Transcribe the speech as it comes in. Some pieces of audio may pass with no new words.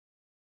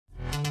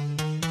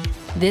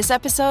This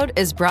episode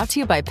is brought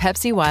to you by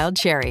Pepsi Wild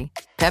Cherry.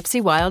 Pepsi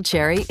Wild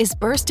Cherry is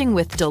bursting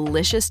with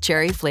delicious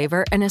cherry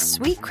flavor and a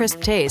sweet,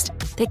 crisp taste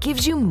that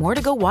gives you more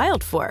to go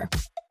wild for.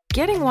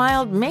 Getting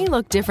wild may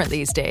look different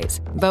these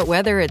days, but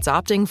whether it's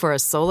opting for a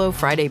solo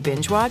Friday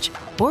binge watch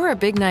or a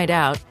big night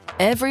out,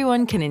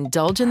 everyone can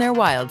indulge in their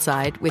wild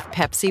side with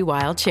Pepsi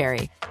Wild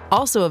Cherry.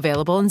 Also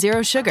available in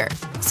Zero Sugar.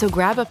 So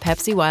grab a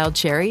Pepsi Wild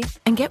Cherry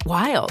and get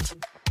wild.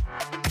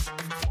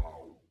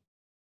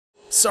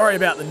 Sorry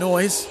about the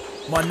noise.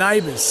 My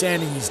neighbour's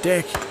sanding his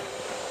deck.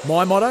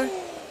 My motto?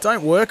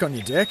 Don't work on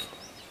your deck.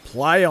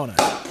 Play on it.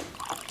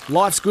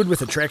 Life's good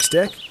with a Trex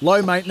deck.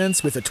 Low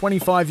maintenance with a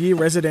 25-year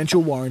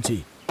residential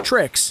warranty.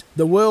 Trex,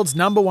 the world's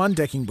 #1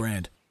 decking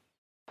brand.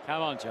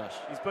 Come on, Josh.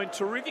 He's been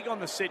terrific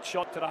on the set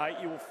shot today.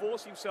 He will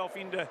force himself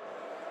into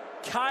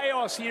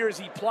chaos here as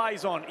he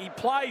plays on. He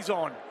plays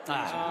on. No!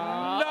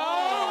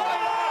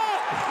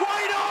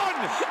 Wait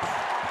on!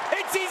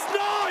 It's his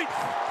ninth!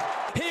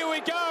 Here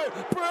we go.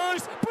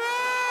 Bruce!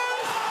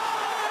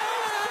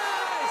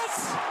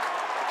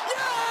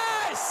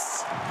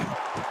 Yes!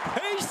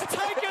 He's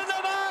taken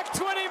the mark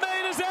 20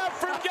 metres out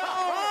from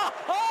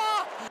goal.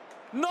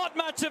 Not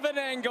much of an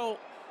angle.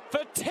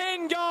 For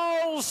 10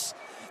 goals,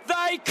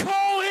 they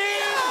call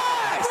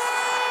him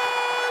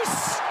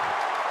yes!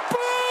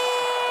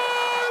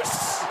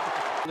 Bruce!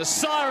 The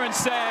siren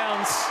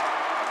sounds,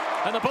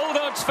 and the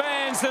Bulldogs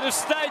fans that have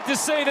stayed to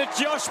see the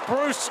Josh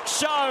Bruce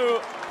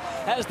show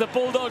as the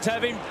Bulldogs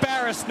have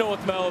embarrassed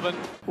North Melbourne.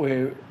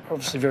 We're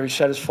obviously very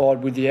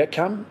satisfied with the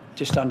outcome,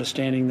 just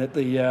understanding that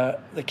the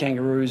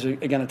Kangaroos are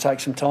going to take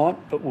some time,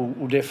 but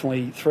we'll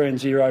definitely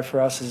 3-0 for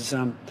us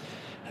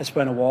has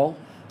been a while.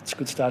 It's a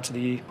good start to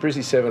the year.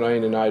 Brizzy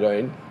 17 and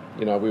 18,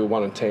 we were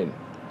 1-10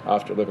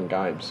 after 11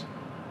 games.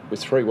 We're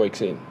 3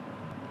 weeks in.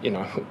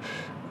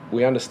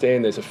 We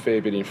understand there's a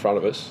fair bit in front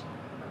of us,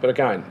 but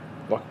again,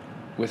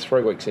 we're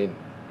 3 weeks in.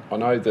 I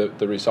know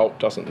the result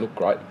doesn't look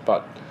great,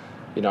 but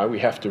we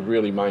have to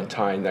really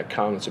maintain that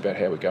calmness about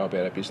how we go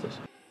about our business.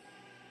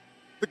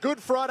 The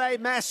Good Friday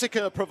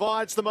Massacre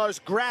provides the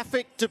most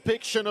graphic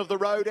depiction of the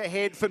road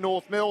ahead for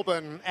North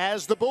Melbourne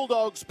as the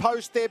Bulldogs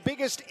post their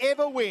biggest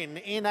ever win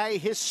in a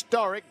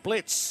historic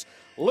blitz.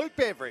 Luke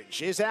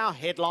Beveridge is our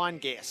headline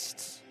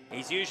guest.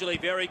 He's usually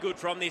very good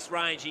from this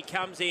range. He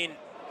comes in.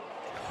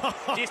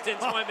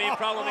 Distance won't be a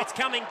problem. It's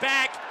coming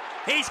back.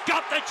 He's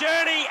got the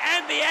journey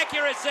and the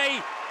accuracy.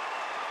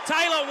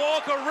 Taylor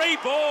Walker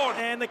reborn.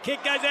 And the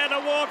kick goes out to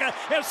Walker.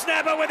 He'll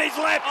snap it with his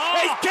left.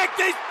 He's kicked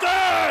his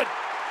third.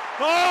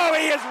 Oh,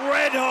 he is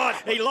red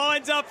hot. He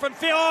lines up from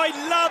field. Oh, he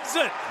loves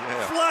it.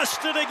 Yeah.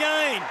 Flushed it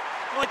again.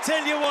 I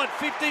tell you what,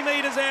 50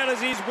 metres out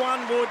as his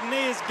one wood, and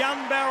his gun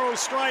barrel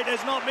straight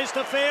has not missed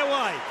a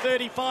fairway.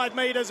 35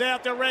 metres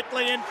out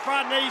directly in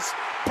front. He's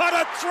put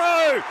it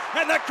through,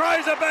 and the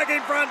Crows are back in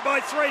front by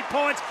 3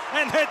 points,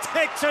 and the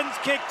Texans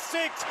kick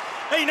 6.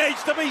 He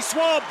needs to be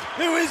swabbed.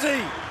 Who is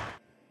he?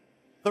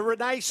 The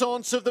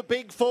renaissance of the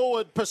big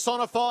forward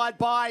personified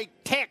by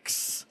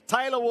Tex.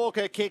 Taylor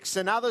Walker kicks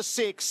another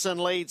 6 and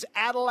leads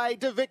Adelaide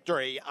to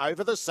victory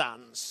over the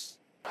Suns.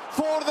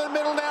 Forward to the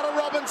middle now to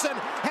Robinson.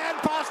 Hand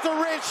pass to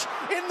Rich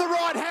in the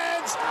right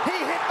hands. He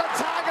hit the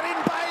target in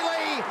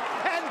Bailey,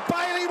 and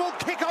Bailey will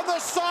kick on the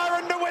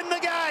siren to win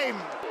the game.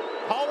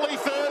 Holy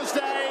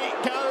Thursday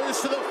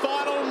goes to the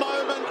final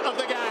moment of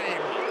the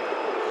game.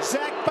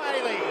 Zach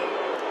Bailey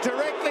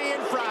directly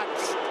in front.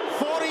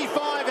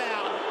 45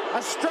 out.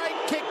 A straight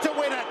kick to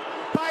win it.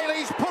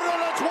 Bailey's put it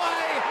on its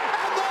way,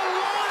 and the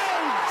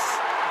Lions,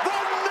 the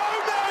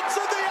nomads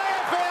of the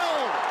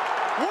AFL,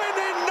 win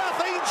in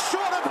nothing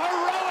short of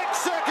heroic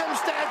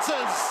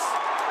circumstances.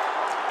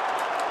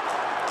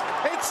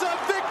 It's a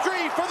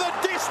victory for the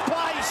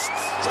displaced.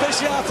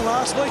 Especially after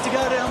last week to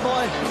go down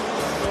by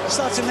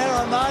such a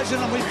narrow margin,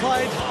 and we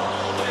played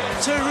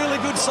 2 really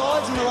good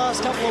sides in the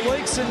last couple of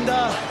weeks, and we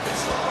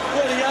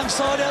had a young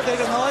side out there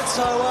tonight,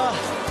 so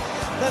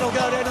that'll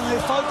go down in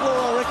their folklore,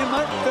 I reckon,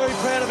 mate. Very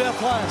proud of our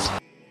players.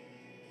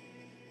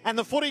 And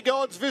the footy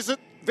gods visit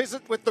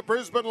with the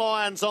Brisbane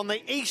Lions on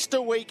the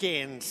Easter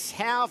weekend.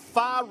 How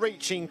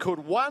far-reaching could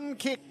one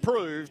kick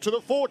prove to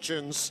the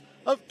fortunes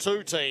of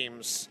 2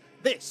 teams?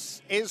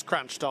 This is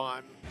Crunch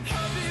Time.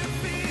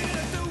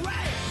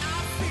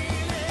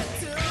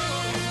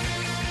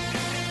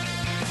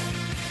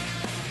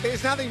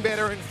 There's nothing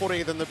better in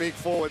footy than the big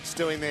forwards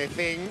doing their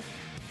thing,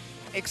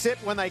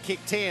 except when they kick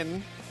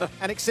 10,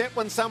 and except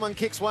when someone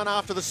kicks one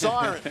after the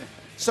siren.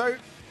 So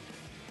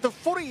the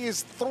footy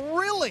is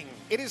thrilling.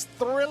 It is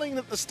thrilling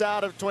at the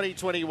start of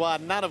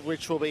 2021, none of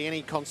which will be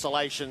any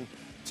consolation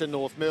to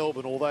North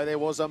Melbourne, although there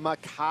was a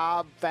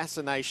macabre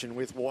fascination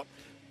with what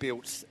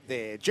built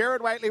there.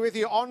 Gerard Whateley with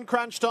you on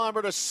Crunch Time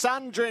at a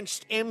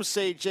sun-drenched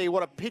MCG.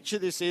 What a picture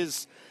this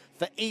is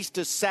for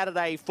Easter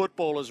Saturday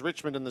football as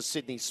Richmond and the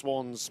Sydney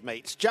Swans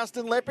meet.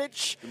 Justin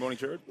Lepich. Good morning,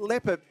 Gerard.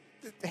 Lepich,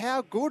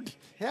 how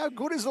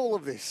good is all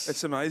of this?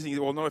 It's amazing.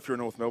 Well, not if you're a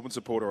North Melbourne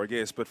supporter, I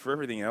guess, but for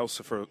everything else,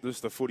 for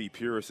just the footy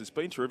purists, it's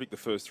been terrific the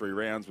first 3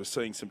 rounds. We're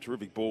seeing some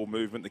terrific ball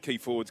movement, the key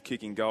forwards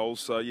kicking goals.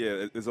 So,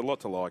 yeah, there's a lot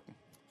to like.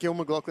 Gil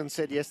McLaughlin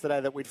said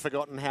yesterday that we'd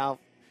forgotten how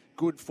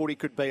good footy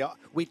could be.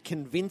 We'd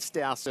convinced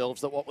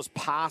ourselves that what was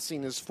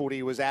passing as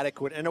footy was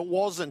adequate, and it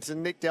wasn't.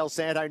 And Nick Del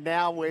Santo,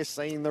 now we're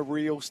seeing the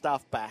real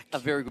stuff back. A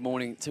very good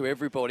morning to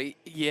everybody.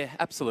 Yeah,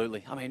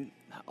 absolutely. I mean,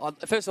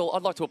 first of all,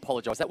 I'd like to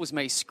apologise. That was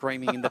me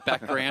screaming in the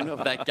background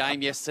of that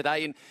game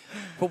yesterday. And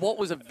for what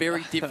was a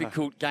very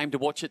difficult game to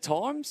watch at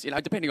times, you know,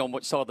 depending on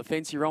which side of the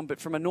fence you're on, but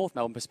from a North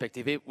Melbourne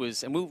perspective, it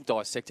was, and we'll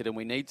dissect it and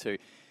we need to,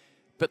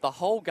 but the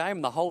whole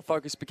game, the whole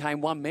focus became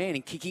one man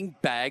and kicking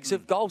bags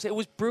of goals. It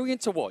was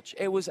brilliant to watch.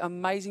 It was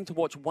amazing to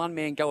watch one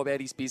man go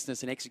about his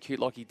business and execute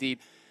like he did.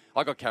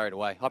 I got carried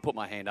away. I put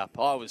my hand up.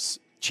 I was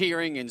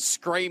cheering and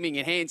screaming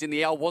and hands in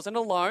the air. I wasn't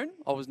alone.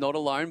 I was not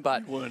alone,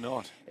 but you were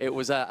not. It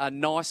was a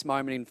nice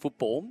moment in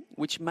football,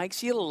 which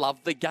makes you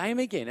love the game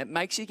again. It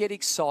makes you get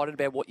excited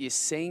about what you're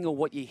seeing or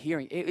what you're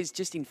hearing. It is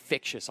just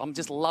infectious. I'm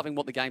just loving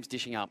what the game's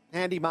dishing up.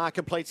 Andy Marr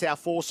completes our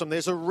foursome.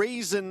 There's a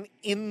reason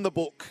in the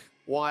book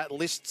why it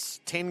lists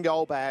 10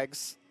 goal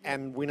bags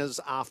and winners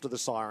after the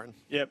siren.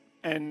 Yep,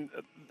 and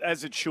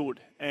as it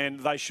should, and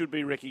they should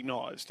be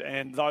recognised.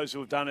 And those who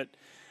have done it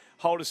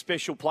hold a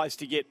special place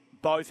to get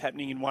both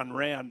happening in one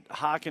round.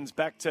 Harkens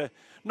back to,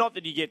 not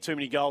that you get too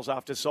many goals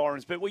after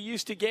sirens, but we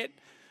used to get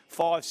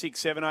 5, 6,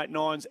 7, 8,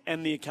 9s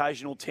and the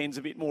occasional 10s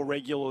a bit more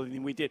regularly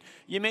than we did.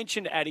 You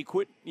mentioned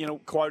adequate, you know,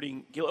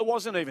 quoting Gill. It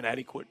wasn't even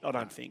adequate, I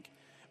don't think.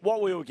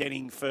 What we were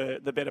getting for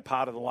the better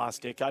part of the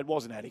last decade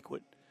wasn't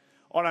adequate.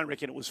 I don't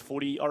reckon it was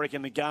footy. I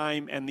reckon the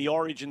game and the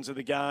origins of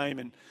the game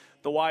and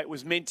the way it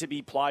was meant to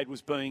be played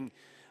was being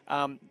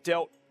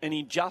dealt an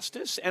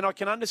injustice. And I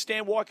can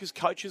understand why, because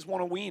coaches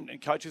want to win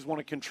and coaches want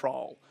to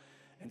control.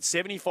 And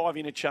 75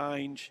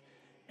 interchange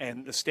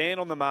and the stand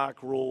on the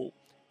mark rule,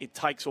 it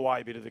takes away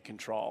a bit of the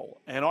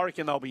control. And I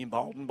reckon they'll be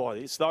emboldened by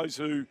this. Those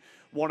who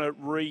want to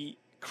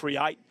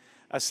recreate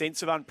a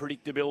sense of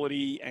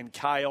unpredictability and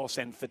chaos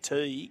and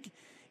fatigue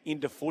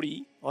into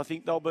footy, I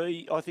think they'll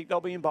be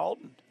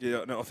emboldened.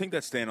 Yeah, no, I think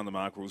that stand on the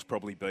mark rule's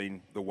probably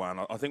been the one.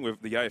 I think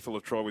the AFL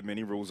have tried with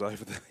many rules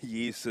over the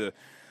years to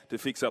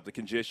fix up the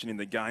congestion in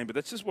the game, but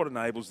that's just what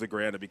enables the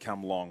ground to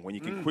become long. When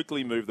you can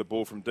quickly move the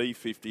ball from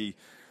D50,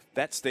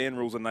 that stand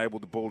rules enable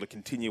the ball to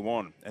continue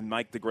on and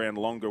make the ground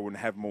longer and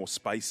have more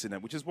space in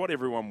it, which is what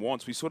everyone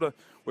wants.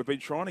 We've been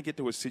trying to get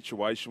to a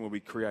situation where we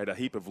create a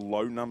heap of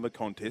low number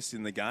contests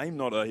in the game,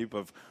 not a heap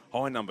of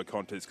high number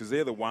contests, because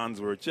they're the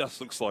ones where it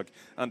just looks like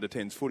under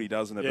 10s footy,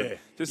 doesn't it? Yeah. But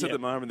just at the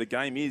moment, the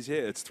game is,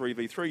 it's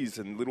 3v3s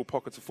and little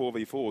pockets of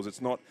 4v4s.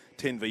 It's not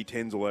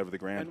 10v10s all over the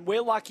ground. And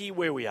we're lucky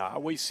where we are.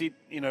 We sit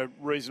in a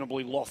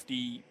reasonably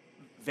lofty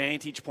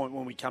vantage point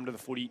when we come to the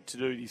footy to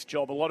do this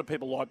job. A lot of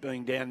people like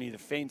being down near the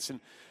fence, and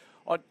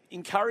I'd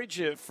encourage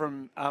you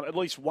from at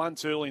least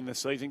once early in the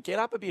season, get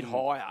up a bit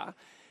higher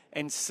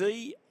and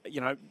see,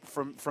 you know,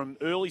 from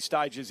early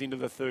stages into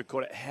the third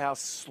quarter, how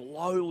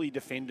slowly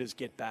defenders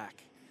get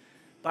back.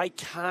 They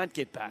can't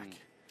get back.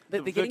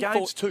 The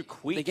game's too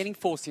quick. They're getting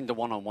forced into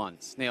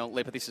one-on-ones. Now,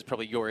 Lepa, this is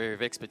probably your area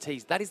of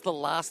expertise. That is the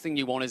last thing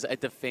you want as a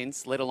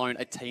defence, let alone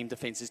a team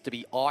defence, is to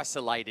be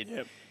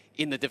isolated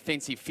in the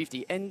defensive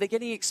 50. And they're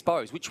getting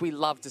exposed, which we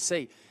love to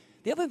see.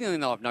 The other thing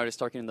that I've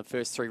noticed, I reckon, in the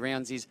first 3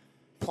 rounds is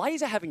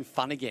players are having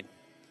fun again.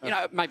 You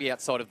know, maybe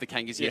outside of the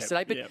Kangas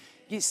yesterday, but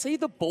you see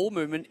the ball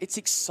movement, it's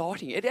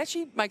exciting. It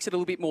actually makes it a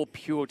little bit more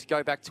pure to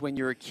go back to when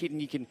you're a kid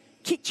and you can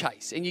kick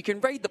chase and you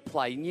can read the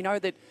play and you know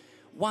that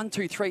 1,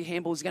 2, 3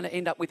 handball is going to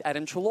end up with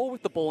Adam Treloar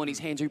with the ball in his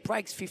hands, who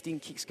breaks 50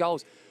 and kicks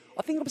goals.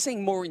 I think I'm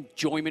seeing more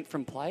enjoyment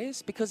from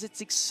players because it's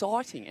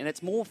exciting and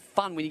it's more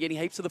fun when you're getting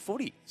heaps of the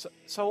footy.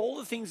 So all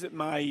the things that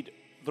made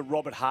the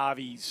Robert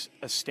Harveys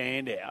a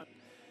standout,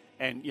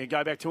 and you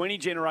go back to any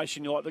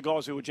generation, you like the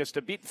guys who were just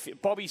a bit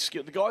fit, Bobby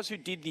Skill, the guys who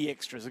did the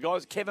extras, the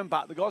guys, Kevin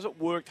Butt, the guys that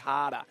worked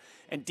harder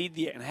and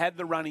had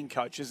the running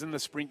coaches and the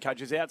sprint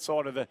coaches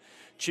outside of the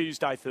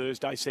Tuesday,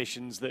 Thursday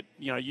sessions that,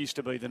 you know, used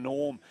to be the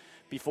norm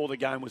before the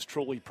game was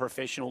truly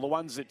professional. The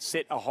ones that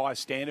set a high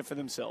standard for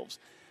themselves,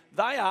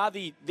 they are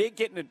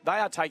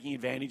taking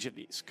advantage of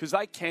this because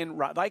they can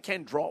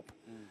drop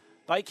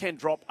a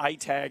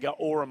tagger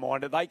or a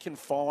minder. They can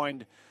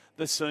find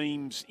the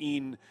seams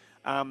in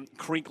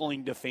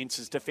crinkling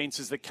defences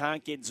that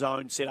can't get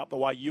zoned set up the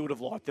way you would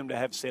have liked them to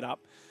have set up,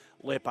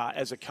 Lepa,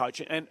 as a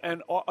coach.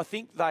 And I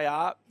think they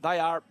are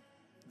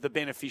the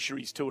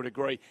beneficiaries to a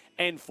degree,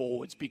 and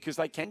forwards, because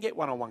they can get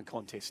one-on-one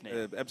contests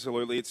now.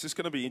 Absolutely. It's just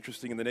going to be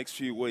interesting in the next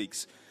few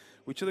weeks.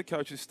 Which of the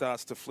coaches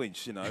starts to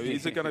flinch? You know,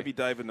 is it going to be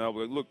David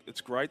Noble? Look,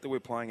 it's great that we're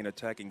playing an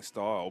attacking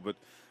style, but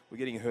we're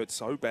getting hurt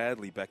so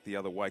badly back the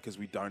other way because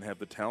we don't have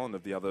the talent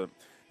of the other,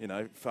 you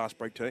know, fast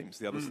break teams,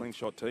 the other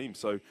slingshot teams.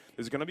 So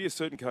there's going to be a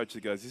certain coach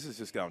that goes, this is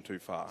just going too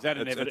far. Is that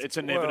it's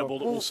inevitable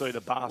that we'll see the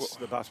bus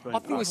being. I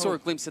think we saw a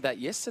glimpse of that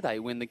yesterday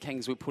when the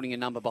Kangas were putting a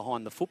number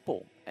behind the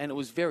football, and it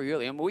was very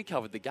early. I mean, we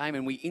covered the game,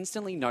 and we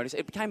instantly noticed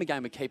it became a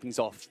game of keepings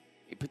off,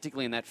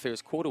 particularly in that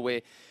first quarter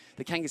where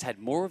the Kangas had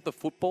more of the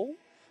football.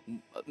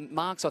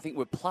 Marks, I think,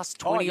 were plus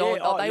 20.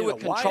 They were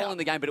controlling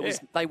the game,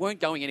 but they weren't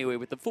going anywhere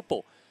with the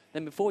football.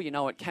 Then before you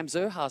know it, Cam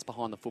Zurhaar's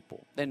behind the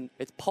football. Then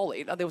it's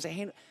Polly. There was a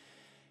hand.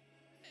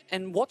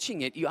 And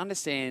watching it, you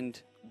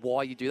understand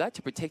why you do that,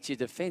 to protect your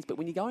defence. But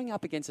when you're going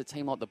up against a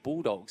team like the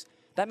Bulldogs,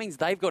 that means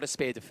they've got a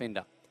spare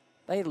defender.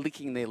 They are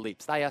licking their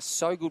lips. They are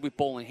so good with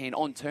ball in hand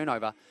on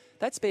turnover.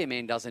 That spare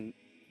man doesn't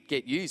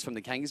get used from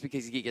the Kangas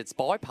because he gets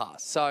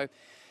bypassed. So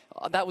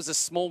that was a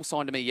small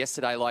sign to me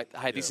yesterday, like,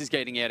 hey, this is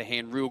getting out of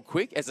hand real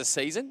quick as a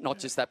season, not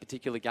just that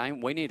particular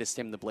game. We need to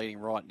stem the bleeding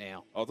right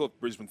now. I thought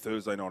Brisbane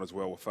Thursday night as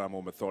well were far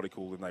more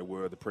methodical than they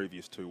were the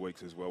previous 2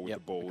 weeks as well with the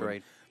ball. Agreed.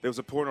 And there was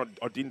a point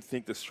I didn't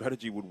think the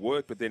strategy would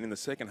work, but then in the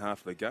second half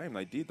of the game,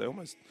 they did. They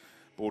almost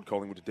bored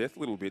Collingwood to death a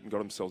little bit and got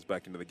themselves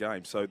back into the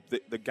game. So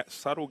the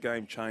subtle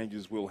game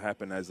changes will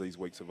happen as these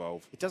weeks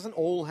evolve. It doesn't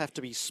all have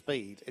to be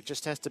speed. It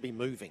just has to be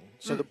moving.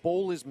 So the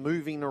ball is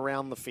moving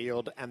around the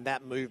field, and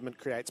that movement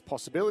creates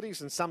possibilities,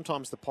 and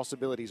sometimes the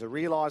possibilities are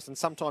realised and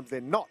sometimes they're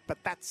not, but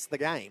that's the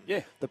game.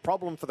 Yeah. The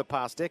problem for the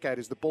past decade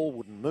is the ball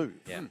wouldn't move.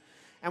 Yeah.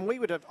 And we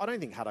would have, I don't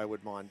think Hutto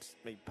would mind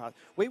me,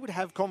 we would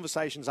have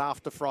conversations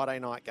after Friday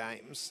night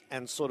games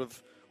and sort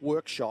of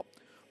workshop,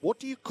 what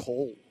do you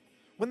call?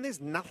 When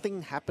there's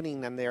nothing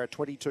happening and there are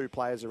 22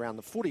 players around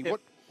the footy,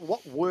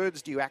 what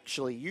words do you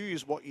actually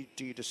use? What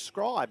do you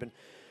describe? And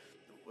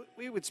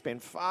we would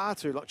spend far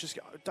too long, just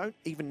don't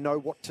even know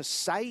what to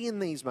say in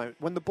these moments.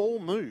 When the ball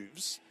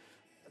moves,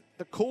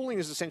 the calling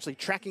is essentially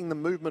tracking the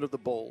movement of the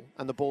ball,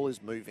 and the ball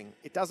is moving.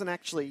 It doesn't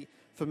actually,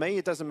 for me,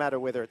 it doesn't matter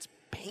whether it's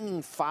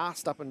pinging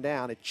fast up and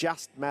down. It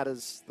just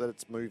matters that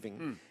it's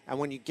moving. And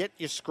when you get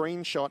your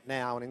screenshot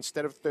now, and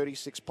instead of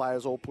 36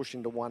 players all push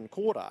into one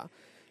quarter,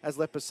 as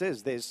Leper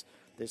says, there's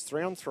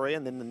 3-on-3,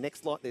 and then the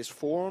next lot there's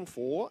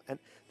 4-on-4, and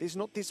there's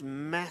not this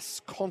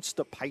mass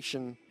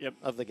constipation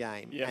of the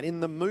game. And in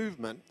the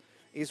movement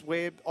is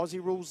where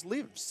Aussie Rules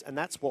lives, and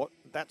that's what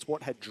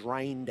had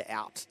drained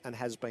out and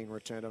has been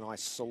returned. And I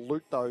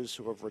salute those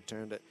who have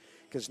returned it,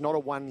 because it's not a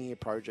one-year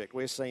project.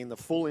 We're seeing the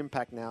full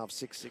impact now of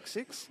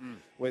 666.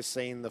 We're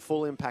seeing the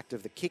full impact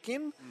of the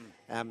kick-in,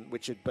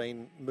 which had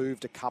been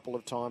moved a couple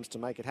of times to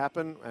make it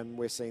happen, and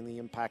we're seeing the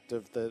impact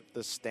of the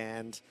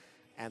stand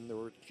and the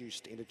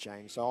reduced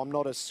interchange. So I'm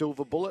not a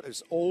silver bullet.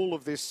 It's all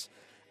of this,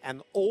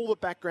 and all the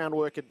background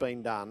work had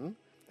been done,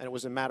 and it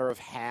was a matter of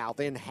how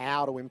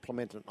to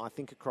implement it. And I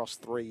think across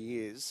 3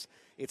 years,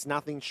 it's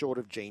nothing short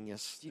of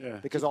genius.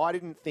 Because I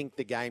didn't think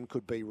the game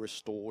could be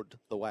restored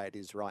the way it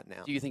is right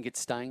now. Do you think it's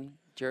staying,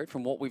 Jared,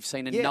 from what we've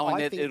seen, and knowing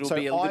that it'll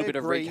be a little bit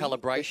of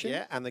recalibration?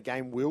 Yeah, and the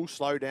game will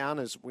slow down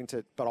as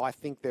winter, but I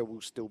think there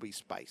will still be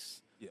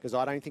space. Because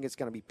I don't think it's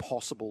going to be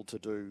possible to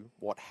do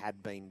what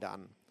had been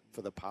done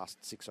for the past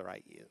 6 or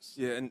 8 years.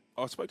 Yeah, and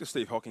I spoke to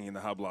Steve Hocking in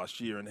the Hub last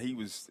year, and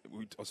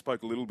I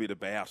spoke a little bit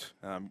about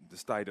the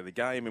state of the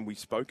game, and we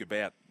spoke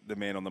about the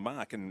man on the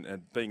mark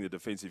and being the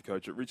defensive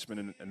coach at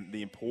Richmond and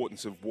the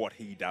importance of what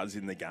he does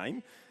in the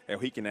game, how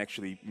he can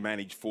actually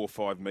manage 4 or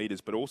 5 metres,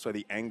 but also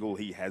the angle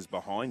he has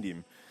behind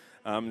him.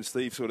 And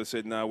Steve sort of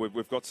said, no,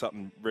 we've got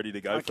something ready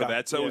to go for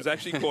that. So it was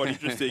actually quite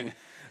interesting,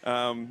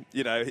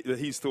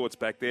 his thoughts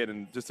back then.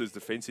 And just as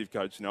defensive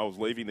coach, I was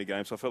leaving the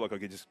game, so I felt like I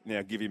could just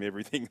now give him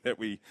everything that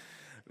we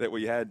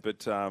had.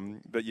 But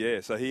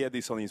yeah, so he had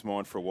this on his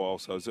mind for a while.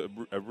 So it was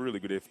a really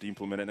good effort to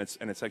implement it,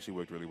 and it's actually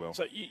worked really well.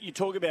 So you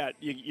talk about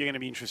you're going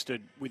to be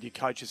interested with your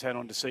coaches' hat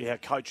on to see how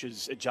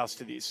coaches adjust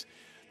to this.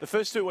 The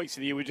first 2 weeks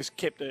of the year, we just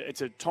kept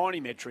it's a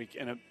tiny metric,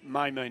 and it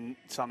may mean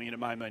something and it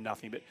may mean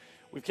nothing, but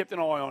we've kept an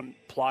eye on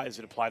players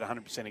that have played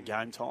 100% of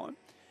game time.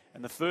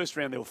 And the first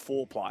round, there were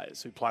 4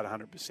 players who played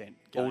 100%.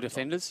 All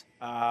defenders?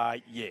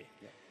 Yeah.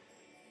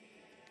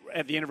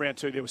 At the end of round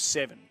 2, there were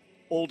 7.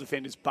 All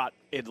defenders but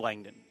Ed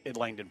Langdon. Ed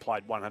Langdon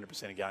played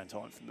 100% of game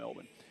time for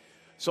Melbourne.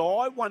 So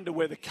I wonder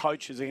whether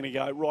coaches are going to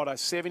go, righto,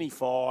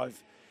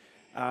 75,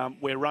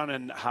 we're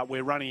running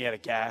out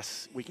of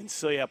gas. We can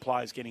see our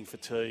players getting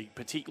fatigued,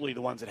 particularly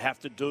the ones that have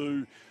to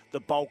do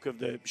the bulk of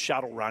the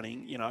shuttle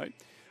running,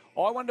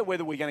 I wonder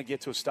whether we're going to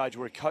get to a stage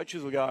where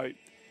coaches will go,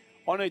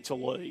 I need to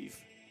leave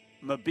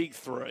my big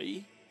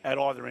 3 at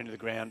either end of the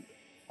ground,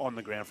 on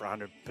the ground for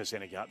 100%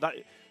 of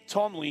game.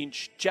 Tom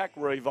Lynch, Jack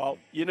Revolt,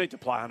 you need to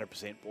play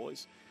 100%,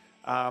 boys.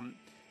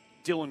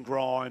 Dylan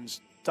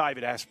Grimes,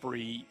 David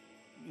Asprey,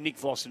 Nick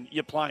Vlossen,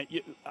 you're playing,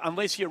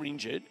 unless you're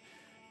injured,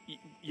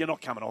 you're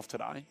not coming off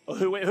today. Or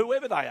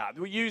whoever they are.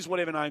 We use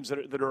whatever names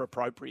that are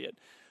appropriate.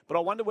 But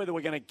I wonder whether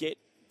we're going to get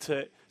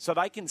to, so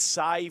they can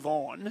save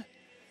on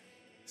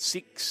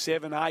 6,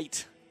 7,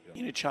 8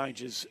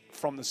 interchanges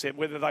from the set,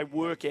 whether they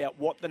work out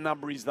what the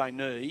number is they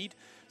need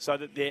so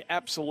that their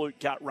absolute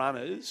gut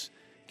runners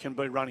can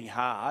be running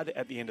hard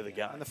at the end of the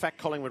game. And the fact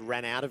Collingwood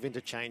ran out of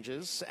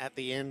interchanges at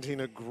the end in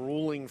a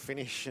gruelling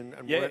finish.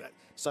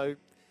 So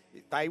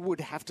they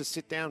would have to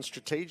sit down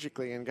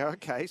strategically and go,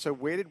 okay, so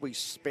where did we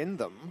spend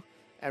them?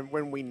 And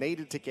when we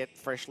needed to get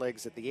fresh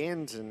legs at the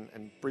end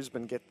and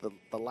Brisbane get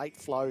the late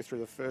flow through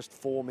the first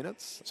 4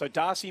 minutes. So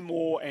Darcy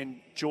Moore and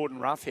Jordan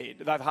Roughhead,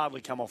 they've hardly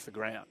come off the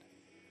ground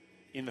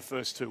in the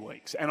first 2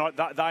 weeks. And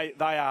they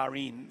are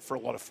in for a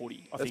lot of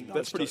footy. I think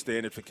that's pretty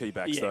standard for key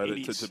backs, though,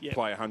 to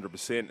play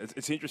 100%.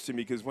 It's interesting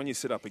because when you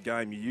set up a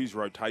game, you use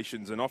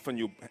rotations, and often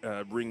you'll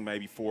bring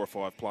maybe 4 or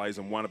 5 players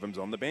and one of them's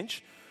on the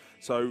bench.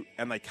 So,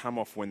 and they come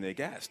off when they're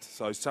gassed.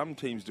 So some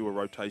teams do a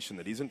rotation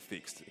that isn't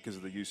fixed because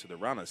of the use of the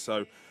runners.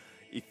 So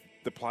if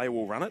the player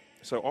will run it,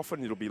 so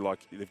often it'll be like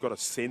they've got to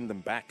send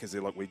them back because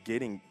they're like, we're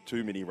getting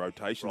too many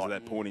rotations at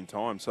that point in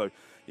time. So,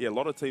 yeah, a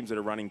lot of teams that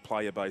are running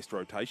player-based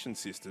rotation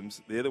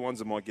systems, they're the ones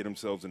that might get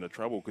themselves into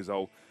trouble because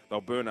they'll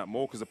burn up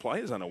more because the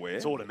player's unaware.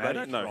 It's automatic. They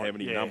don't know how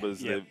many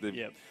numbers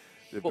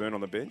they've burned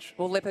on the bench.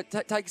 Well, Leopard,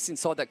 take us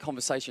inside that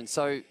conversation.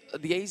 So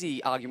the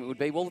easy argument would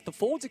be, well, if the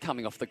forwards are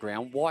coming off the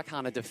ground, why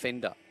can't a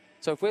defender?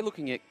 So if we're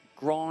looking at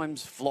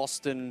Grimes,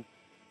 Vlastuin,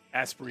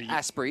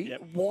 Asprey,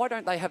 why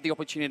don't they have the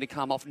opportunity to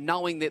come off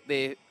knowing that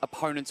their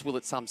opponents will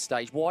at some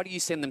stage? Why do you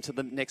send them to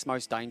the next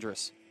most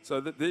dangerous? So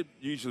they'd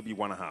usually be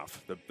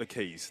 1.5, the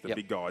keys, the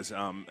big guys,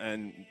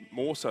 and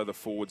more so the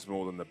forwards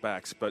more than the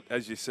backs. But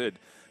as you said,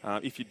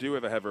 if you do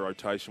ever have a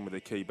rotation with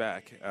a key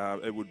back,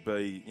 it would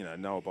be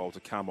Noah Bowl to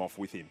come off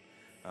with him.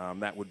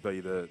 That would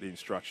be the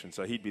instruction.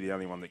 So he'd be the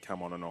only one that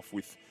come on and off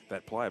with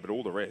that player, but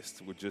all the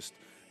rest would just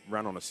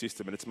run on a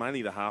system. And it's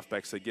mainly the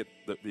halfbacks that get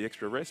the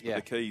extra rest, but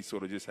the keys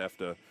sort of just have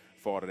to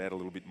fight it out a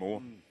little bit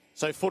more.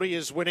 So footy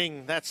is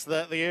winning. That's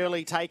the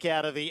early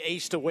takeout of the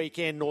Easter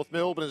weekend. North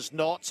Melbourne is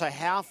not. So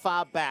how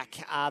far back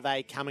are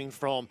they coming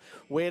from?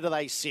 Where do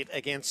they sit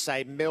against,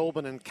 say,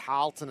 Melbourne and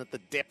Carlton at the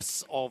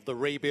depths of the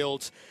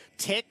rebuild?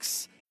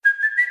 Tex?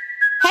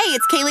 Hey,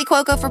 it's Kaylee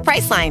Cuoco for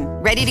Priceline.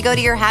 Ready to go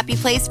to your happy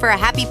place for a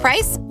happy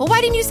price? Well,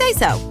 why didn't you say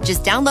so?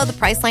 Just download the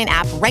Priceline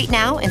app right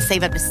now and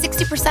save up to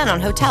 60%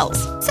 on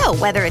hotels. So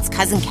whether it's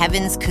Cousin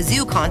Kevin's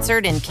Kazoo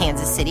Concert in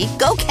Kansas City,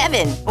 go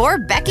Kevin, or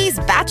Becky's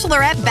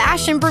Bachelorette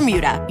Bash in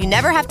Bermuda, you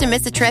never have to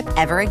miss a trip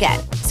ever again.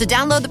 So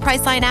download the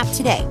Priceline app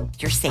today.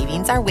 Your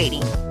savings are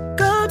waiting.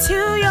 Go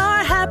to your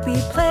happy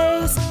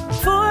place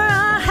for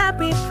a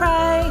happy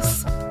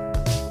price.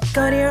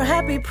 Go to your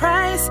happy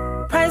price,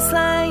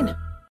 Priceline.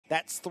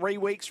 That's 3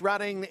 weeks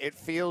running. It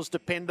feels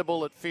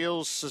dependable. It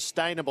feels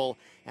sustainable.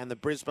 And the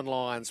Brisbane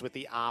Lions with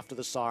the After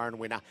the Siren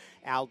winner.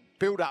 Our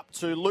build-up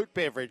to Loot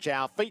Beveridge,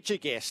 our feature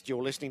guest.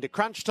 You're listening to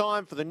Crunch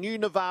Time for the new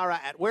Navara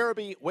at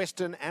Werribee,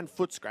 Western and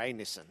Footscray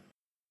Nissan.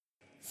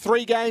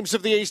 3 games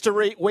of the Easter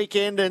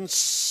weekend and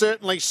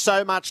certainly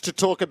so much to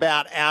talk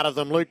about out of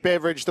them. Loot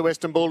Beveridge, the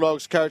Western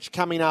Bulldogs coach,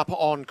 coming up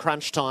on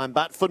Crunch Time.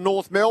 But for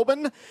North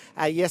Melbourne,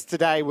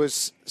 yesterday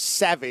was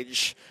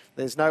savage.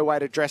 There's no way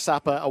to dress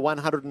up a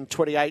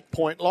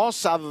 128-point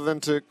loss other than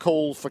to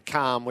call for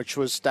calm, which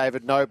was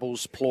David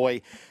Noble's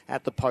ploy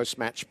at the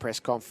post-match press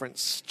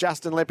conference.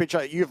 Justin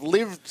Lepich, you've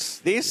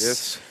lived this.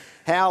 Yes.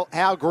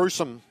 How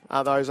gruesome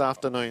are those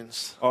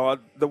afternoons?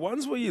 The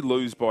ones where you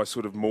lose by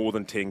sort of more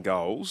than 10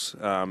 goals,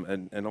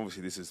 and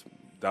obviously this is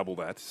double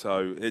that,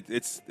 so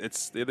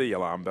they're the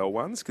alarm bell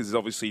ones, because there's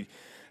obviously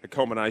a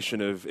combination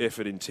of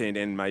effort, intent,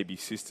 and maybe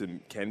system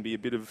can be a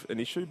bit of an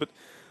issue, but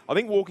I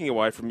think walking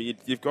away from it,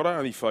 you've got to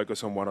only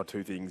focus on one or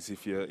two things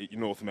if you're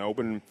North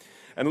Melbourne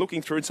and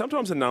looking through. And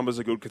sometimes the numbers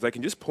are good because they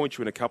can just point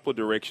you in a couple of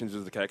directions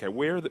as okay,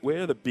 where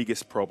are the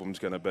biggest problems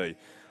going to be?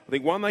 I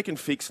think one they can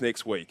fix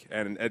next week,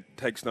 and it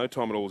takes no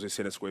time at all, is their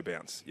centre square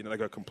bounce. They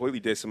got completely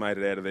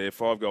decimated out of there,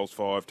 5 goals,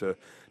 5 to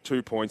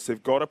 2 points.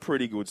 They've got a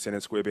pretty good centre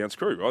square bounce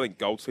crew. I think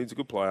Goldstein's a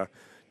good player.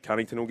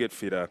 Cunnington will get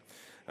fitter.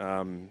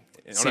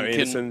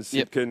 Anderson,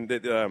 Simpkin.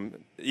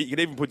 You can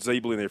even put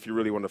Zeeble in there if you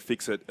really want to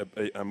fix it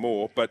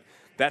more. But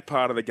that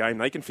part of the game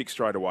they can fix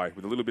straight away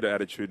with a little bit of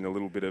attitude and a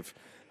little bit of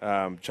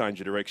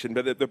change of direction.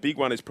 But the big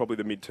one is probably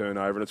the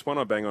mid-turnover, and it's one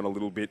I bang on a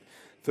little bit.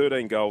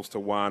 13 goals to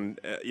 1.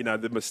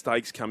 The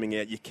mistakes coming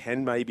out, you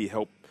can maybe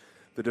help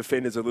the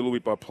defenders a little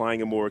bit by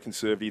playing a more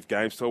conservative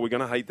game style. We're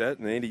going to hate that,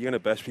 and Andy, you're going to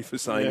bash me for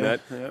saying that.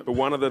 Yeah. But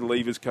one of the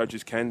levers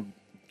coaches can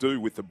do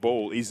with the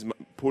ball is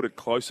put it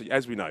closer.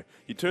 As we know,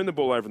 you turn the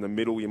ball over in the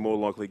middle, you're more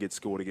likely to get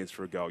scored against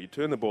for a goal. You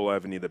turn the ball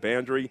over near the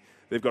boundary,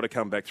 they've got to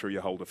come back through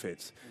your whole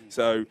defence.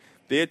 So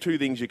they're 2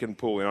 things you can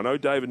pull. And I know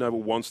David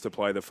Noble wants to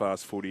play the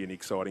fast footy and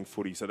exciting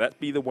footy, so that'd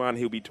be the one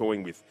he'll be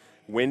toying with.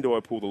 When do I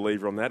pull the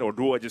lever on that, or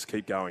do I just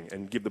keep going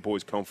and give the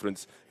boys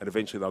confidence and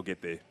eventually they'll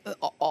get there?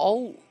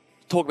 I'll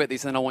talk about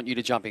this and then I want you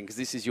to jump in because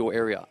this is your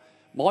area.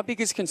 My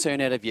biggest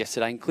concern out of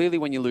yesterday, and clearly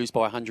when you lose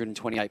by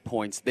 128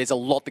 points, there's a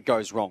lot that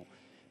goes wrong.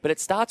 But it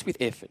starts with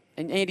effort.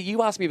 And Andy,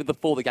 you asked me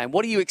before the game,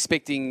 what are you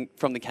expecting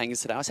from the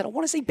Kangas today? I said, I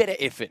want to see better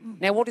effort.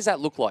 Now, what does that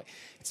look like?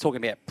 It's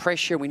talking about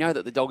pressure. We know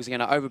that the Dogs are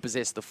going to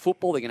overpossess the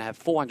football. They're going to have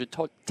 400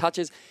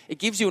 touches. It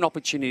gives you an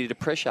opportunity to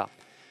pressure.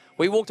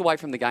 We walked away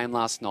from the game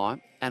last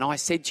night, and I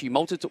said to you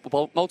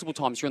multiple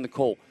times during the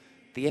call,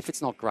 the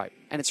effort's not great.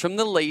 And it's from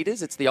the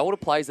leaders. It's the older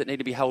players that need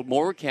to be held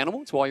more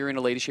accountable. It's why you're in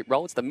a leadership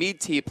role. It's the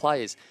mid-tier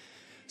players.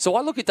 So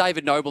I look at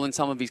David Noble and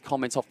some of his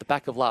comments off the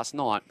back of last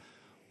night.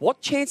 What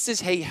chance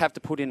does he have to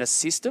put in a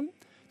system,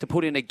 to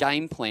put in a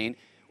game plan,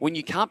 when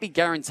you can't be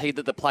guaranteed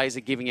that the players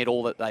are giving it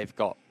all that they've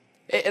got?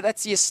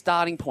 That's your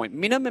starting point.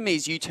 Minimum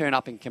is you turn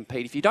up and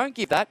compete. If you don't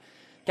give that,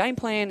 game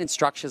plan and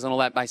structures and all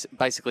that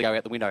basically go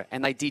out the window,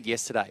 and they did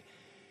yesterday.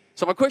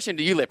 So my question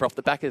to you, Leper, off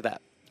the back of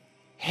that,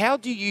 how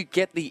do you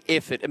get the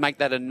effort and make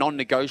that a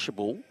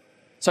non-negotiable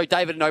So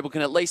David Noble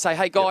can at least say,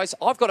 hey, guys,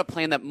 I've got a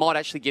plan that might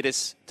actually get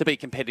us to be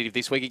competitive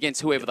this week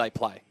against whoever they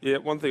play. Yeah,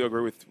 one thing I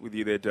agree with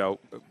you there, Dale.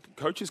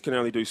 Coaches can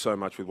only do so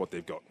much with what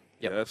they've got.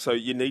 Yep. Yeah? So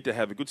you need to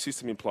have a good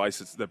system in place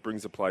that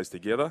brings the players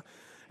together,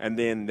 and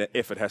then the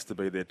effort has to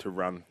be there to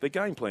run the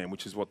game plan,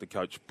 which is what the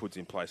coach puts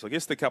in place. I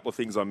guess the couple of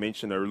things I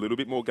mentioned are a little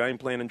bit more game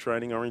plan and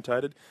training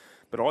orientated,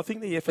 but I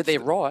think the effort... But they're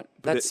right.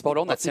 That's spot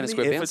on, that centre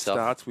square bounce stuff.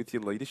 The effort starts with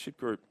your leadership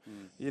group.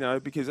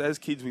 Because as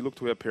kids, we look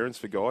to our parents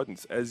for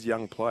guidance. As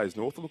young players,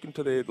 North are looking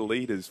to their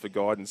leaders for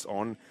guidance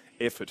on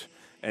effort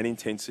and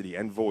intensity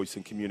and voice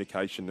and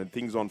communication and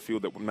things on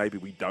field that maybe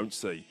we don't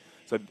see.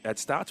 So it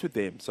starts with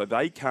them. So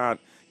they can't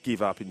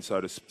give up,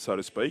 so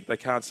to speak. They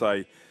can't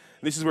say...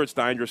 This is where it's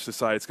dangerous to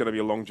say it's going to be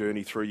a long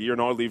journey through a year,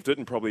 and I lived it,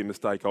 and probably a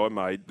mistake I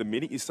made. The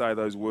minute you say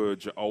those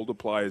words, your older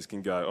players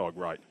can go, oh,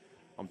 great,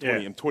 I'm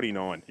 20, I'm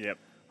 29. Yep.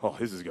 Oh,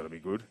 this is going to be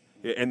good.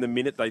 Yeah, and the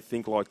minute they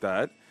think like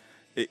that,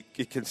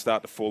 it can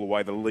start to fall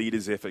away. The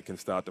leader's effort can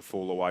start to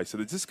fall away. So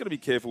they're just going to be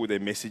careful with their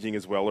messaging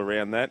as well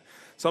around that.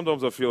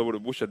 Sometimes I feel I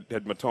wish I'd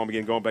had my time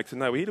again going back to,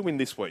 no, we're here to win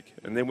this week,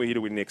 and then we're here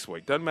to win next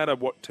week. Doesn't matter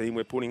what team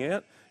we're putting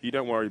out. You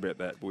don't worry about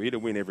that. We're here to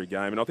win every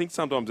game. And I think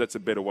sometimes that's a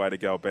better way to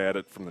go about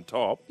it from the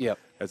top,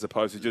 as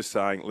opposed to just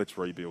saying, let's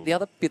rebuild. The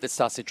other bit that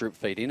starts to drip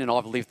feed in, and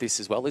I've lived this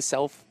as well, is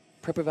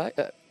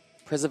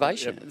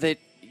self-preservation. That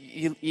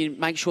you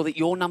make sure that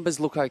your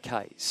numbers look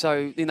okay.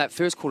 So in that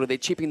first quarter, they're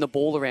chipping the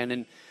ball around,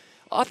 and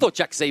I thought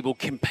Jack Ziebell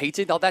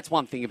competed. Oh, that's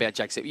one thing about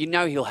Jack Ziebell. You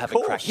know he'll have a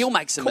crack. He'll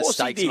make some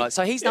mistakes.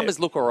 So his numbers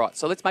look all right.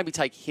 So let's maybe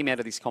take him out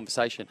of this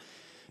conversation.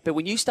 But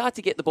when you start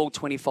to get the ball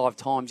 25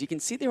 times, you can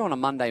sit there on a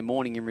Monday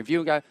morning and review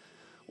and go,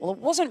 well, it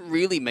wasn't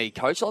really me,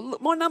 coach. Like,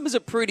 look, my numbers are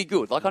pretty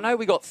good. Like, I know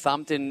we got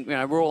thumped and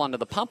we're all under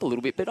the pump a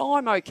little bit, but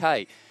I'm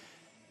okay.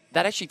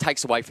 That actually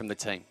takes away from the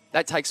team.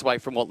 That takes away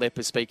from what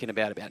Leper's speaking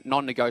about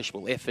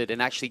non-negotiable effort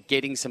and actually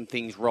getting some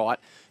things right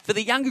for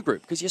the younger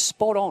group, because you're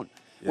spot on.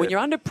 Yep. When you're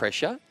under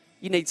pressure,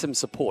 you need some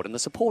support, and the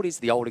support is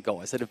the older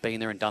guys that have been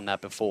there and done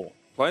that before.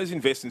 Players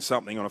invest in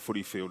something on a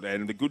footy field,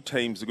 and the good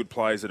teams, the good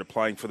players that are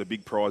playing for the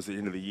big prize at the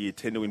end of the year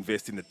tend to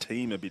invest in the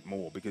team a bit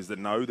more because they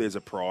know there's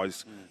a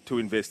prize to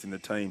invest in the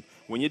team.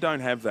 When you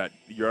don't have that,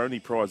 your only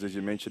prize, as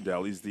you mentioned,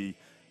 Dale, is the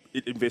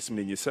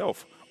investment in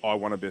yourself. I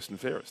won a best and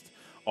fairest.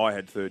 I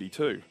had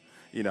 32.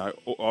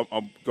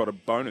 I've got a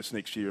bonus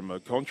next year in my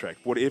contract.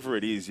 Whatever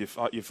it is, your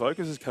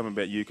focus is coming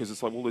about you, because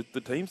it's like, well,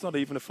 the team's not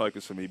even a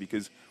focus for me,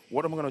 because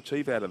what am I going to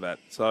achieve out of that?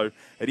 So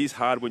it is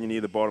hard when you're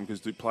near the bottom, because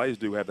players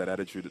do have that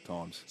attitude at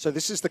times. So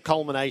this is the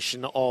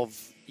culmination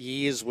of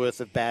years' worth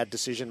of bad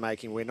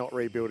decision-making. We're not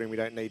rebuilding, we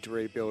don't need to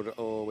rebuild,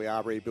 or we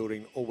are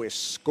rebuilding, or we're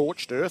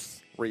scorched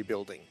earth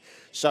rebuilding.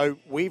 So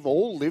we've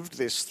all lived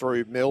this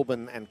through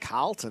Melbourne and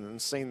Carlton and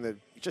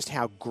seen just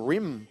how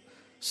grim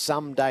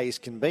some days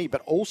can be, but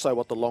also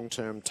what the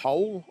long-term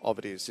toll of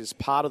it is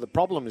part of the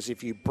problem. Is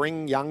if you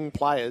bring young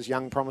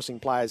promising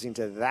players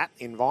into that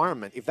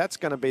environment, if that's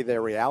going to be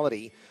their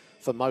reality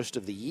for most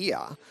of the year,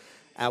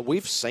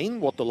 we've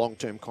seen what the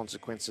long-term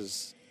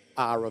consequences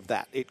are of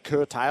that. It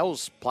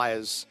curtails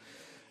players'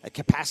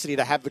 capacity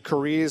to have the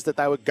careers that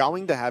they were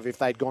going to have if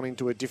they'd gone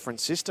into a different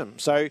system.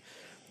 So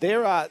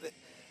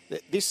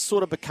this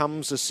sort of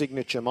becomes a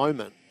signature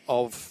moment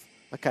of,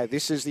 okay,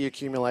 this is the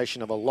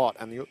accumulation of a lot,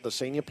 and the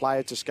senior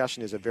player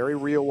discussion is a very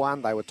real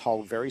one. They were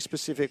told very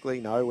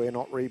specifically, no, we're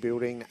not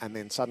rebuilding, and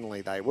then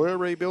suddenly they were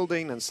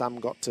rebuilding, and some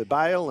got to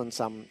bail and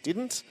some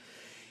didn't.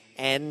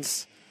 And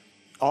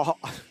so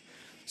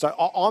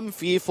I'm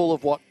fearful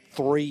of what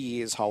 3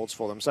 years holds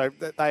for them. So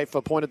they've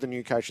appointed the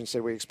new coach and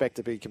said we expect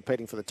to be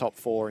competing for the top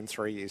 4 in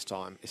 3 years'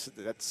 time.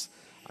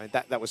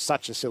 That was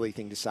such a silly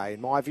thing to say. In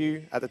my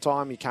view, at the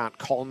time, you can't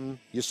con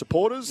your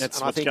supporters.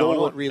 That's and I think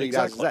all it really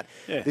does is that.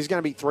 Yeah. There's going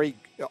to be 3...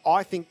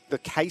 I think the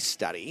case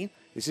study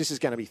is this is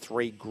going to be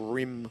 3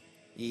 grim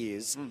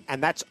years,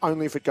 and that's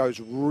only if it goes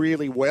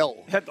really well.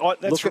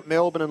 Look at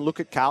Melbourne and look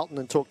at Carlton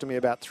and talk to me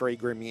about 3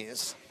 grim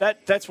years.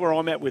 That's where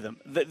I'm at with them.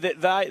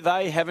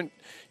 They haven't...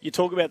 You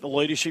talk about the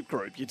leadership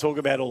group, you talk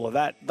about all of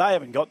that. They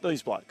haven't got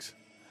these blokes.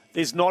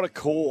 There's not a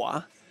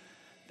core.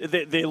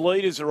 Their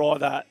leaders are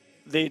either...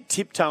 They're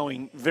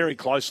tiptoeing very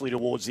closely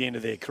towards the end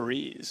of their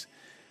careers,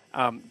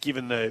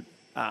 given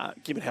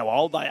how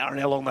old they are and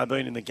how long they've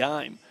been in the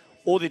game,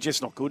 or they're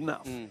just not good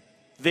enough.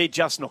 They're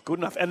just not good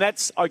enough. And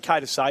that's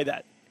okay to say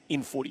that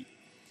in footy.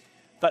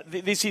 But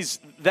this is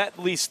that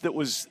list that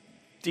was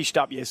dished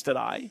up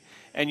yesterday,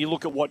 and you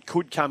look at what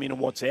could come in and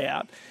what's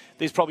out.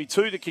 There's probably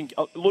 2 that can...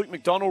 Luke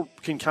McDonald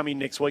can come in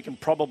next week, and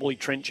probably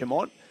Trent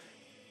Chamont.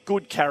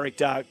 Good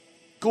character,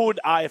 good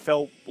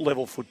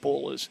AFL-level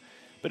footballers.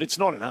 But it's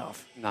not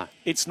enough. No.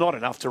 It's not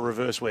enough to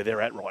reverse where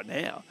they're at right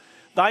now.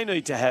 They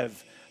need to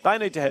have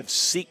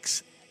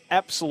 6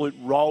 absolute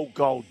roll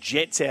goal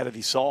jets out of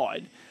this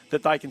side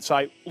that they can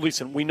say,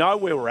 listen, we know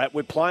where we're at,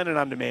 we're playing an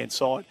undermanned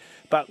side,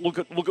 but look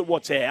at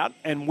what's out,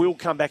 and we'll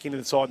come back into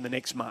the side in the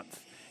next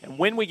month. And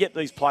when we get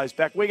these players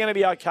back, we're going to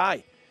be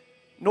okay.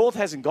 North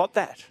hasn't got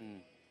that.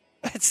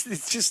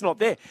 It's just not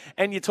there.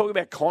 And you talk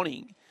about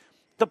conning.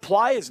 The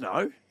players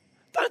know.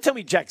 Don't tell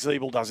me Jack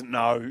Ziebell doesn't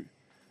know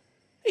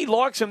He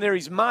likes them, they're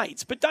his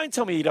mates. But don't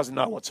tell me he doesn't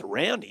know what's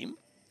around him.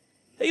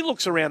 He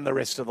looks around the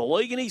rest of the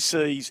league and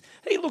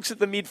he looks at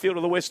the midfield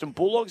of the Western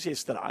Bulldogs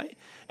yesterday,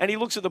 and he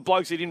looks at the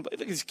blokes he didn't.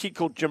 Look at this kid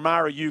called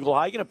Jamara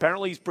Ugle-Hagan.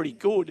 Apparently he's pretty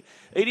good.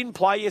 He didn't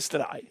play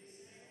yesterday.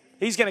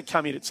 He's going to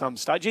come in at some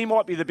stage. He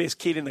might be the best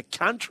kid in the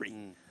country.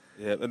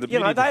 Yeah,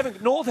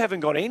 and North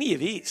haven't got any of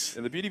this.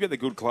 And the beauty about the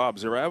good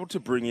clubs, they're able to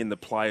bring in the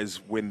players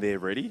when they're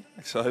ready.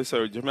 So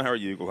Jamara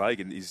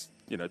Ugle-Hagan is,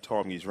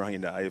 timing his run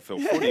into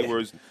AFL footy,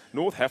 whereas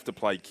North have to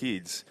play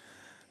kids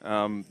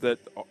that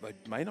they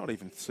may not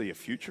even see a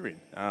future in.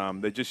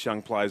 They're just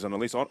young players on the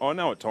list. I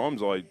know at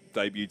times I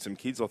debuted some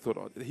kids. I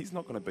thought, he's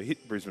not going to be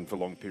hit Brisbane for a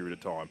long period of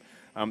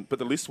time. But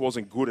the list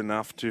wasn't good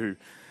enough to,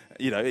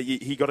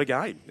 he got a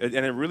game. And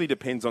it really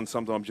depends on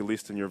sometimes your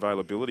list and your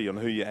availability on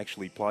who you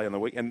actually play on the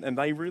week. And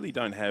they really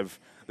don't have,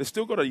 they've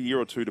still got a year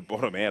or two to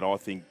bottom out, I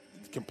think,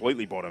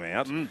 completely bottom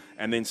out,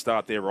 and then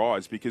start their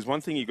rise. Because one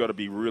thing you've got to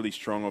be really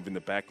strong of in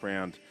the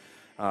background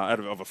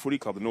of a footy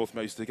club, the North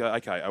used to go,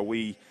 okay, are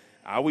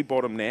we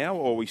bottom now,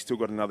 or we still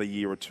got another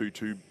year or two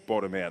to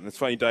bottom out? And it's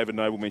funny, David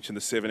Noble mentioned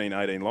the 17,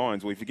 18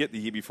 Lions. Well, if you get the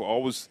year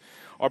before,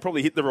 I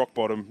probably hit the rock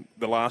bottom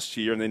the last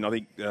year, and then I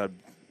think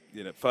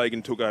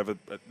Fagan took over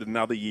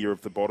another year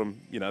of the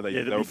bottom. They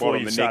were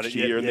bottom the next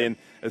year, and then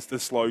as the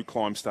slow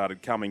climb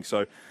started coming.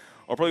 So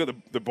I probably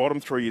got the bottom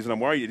 3 years, and I'm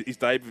worried, is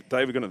David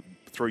going to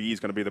 3 years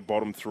going to be the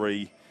bottom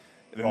 3,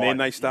 and then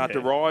they start to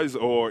rise,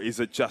 or is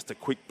it just a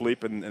quick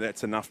blip and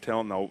that's enough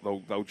talent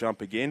and they'll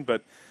jump again?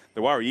 But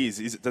the worry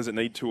is does it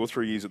need 2 or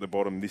 3 years at the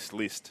bottom of this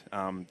list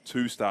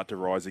to start to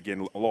rise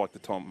again, like the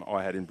time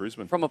I had in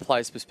Brisbane? From a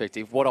player's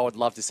perspective, what I would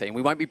love to see, and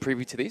we won't be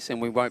privy to this,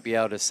 and we won't be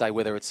able to say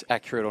whether it's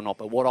accurate or not,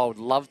 but what I would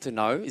love to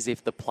know is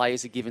if the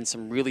players are given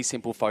some really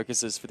simple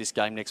focuses for this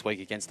game next week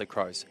against the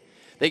Crows.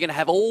 They're going to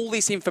have all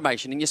this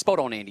information, and you're spot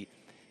on, Andy.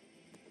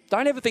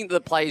 Don't ever think that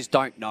the players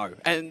don't know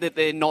and that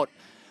they're not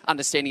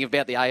understanding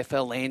about the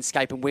AFL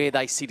landscape and where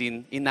they sit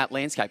in that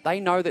landscape. They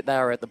know that they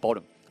are at the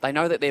bottom. They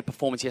know that their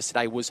performance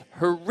yesterday was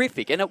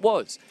horrific, and it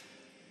was.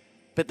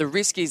 But the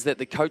risk is that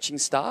the coaching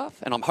staff,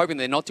 and I'm hoping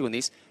they're not doing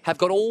this, have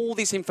got all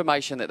this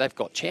information that they've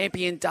got,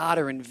 champion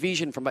data and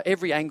vision from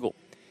every angle.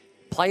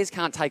 Players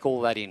can't take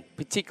all that in,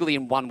 particularly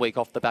in 1 week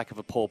off the back of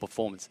a poor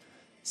performance.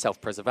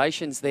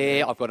 Self-preservation's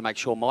there. I've got to make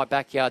sure my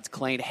backyard's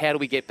clean. How do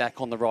we get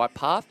back on the right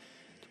path?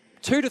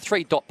 2 to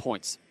 3 dot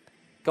points.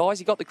 Guys,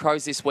 you got the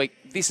Crows this week.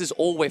 This is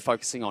all we're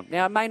focusing on.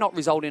 Now, it may not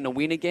result in a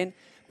win again,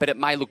 but it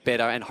may look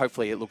better, and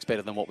hopefully it looks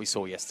better than what we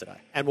saw yesterday.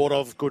 And what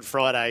of Good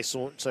Friday?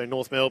 So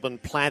North Melbourne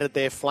planted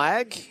their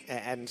flag,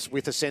 and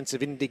with a sense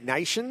of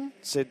indignation,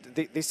 said,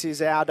 this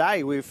is our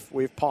day.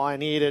 We've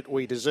pioneered it.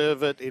 We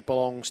deserve it. It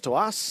belongs to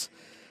us.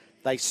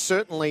 They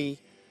certainly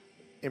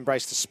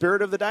embrace the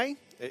spirit of the day,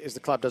 as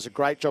the club does a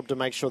great job to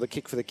make sure the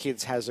Kick for the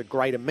Kids has a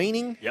greater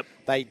meaning. Yep.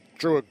 They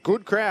drew a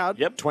good crowd.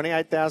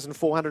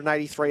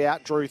 28,483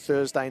 out drew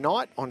Thursday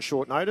night on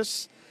short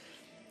notice.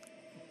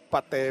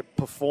 But their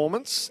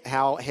performance,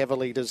 how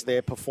heavily does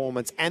their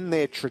performance and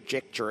their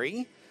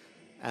trajectory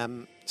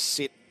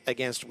sit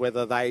against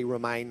whether they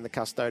remain the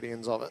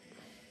custodians of it?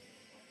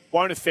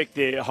 Won't affect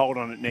their hold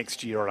on it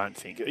next year, I don't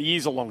think. A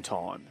year's a long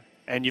time,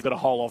 and you've got a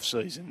whole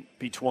off-season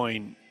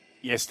between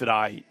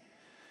yesterday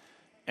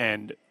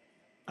and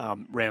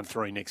round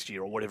 3 next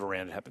year, or whatever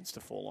round it happens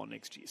to fall on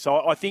next year.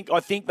 So I think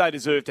they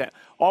deserve to.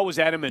 I was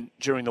adamant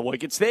during the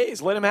week. It's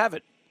theirs. Let them have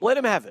it. Let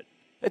them have it.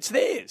 It's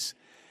theirs.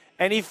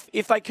 And if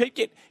they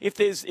keep if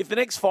the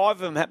next 5 of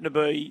them happen to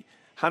be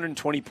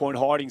 120-point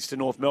hidings to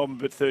North Melbourne,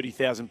 but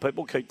 30,000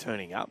 people keep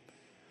turning up,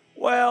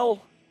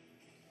 well,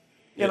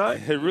 you know,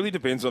 it really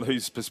depends on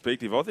whose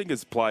perspective. I think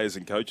as players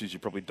and coaches, you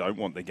probably don't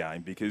want the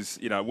game because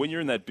when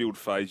you're in that build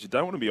phase, you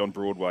don't want to be on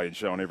Broadway and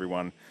showing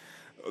everyone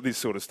this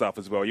sort of stuff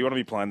as well. You want to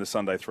be playing the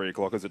Sunday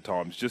 3:00 at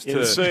times, just to.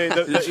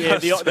 But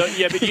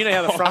you know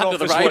how the front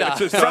office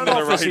works. Front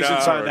office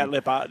isn't saying that,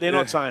 Lepper. They're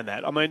not saying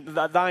that. I mean,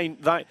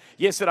 they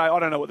yesterday. I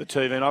don't know what the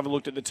TV. I haven't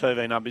looked at the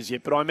TV numbers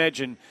yet, but I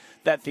imagine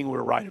that thing would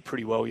have rated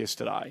pretty well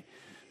yesterday.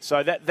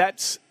 So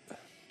that's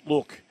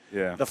look.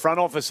 Yeah. The front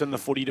office and the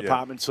footy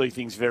department see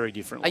things very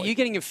differently. Are you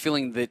getting a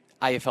feeling that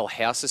AFL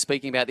House is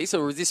speaking about this,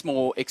 or is this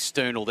more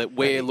external that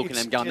we're looking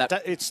at them going,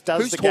 who's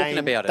talking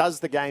about it? Does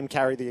the game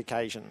carry the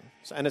occasion?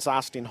 And it's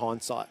asked in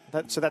hindsight.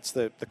 So that's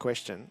the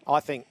question. I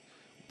think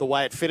the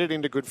way it fitted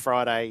into Good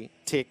Friday,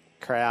 tick,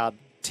 crowd,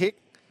 tick,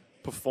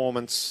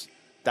 performance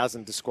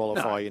doesn't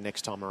disqualify you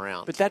next time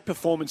around. But that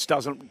performance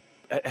doesn't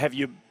have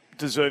you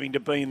deserving to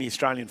be in the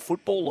Australian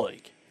Football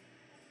League.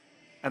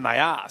 And they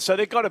are. So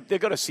they've got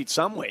to sit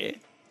somewhere.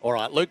 All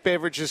right, Luke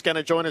Beveridge is going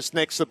to join us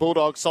next, the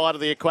Bulldog side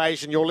of the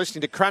equation. You're listening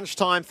to Crunch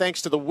Time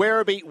thanks to the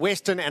Werribee,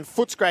 Western and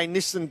Footscray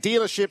Nissan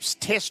dealerships.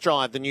 Test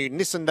drive the new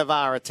Nissan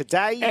Navara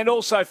today. And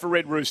also for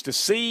Red Rooster,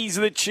 seize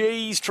the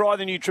cheese. Try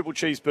the new triple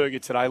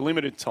cheeseburger today,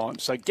 limited time.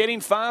 So get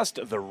in fast,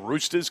 the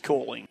Rooster's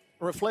calling.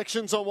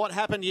 Reflections on what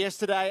happened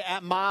yesterday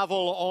at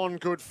Marvel on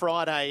Good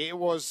Friday. It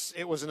was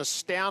an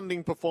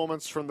astounding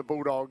performance from the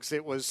Bulldogs.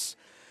 It was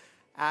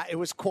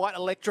quite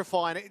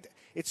electrifying.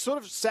 It sort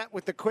of sat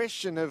with the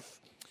question of...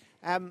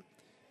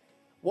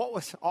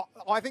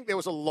 I think there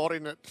was a lot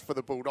in it for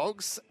the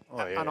Bulldogs,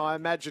 and I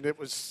imagine there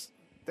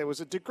was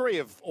a degree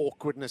of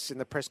awkwardness in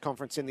the press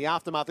conference in the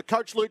aftermath. The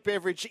coach, Luke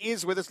Beveridge,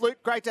 is with us.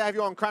 Luke, great to have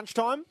you on Crunch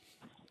Time.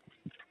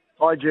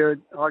 Hi,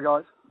 Jared. Hi,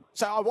 guys.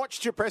 So I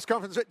watched your press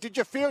conference. Did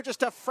you feel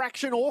just a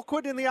fraction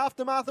awkward in the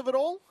aftermath of it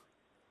all?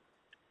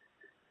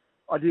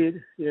 I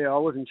did. Yeah, I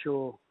wasn't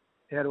sure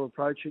how to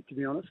approach it, to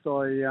be honest.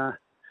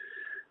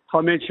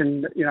 I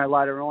mentioned,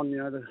 later on,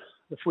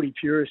 the footy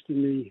purist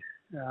in me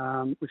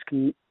was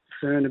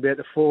concerned about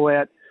the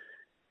fallout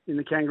in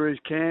the Kangaroos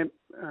camp.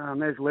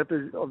 As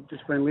Leper, I've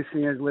just been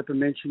listening, as Leper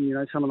mentioned,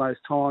 some of those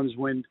times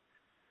when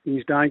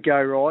things don't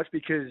go right,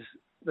 because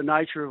the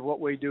nature of what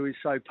we do is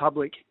so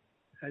public.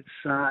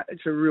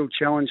 It's a real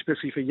challenge,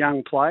 especially for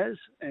young players,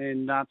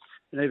 and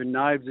even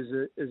Nobes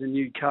as a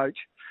new coach.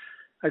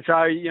 And so,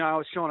 I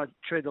was trying to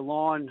tread the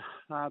line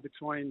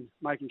between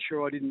making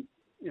sure I didn't,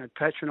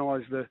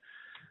 patronise the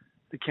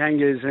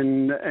Kangas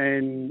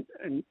and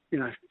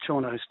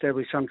trying to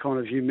establish some kind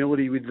of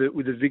humility with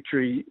the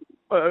victory,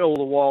 all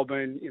the while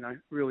being,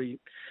 really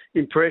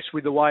impressed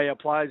with the way our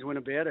players went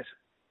about it.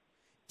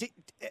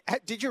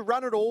 Did you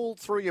run it all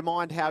through your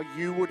mind how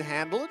you would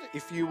handle it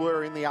if you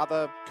were in the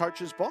other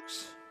coach's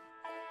box?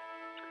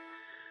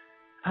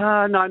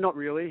 No, not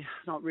really.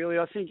 Not really.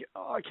 I think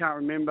I can't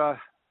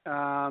remember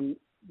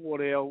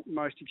what our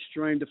most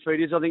extreme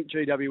defeat is. I think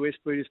GWS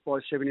beat us by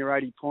 70 or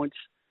 80 points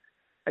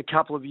a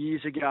couple of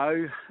years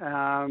ago.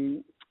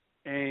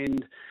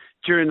 And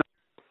during the...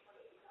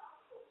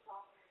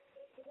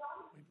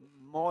 We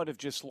might have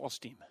just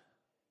lost him,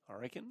 I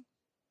reckon.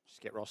 Just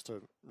get Ross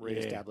to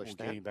re-establish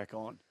that. Getting back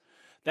on.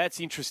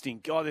 That's interesting.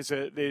 God,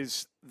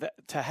 there's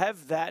that, to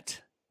have that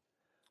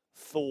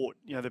thought,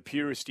 the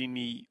purist in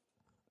me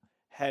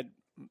there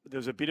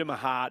was a bit of my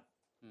heart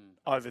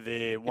over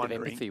there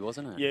wondering. Bit of empathy,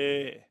 wasn't it?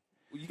 Yeah.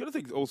 Well, you got to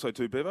think also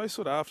too, Bevo,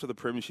 sort of after the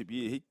premiership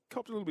year, he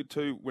copped a little bit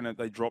too when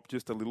they dropped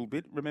just a little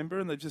bit, remember?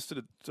 And they just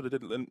sort of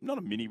did not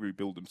a mini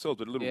rebuild themselves,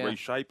 but a little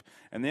reshape.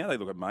 And now they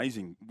look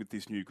amazing with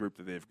this new group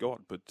that they've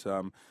got. But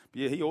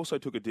he also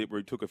took a dip where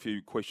he took a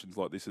few questions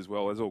like this as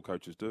well, as all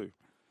coaches do.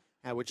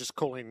 We're just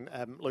calling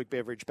Luke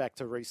Beveridge back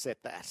to reset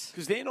that.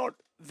 Because they're not,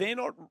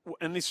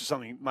 and this is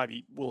something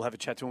maybe we'll have a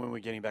chat to when we're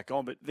getting back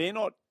on, but they're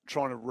not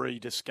trying to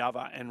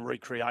rediscover and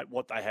recreate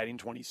what they had in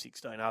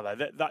 2016, are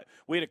they?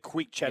 We had a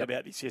quick chat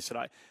about this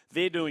yesterday.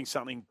 They're building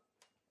something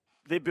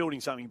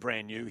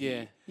brand new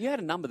here. Yeah. You had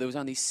a number. There was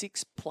only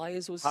 6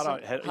 players.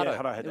 Hutto had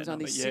there was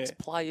only 6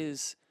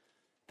 players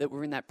that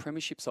were in that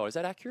premiership side. Is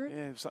that accurate?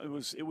 Yeah, so it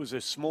was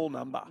a small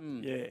number.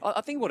 Yeah,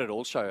 I think what it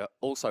also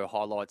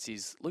highlights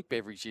is Luke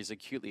Beveridge is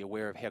acutely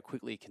aware of how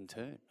quickly it can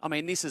turn. I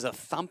mean, this is a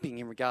thumping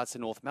in regards to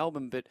North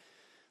Melbourne, but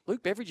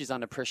Luke Beveridge is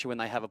under pressure when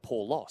they have a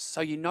poor loss.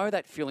 So you know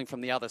that feeling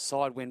from the other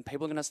side when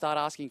people are going to start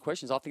asking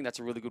questions. I think that's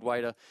a really good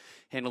way to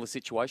handle the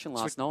situation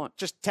last night.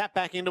 Just tap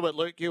back into it,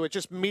 Luke. You were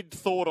just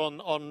mid-thought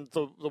on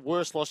the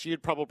worst loss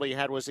you'd probably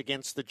had was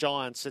against the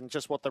Giants and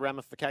just what the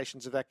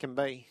ramifications of that can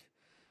be.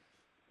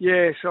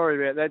 Yeah,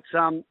 sorry about that.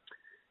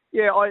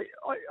 I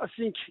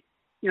think,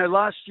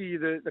 last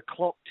year the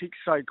clock ticked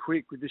so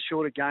quick with the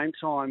shorter game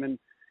time and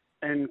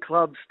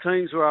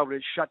teams were able to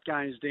shut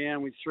games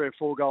down with 3 or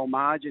 4 goal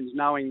margins,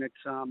 knowing that,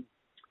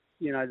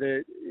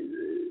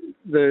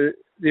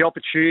 the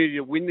opportunity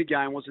to win the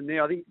game wasn't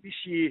there. I think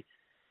this year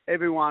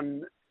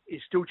everyone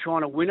is still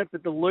trying to win it,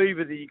 but the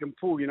lever that you can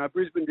pull,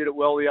 Brisbane did it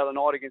well the other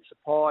night against the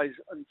Pies,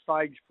 and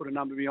Fags put a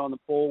number behind the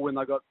ball when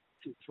they got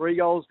 3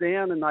 goals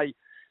down, and they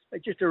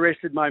just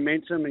arrested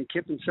momentum and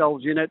kept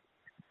themselves in it.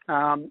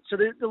 So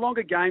the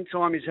longer game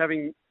time is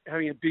having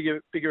a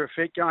bigger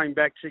effect going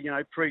back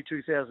to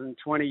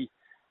pre-2020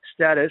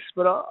 status.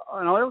 But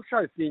I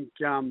also think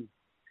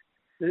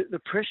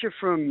the pressure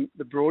from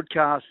the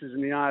broadcasters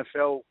in the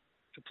AFL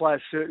to play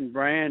a certain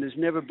brand has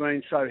never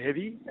been so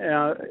heavy.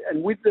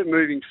 And with the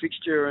moving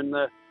fixture and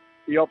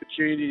the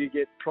opportunity to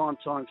get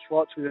primetime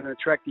slots with an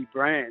attractive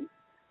brand,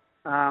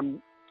 our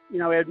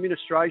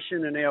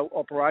administration and our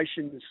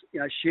operations,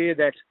 share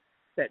that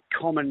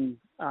common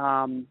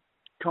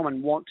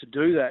want to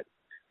do that.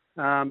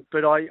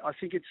 But I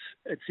think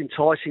it's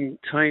enticing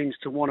teams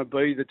to want to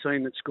be the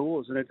team that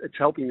scores, and it's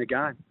helping the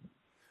game.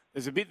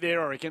 There's a bit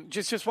there, I reckon.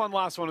 Just one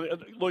last one.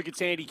 Luke,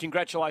 it's Andy.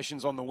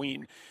 Congratulations on the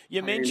win.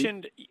 You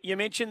mentioned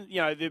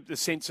the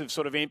sense of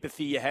sort of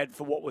empathy you had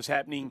for what was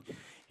happening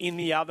in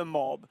the other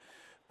mob.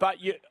 But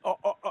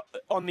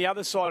on the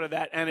other side of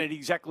that, and at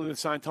exactly the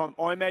same time,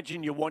 I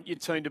imagine you want your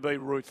team to be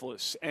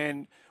ruthless.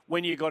 And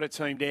when you got a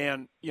team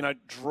down,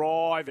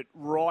 drive it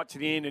right to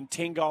the end, and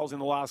 10 goals in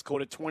the last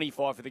quarter,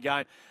 25 for the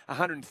game,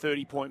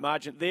 130-point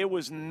margin. There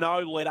was no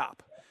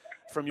let-up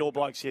from your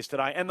blokes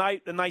yesterday. And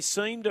they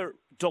seemed to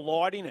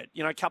delight in it.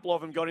 A couple of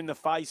them got in the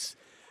face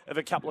of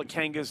a couple of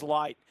Kangas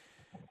late.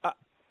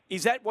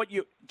 Is that what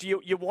you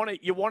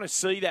want to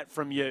see that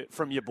from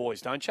your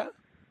boys, don't you?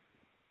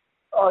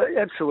 Oh,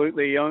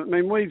 absolutely. I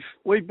mean,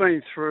 we've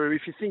been through,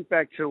 if you think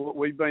back to what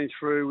we've been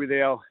through with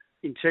our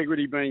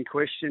integrity being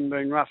questioned,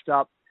 being roughed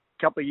up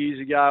a couple of years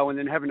ago, and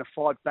then having to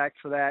fight back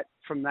from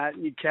that,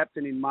 new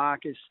captain in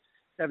Marcus,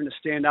 having to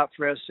stand up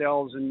for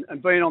ourselves and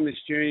being on this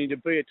journey to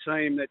be a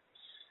team that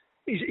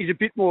is a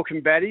bit more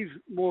combative,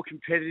 more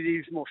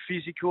competitive, more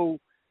physical,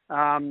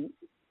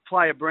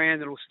 play a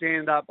brand that will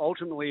stand up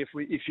ultimately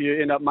if you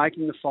end up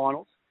making the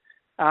finals.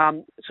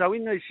 So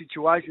in these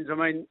situations, I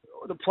mean,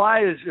 the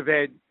players have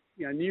had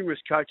numerous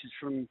coaches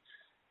from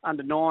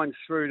under nines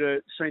through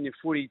to senior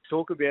footy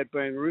talk about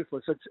being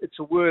ruthless. It's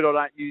a word I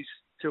don't use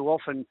too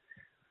often.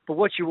 But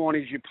what you want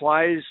is your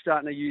players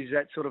starting to use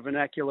that sort of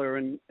vernacular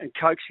and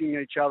coaxing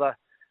each other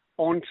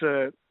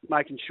onto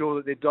making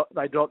sure that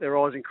they dot their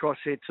I's and cross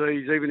their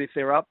T's, even if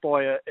they're up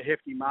by a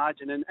hefty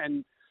margin.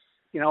 And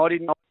I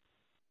didn't...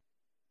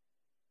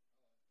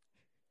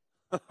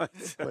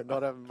 We're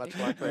not having much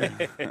luck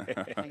there.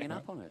 Hanging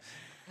up on us.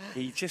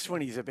 He just,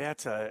 when he's about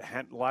to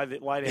lay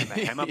down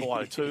the hammer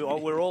below too,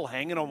 we're all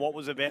hanging on what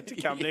was about to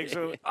come next.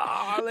 There goes a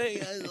lot of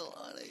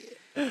it.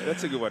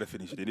 That's a good way to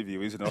finish an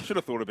interview, isn't it? I should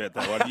have thought about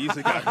that one years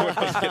ago when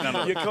I was getting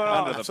under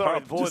the pump.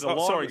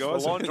 Sorry,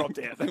 guys. The line dropped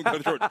out.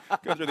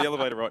 Go through the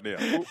elevator right now.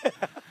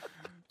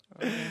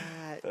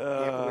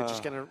 We're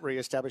just going to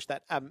re-establish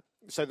that.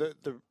 So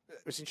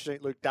it's interesting,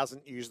 Luke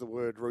doesn't use the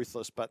word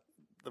ruthless, but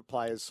the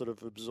players sort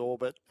of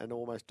absorb it and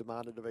almost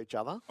demand it of each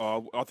other.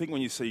 I think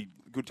when you see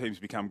good teams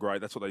become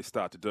great, that's what they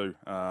start to do,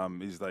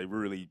 is they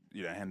really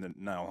hand the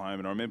nail home.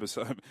 And I remember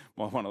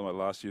one of my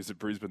last years at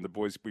Brisbane, the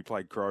boys, we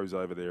played Crows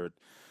over there at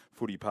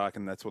Footy Park,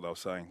 and that's what they were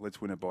saying.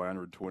 Let's win it by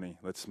 120.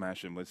 Let's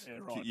smash them.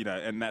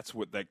 And that's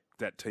what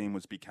that team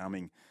was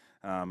becoming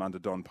under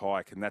Don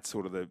Pike, and that's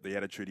sort of the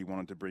attitude he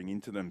wanted to bring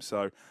into them.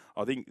 So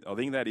I think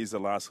that is the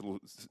last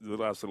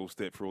little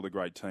step for all the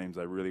great teams.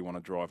 They really want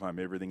to drive home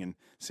everything and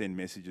send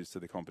messages to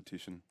the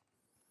competition.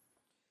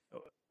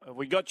 Have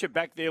we got you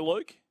back there,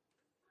 Luke?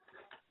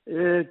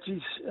 Yeah,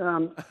 geez.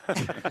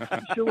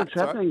 Sure what's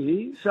happening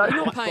here. So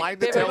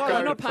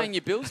you're not paying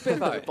your bills,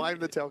 Bevo. Blame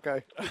the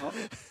telco.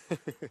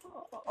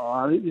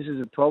 I think this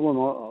is a problem.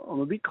 I'm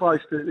a bit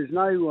close to... There's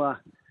no...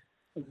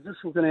 I'm just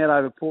looking out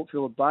over Port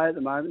Phillip Bay at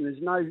the moment.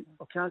 I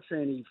can't see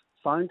any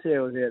phone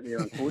towers out there,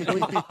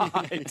 unfortunately.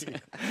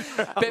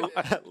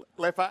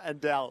 Leper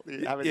and Dal.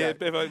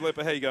 Bevo,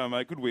 Leper, how you going,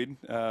 mate? Good win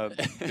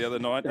the other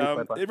night.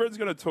 Everyone's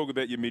going to talk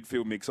about your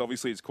midfield mix.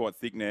 Obviously, it's quite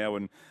thick now,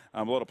 and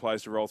a lot of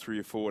players to roll through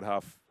your forward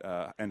half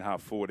and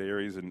half forward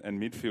areas and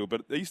midfield.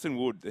 But Easton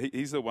Wood,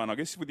 he's the one. I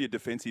guess with your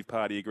defensive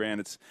part of your ground,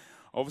 it's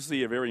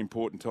obviously a very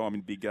important time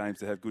in big games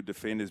to have good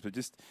defenders, but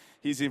just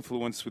his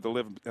influence with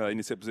 11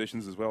 intercept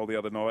possessions as well the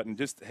other night, and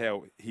just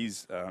how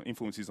his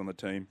influence is on the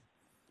team.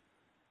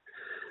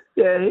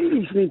 Yeah,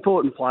 he's an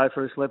important player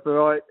for us,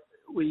 Leper.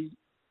 We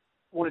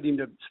wanted him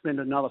to spend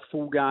another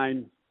full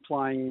game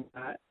playing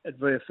at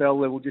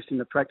VFL level, just in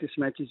the practice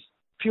matches.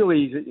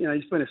 Purely,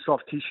 he's been a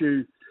soft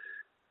tissue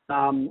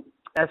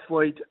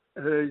athlete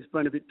who's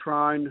been a bit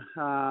prone.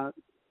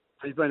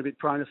 He's been a bit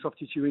prone to soft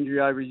tissue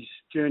injury over his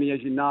journey,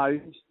 as you know.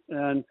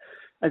 And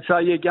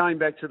so, going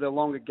back to the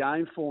longer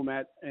game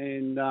format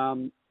and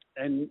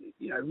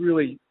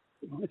really,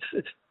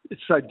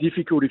 it's so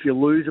difficult if you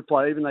lose a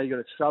player, even though you've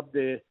got a sub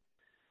there.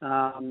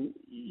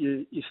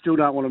 You still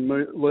don't want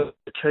to lose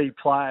a key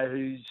player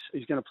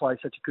who's going to play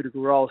such a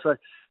critical role. So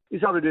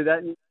he's able to do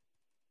that.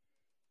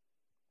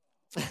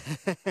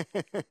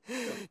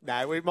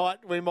 No, we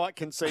might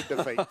concede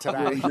defeat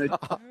today.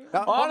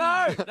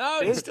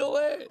 No, he's still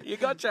there. You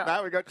gotcha.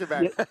 No, we got you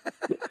back. Yeah.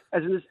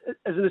 As an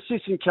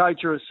assistant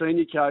coach or a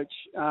senior coach,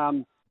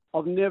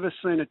 I've never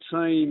seen a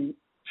team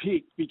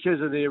pick, because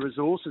of their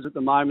resources at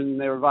the moment and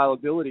their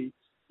availability,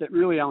 that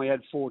really only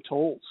had 4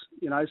 talls.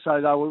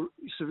 So they were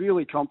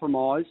severely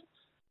compromised,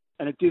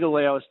 and it did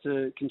allow us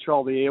to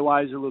control the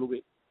airways a little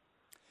bit.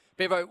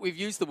 Bevo, we've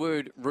used the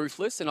word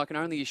ruthless, and I can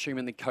only assume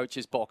in the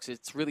coach's box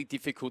it's really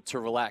difficult to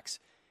relax.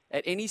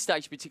 At any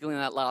stage, particularly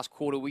in that last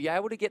quarter, were you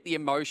able to get the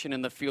emotion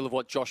and the feel of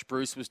what Josh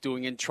Bruce was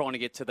doing and trying to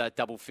get to that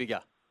double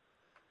figure?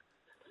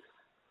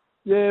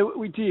 Yeah,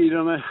 we did.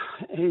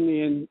 in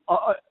the end,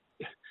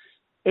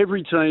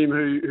 every team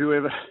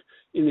whoever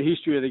in the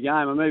history of the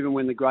game, even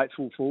when the great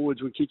full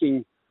forwards were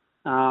kicking,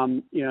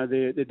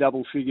 their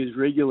double figures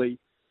regularly,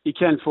 you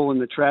can fall in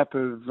the trap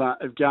of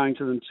going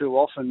to them too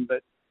often.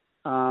 But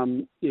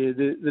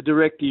the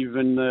directive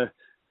and the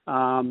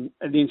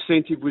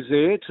incentive was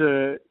there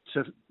to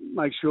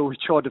make sure we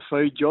tried to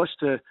feed Josh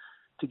to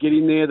get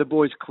in there. The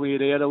boys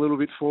cleared out a little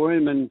bit for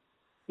him, and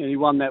he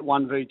won that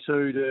 1v2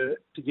 to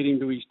get him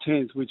to his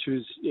 10th, which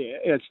was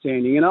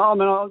outstanding. And I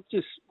was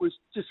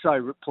just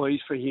so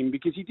pleased for him,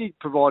 because he did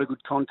provide a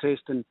good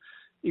contest, and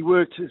he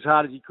worked as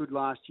hard as he could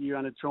last year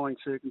under trying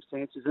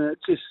circumstances. And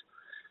it's just,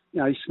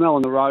 he's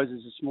smelling the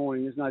roses this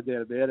morning. There's no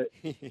doubt about it.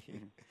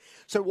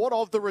 So what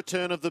of the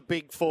return of the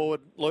big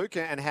forward, Luke,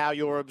 and how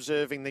you're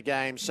observing the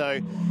game? So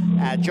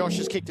Josh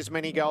has kicked as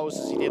many goals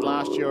as he did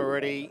last year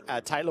already.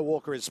 Taylor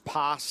Walker has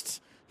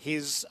passed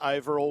his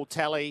overall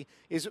tally.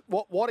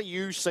 What are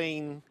you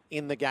seeing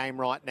in the game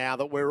right now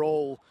that we're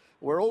all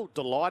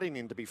delighting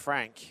in, to be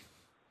frank?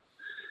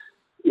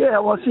 Yeah,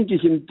 well, I think you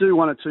can do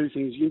one of two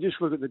things. You can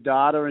just look at the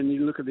data and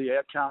you look at the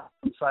outcome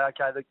and say,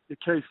 okay, the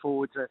key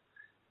forwards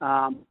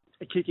are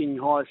kicking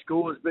higher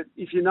scores. But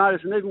if you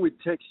notice, and even with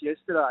Tex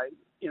yesterday,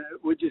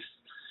 we're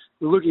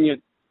looking at,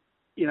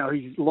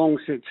 his long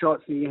set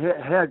shots, thinking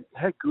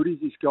how good is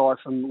this guy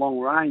from long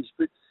range?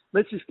 But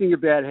let's just think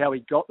about how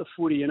he got the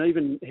footy, and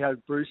even how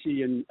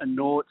Brucey and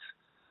Nort's,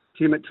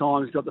 Tim at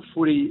times got the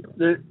footy.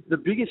 The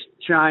biggest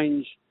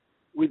change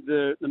with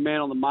the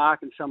man on the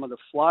mark and some of the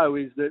flow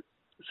is that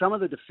some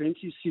of the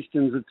defensive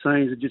systems of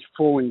teams are just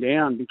falling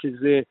down because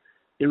they're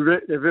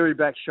very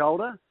back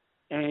shoulder,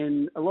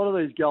 and a lot of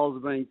these goals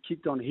are being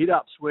kicked on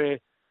hit-ups where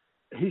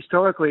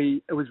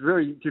historically it was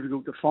very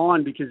difficult to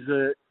find because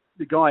the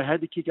guy had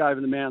to kick over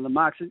the man on the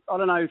mark. So I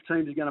don't know if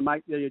teams are going to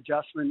make the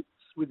adjustments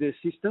with their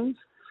systems,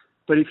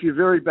 but if you're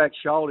very back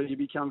shoulder, you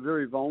become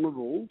very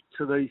vulnerable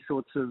to these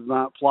sorts of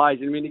plays.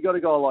 I mean, you've got a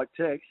guy like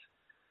Tex,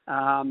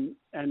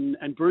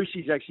 and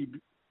Brucey's actually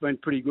been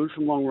pretty good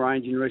from long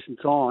range in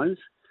recent times,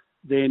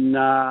 then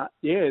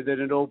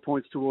it all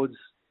points towards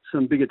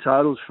some bigger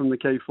totals from the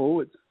key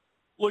forwards.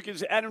 Look,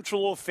 has Adam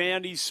Treloar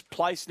found his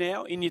place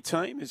now in your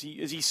team? Has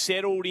he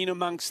settled in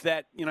amongst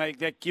that,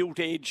 that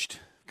gilt-edged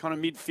kind of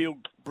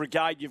midfield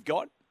brigade you've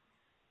got?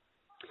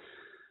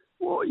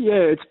 Well, yeah,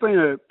 it's been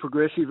a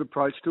progressive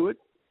approach to it.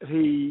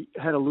 He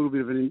had a little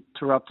bit of an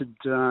interrupted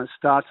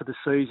start to the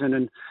season,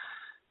 and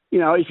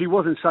if he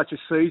wasn't such a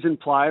seasoned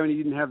player and he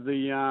didn't have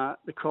the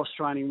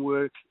cross-training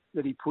work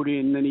that he put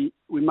in, then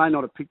we may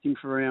not have picked him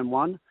for round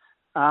one.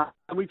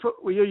 And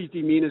we used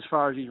him in as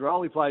far as his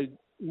role. He played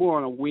more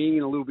on a wing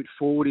and a little bit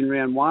forward in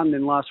round one.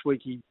 Then last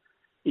week he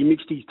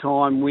mixed his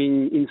time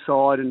wing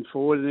inside and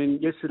forward. And then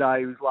yesterday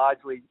he was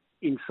largely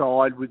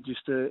inside with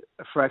just a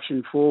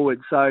fraction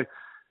forward. So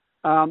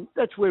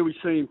that's where we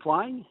see him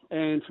playing.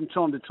 And from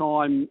time to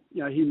time,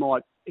 he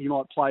might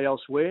play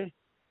elsewhere.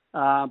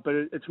 But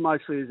it's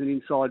mostly as an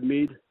inside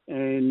mid.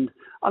 And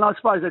I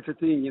suppose that's the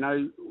thing,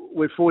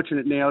 we're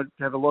fortunate now to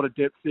have a lot of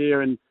depth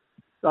there, and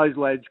those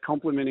lads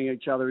complementing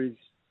each other is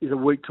a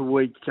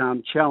week-to-week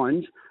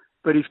challenge.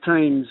 But if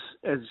teams,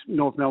 as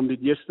North Melbourne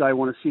did yesterday,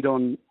 want to sit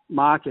on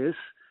Marcus,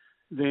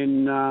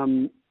 then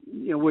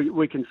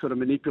we can sort of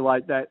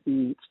manipulate that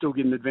and still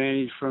get an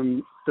advantage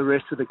from the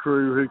rest of the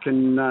crew who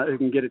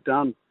can get it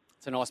done.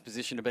 It's a nice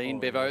position to be in,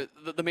 Bevo.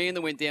 The man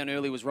that went down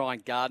early was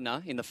Ryan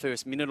Gardner in the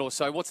first minute or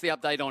so. What's the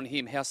update on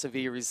him? How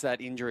severe is that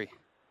injury?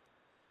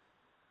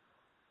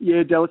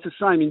 Yeah, Del, it's the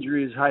same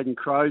injury as Hayden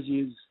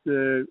Crozier, is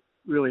the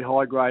really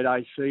high-grade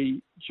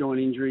AC joint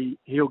injury.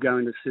 He'll go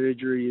into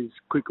surgery as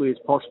quickly as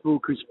possible,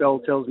 Chris Bell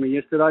tells me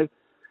yesterday.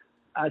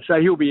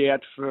 So he'll be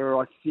out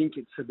for, I think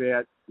it's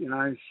about,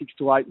 6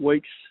 to 8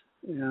 weeks.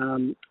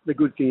 The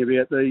good thing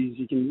about these,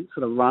 you can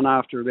sort of run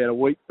after about a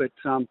week. But,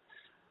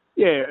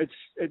 it's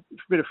a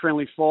bit of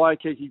friendly fire.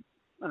 Kiki,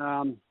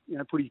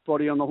 put his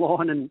body on the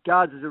line. And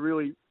Guards is a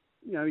really,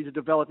 he's a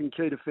developing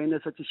key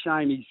defender. So it's a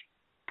shame he's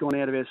gone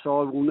out of our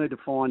side. We'll need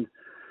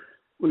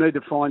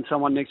to find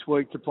someone next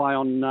week to play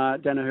on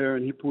Danaher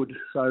and Hipwood.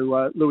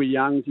 So Louis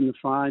Young's in the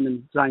frame,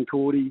 and Zane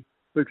Cordy,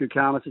 Buku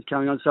Kamas is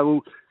coming on.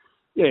 So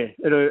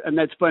and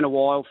that's been a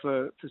while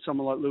for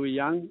someone like Louis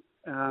Young.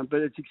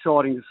 But it's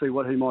exciting to see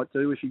what he might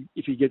do if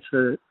he gets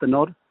the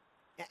nod.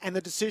 And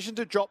the decision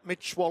to drop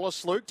Mitch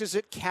Wallace, Luke, does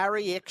it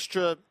carry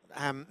extra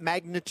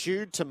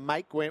magnitude to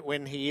make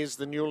when he is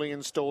the newly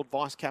installed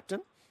vice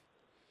captain?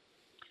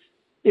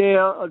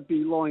 Yeah, I'd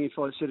be lying if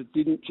I said it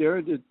didn't,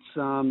 Jared. It's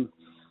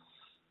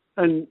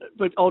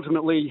but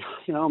ultimately,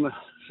 I'm a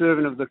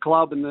servant of the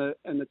club and the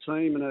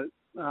team and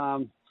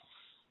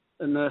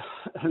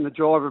the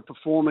driver of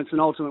performance,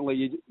 and ultimately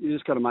you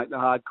just got to make the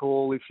hard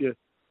call from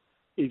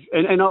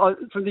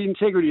the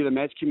integrity of the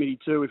match committee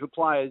too. If a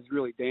player is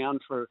really down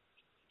for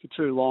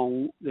too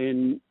long,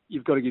 then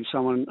you've got to give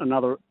someone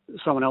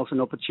else an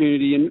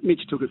opportunity. And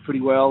Mitch took it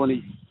pretty well,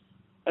 and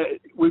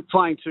we're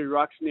playing two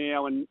rucks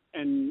now, and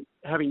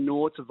having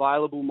Norts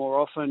available more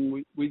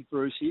often with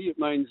Brucey, it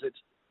means that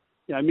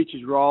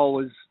Mitch's role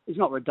is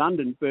not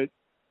redundant, but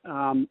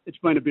it's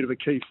been a bit of a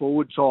key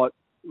forward type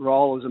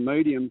role as a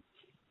medium,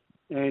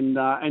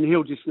 and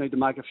he'll just need to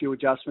make a few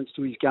adjustments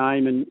to his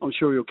game, and I'm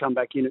sure he'll come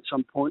back in at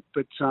some point.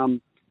 But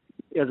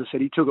as I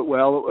said, he took it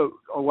well.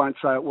 I won't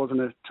say it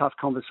wasn't a tough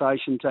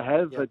conversation to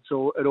have. Yep.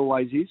 It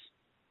always is.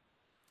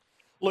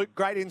 Luke,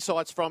 great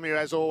insights from you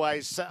as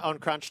always on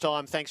Crunch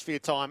Time. Thanks for your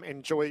time.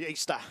 Enjoy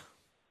Easter.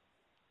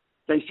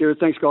 Thanks, Jared.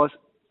 Thanks, guys.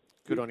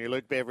 Good on you,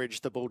 Luke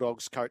Beveridge, the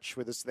Bulldogs coach,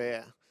 with us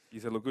there.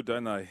 They look good,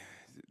 don't they?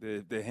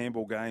 Their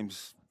handball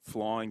game's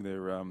flying.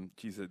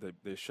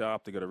 They're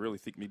sharp. They've got a really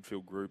thick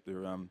midfield group.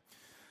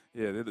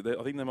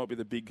 I think they might be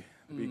the big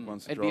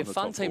ones. It'd be a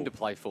fun team to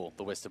play for,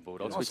 the Western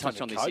Bulldogs. We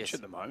touched on this coach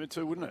at the moment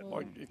too, wouldn't it?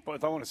 Like if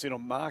they want to sit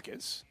on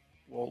Marcus,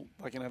 well,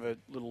 they can have a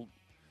little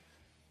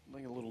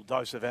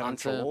dose of Adam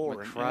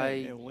Treloar,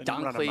 McRae,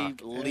 Dunkley,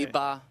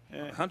 Libba.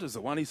 Yeah. Hunter's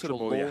the one. He's sort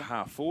of more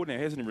half forward now.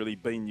 He hasn't really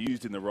been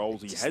used in the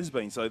roles he has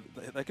been, so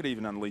they could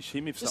even unleash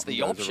him if something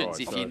goes the options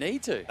if you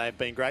need to. They've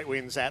been great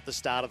wins at the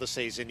start of the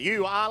season.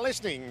 You are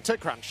listening to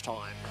Crunch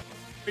Time.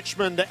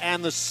 Richmond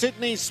and the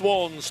Sydney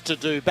Swans to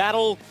do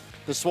battle.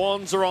 The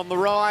Swans are on the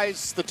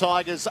rise. The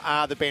Tigers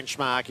are the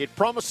benchmark. It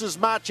promises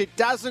much. It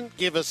doesn't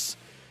give us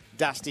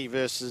Dusty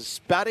versus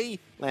Buddy.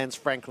 Lance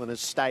Franklin has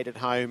stayed at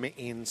home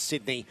in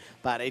Sydney,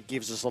 but it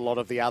gives us a lot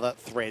of the other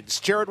threads.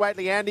 Gerard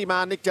Whateley, Andy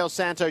Marr, Nick Del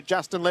Santo,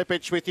 Justin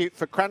Lepich with you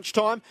for Crunch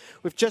Time.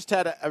 We've just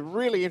had a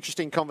really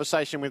interesting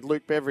conversation with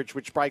Luke Beveridge,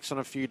 which breaks on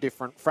a few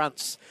different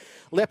fronts.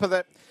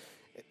 Leper,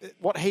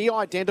 what he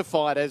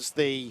identified as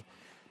the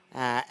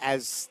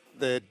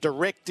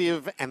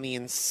directive and the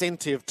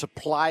incentive to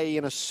play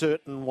in a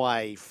certain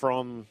way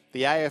from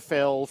the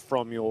AFL,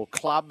 from your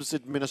club's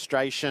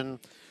administration,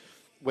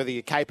 whether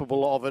you're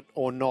capable of it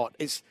or not.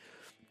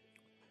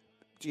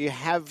 Do you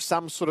have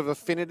some sort of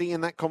affinity in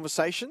that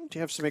conversation? Do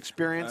you have some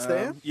experience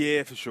there?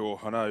 Yeah, for sure.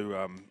 I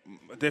know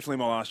definitely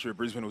my last year at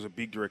Brisbane was a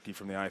big directive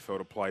from the AFL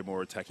to play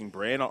more attacking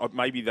brand.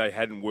 Maybe they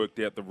hadn't worked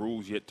out the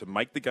rules yet to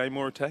make the game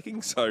more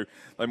attacking, so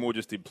they more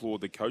just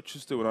implored the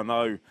coaches to. And I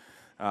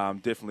know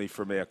definitely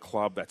from our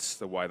club, that's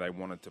the way they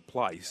wanted to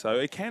play. So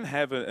it can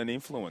have an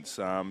influence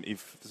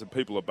if some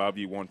people above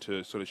you want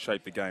to sort of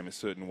shape the game a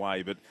certain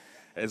way. But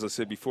as I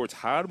said before, it's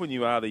hard when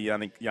you are the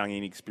young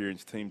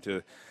inexperienced team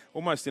to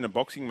almost in a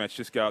boxing match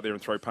just go out there and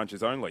throw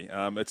punches only.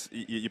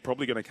 You're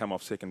probably going to come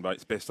off second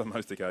best on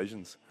most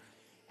occasions.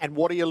 And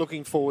what are you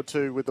looking forward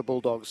to with the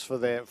Bulldogs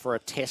for a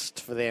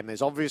test for them?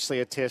 There's obviously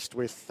a test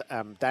with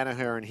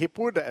Danaher and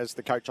Hipwood, as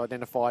the coach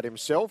identified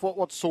himself.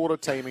 What sort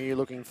of team are you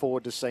looking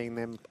forward to seeing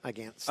them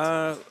against?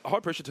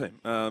 High-pressure team.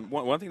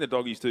 One thing the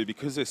Doggies do,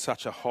 because they're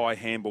such a high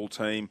handball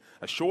team,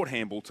 a short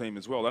handball team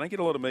as well, they don't get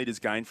a lot of metres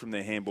gained from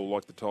their handball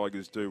like the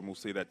Tigers do, and we'll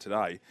see that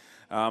today.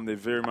 They're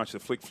very much the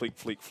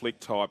flick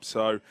type.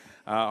 So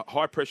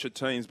high-pressure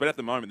teams, but at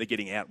the moment they're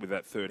getting out with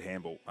that third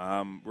handball.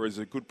 Whereas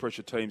a good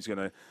pressure team's going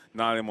to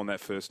nail them on that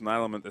first,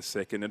 nail them at the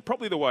second, and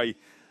probably the way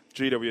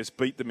GWS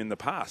beat them in the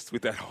past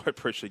with that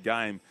high-pressure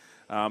game.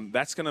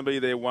 That's going to be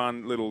their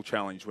one little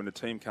challenge. When a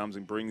team comes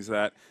and brings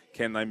that,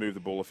 can they move the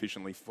ball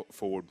efficiently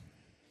forward?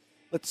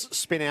 Let's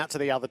spin out to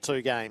the other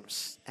two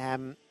games.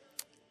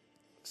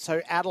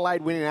 So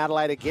Adelaide winning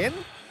Adelaide again.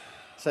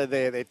 So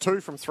they're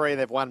 2 from 3.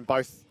 They've won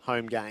both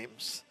home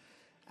games.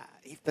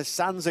 If the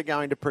Suns are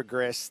going to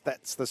progress,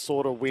 that's the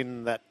sort of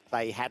win that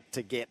they had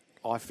to get,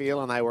 I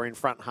feel, and they were in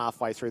front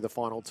halfway through the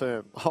final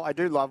term. I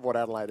do love what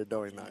Adelaide are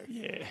doing, though.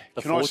 Yeah.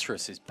 The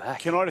fortress is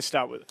back. Can I just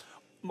start with...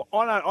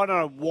 I don't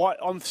know why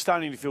I'm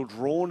starting to feel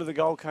drawn to the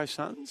Gold Coast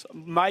Suns.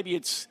 Maybe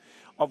it's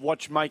I've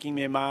watched Making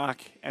Their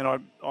Mark, and I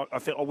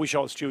wish I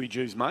was Stewie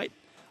Jew's mate.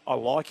 I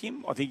like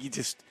him. I think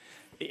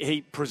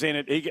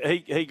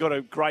he got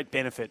a great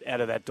benefit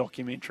out of that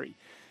documentary.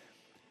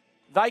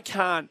 They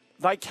can't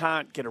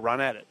get a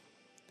run at it.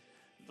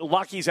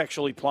 Lucky's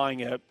actually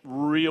playing a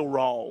real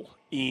role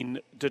in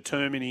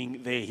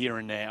determining their here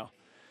and now.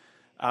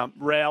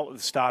 Rowell at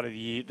the start of the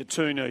year, the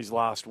 2 knees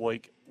last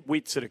week,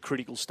 Witts at a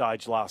critical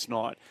stage last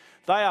night.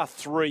 They are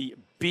 3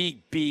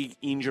 big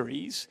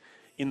injuries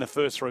in the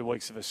first 3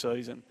 weeks of a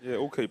season. Yeah,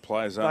 all key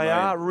players, aren't they? They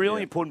are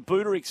really important.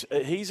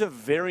 Buderich, he's a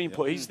very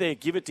important... He's there.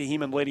 Give it to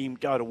him and let him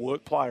go to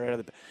work player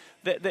out of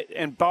the...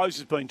 And Bose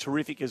has been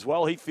terrific as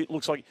well.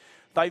 Looks like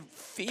they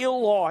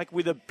feel like,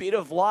 with a bit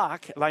of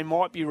luck, they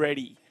might be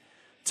ready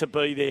to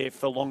be there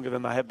for longer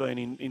than they have been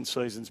in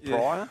seasons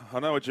prior. I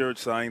know what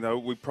Jared's saying, though.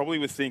 We probably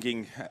were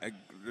thinking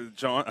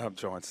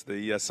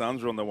the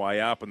Suns are on the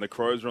way up and the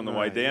Crows are on the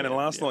way down. And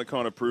last night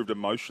kind of proved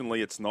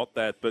emotionally it's not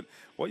that. But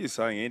what you're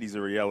saying, Andy, is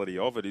the reality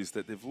of it is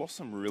that they've lost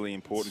some really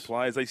important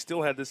players. They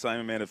still had the same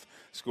amount of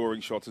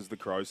scoring shots as the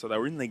Crows, so they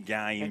were in the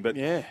game. But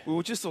we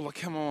were just like,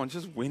 come on,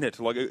 just win it.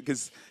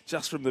 Because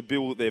just from the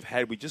build that they've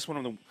had, we just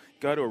want them to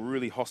go to a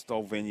really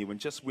hostile venue and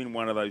just win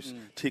one of those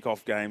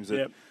tick-off games.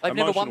 They've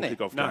never won there.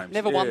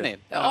 Never won there.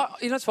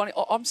 You know, it's funny.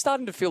 I'm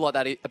starting to feel like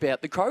that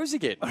about the Crows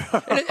again.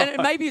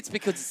 and maybe it's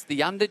because it's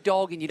the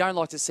underdog and you don't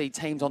like to see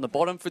teams on the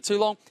bottom for too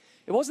long.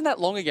 It wasn't that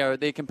long ago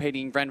they're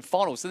competing in grand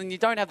finals, so then you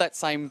don't have that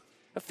same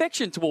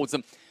affection towards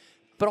them.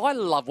 But I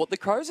love what the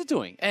Crows are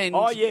doing. And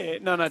I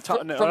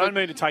don't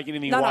mean to take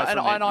anything away from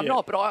them. And I'm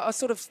not, but I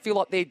sort of feel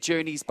like their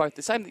journey is both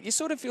the same. You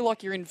sort of feel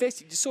like you're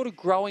invested. You're sort of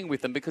growing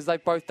with them because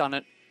they've both done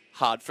it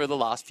hard for the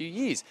last few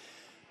years.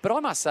 But I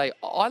must say,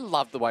 I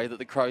love the way that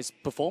the Crows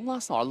performed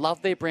last night. I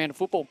love their brand of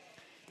football.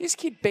 This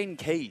kid, Ben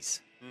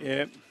Keys.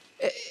 Yeah.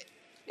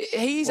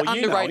 He's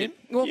underrated.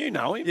 You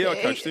know him. Yeah,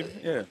 I coached him.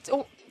 Yeah.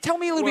 Tell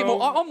me a little bit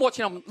more. I'm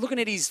looking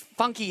at his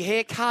funky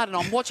haircut and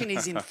I'm watching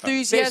his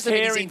enthusiasm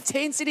and his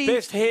intensity.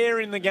 Best hair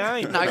in the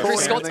game. No,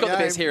 Chris Scott's got the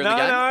best hair in the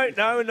game.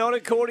 No, not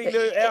according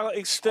to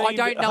Alex Steve. I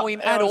don't know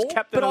him at all,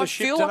 but I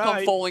feel like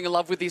I'm falling in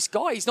love with this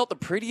guy. He's not the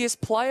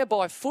prettiest player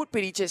by foot,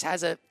 but he just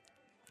has a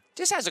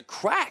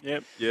crack.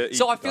 Yep. Yeah,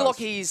 so I feel like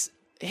he's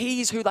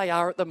who they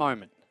are at the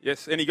moment.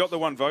 Yes, and he got the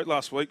one vote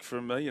last week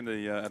from me in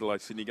the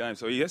Adelaide-Sydney game.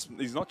 So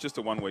he's not just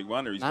a one-week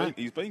wonder.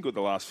 He's been good the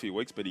last few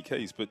weeks, Betty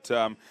Keys. But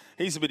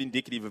he's a bit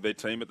indicative of their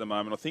team at the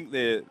moment. I think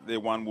their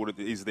one wood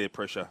is their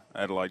pressure,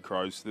 Adelaide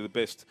Crows. They're the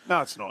best.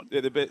 No, it's not. They're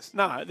the best.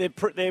 No,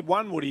 their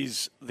one wood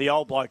is the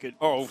old bloke at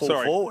full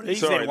forward. That's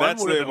their one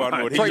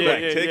wood. He's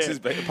back. Tex is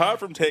back. Apart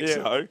from Tex,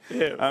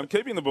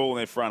 keeping the ball in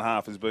their front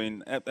half has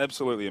been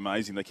absolutely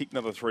amazing. They kicked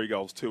another 3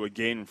 goals, 2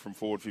 again from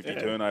forward 50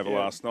 turnover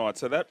last night.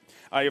 So that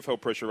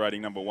AFL pressure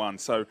rating number 1.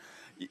 So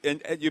So,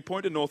 and you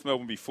pointed to North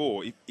Melbourne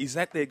before. Is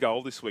that their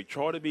goal this week?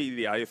 Try to be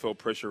the AFL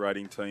pressure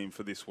rating team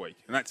for this week,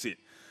 and that's it.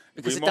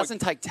 Because it doesn't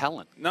take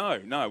talent.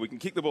 No, we can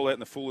kick the ball out in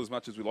the full as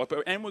much as we like,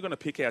 and we're going to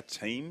pick our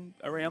team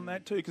around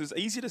that too, because it's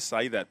easy to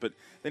say that, but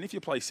then if you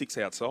play 6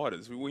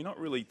 outsiders, we're not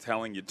really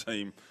telling your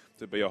team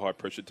to be a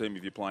high-pressure team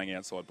if you're playing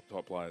outside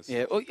type players.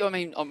 Yeah, well, I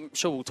mean, I'm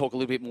sure we'll talk a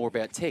little bit more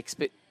about Tex,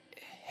 but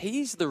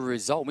he's the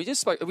result. We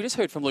just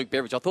heard from Luke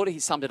Beveridge. I thought he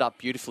summed it up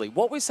beautifully.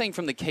 What we're seeing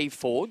from the key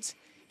forwards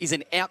is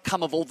an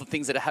outcome of all the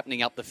things that are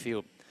happening up the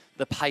field.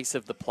 The pace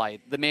of the play,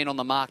 the man on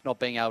the mark not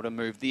being able to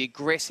move, the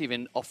aggressive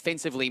and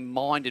offensively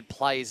minded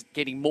players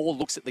getting more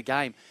looks at the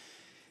game.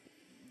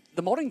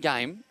 The modern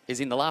game, as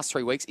in the last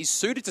 3 weeks, is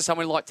suited to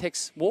someone like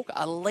Tex Walker,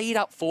 a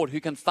lead-up forward who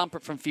can thump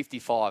it from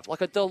 55.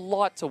 Like a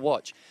delight to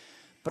watch.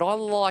 But I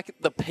like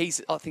the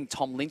piece. I think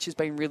Tom Lynch has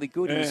been really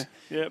good. He was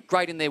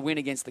great in their win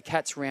against the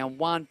Cats round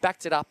 1.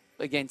 Backed it up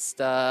against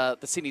the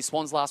Sydney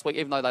Swans last week,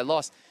 even though they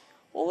lost.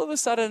 All of a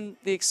sudden,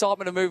 the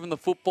excitement of moving the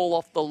football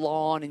off the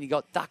line and you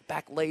got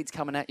duck-back leads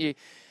coming at you.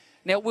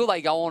 Now, will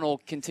they go on or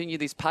continue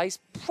this pace?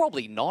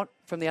 Probably not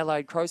from the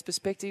Adelaide Crows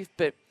perspective,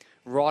 but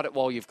ride it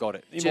while you've got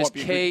it. Just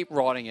keep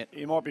riding it.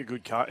 He might be a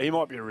good coach. He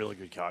might be a really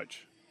good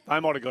coach. They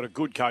might have got a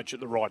good coach at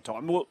the right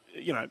time. Well,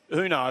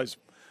 who knows?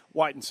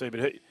 Wait and see,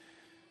 but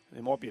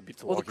there might be a bit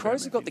to like. Well, the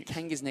Crows have got the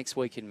Kangas next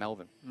week in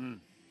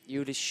Melbourne. You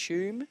would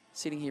assume,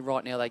 sitting here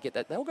right now, they get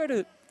that. They'll go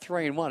to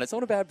 3-1. It's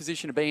not a bad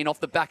position to be in off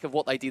the back of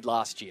what they did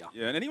last year.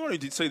 Yeah, and anyone who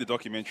did see the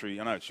documentary,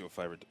 I know it's your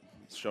favourite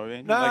show,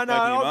 Andy.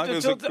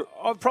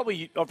 I'm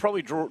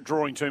probably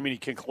drawing too many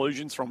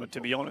conclusions from it,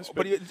 to be honest.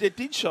 But it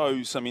did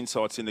show some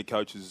insights into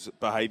coaches'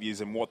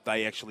 behaviours and what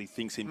they actually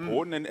think's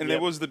important. And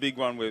there was the big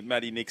one where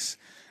Matty Nix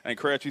and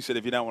Crouch, who said,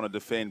 if you don't want to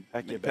defend,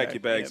 pack your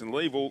bags and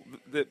leave. Well,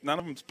 none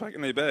of them's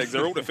packing their bags.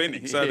 They're all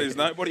defending. So there's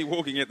nobody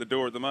walking out the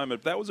door at the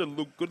moment. That was a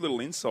good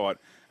little insight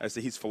as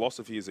to his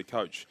philosophy as a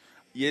coach.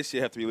 Yes,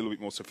 you have to be a little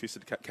bit more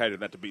sophisticated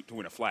than that to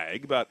win a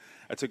flag, but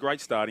it's a great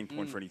starting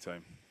point for any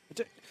team.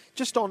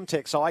 Just on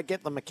Tex, I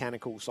get the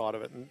mechanical side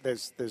of it, and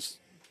there's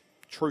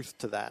truth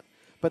to that.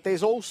 But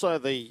there's also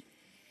the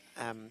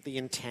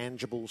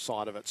intangible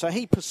side of it. So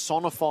he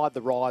personified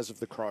the rise of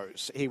the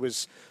Crows. He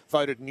was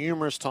voted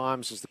numerous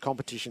times as the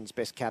competition's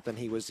best captain.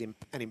 He was an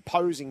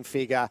imposing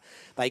figure.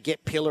 They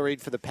get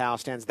pilloried for the power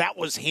stands. That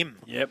was him.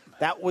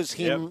 That was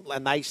him,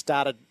 and they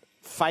started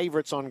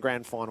favourites on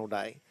grand final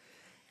day.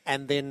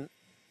 And then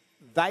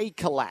they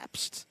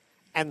collapsed,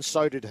 and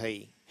so did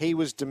he. He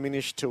was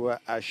diminished to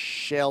a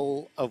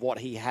shell of what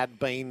he had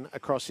been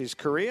across his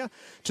career,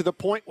 to the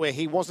point where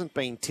he wasn't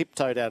being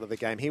tiptoed out of the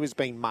game. He was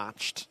being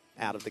marched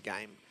out of the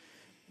game,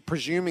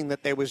 presuming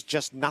that there was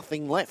just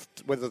nothing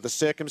left, whether the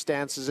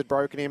circumstances had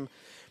broken him.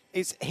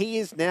 He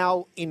is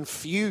now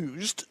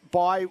infused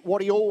by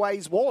what he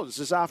always was,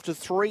 is after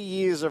 3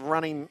 years of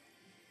running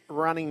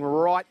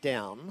right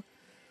down,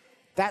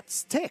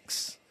 that's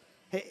Tex.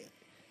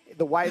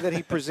 The way that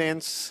he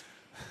presents...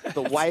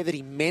 the way that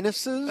he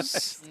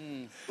menaces,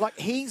 like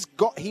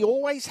he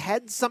always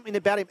had something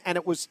about him, and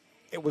it was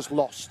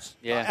lost.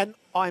 Yeah. And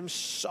I'm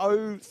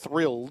so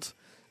thrilled,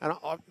 and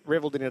I've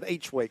revelled in it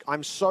each week. I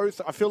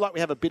feel like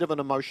we have a bit of an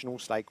emotional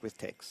stake with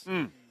Tex.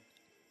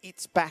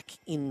 It's back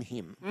in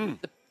him,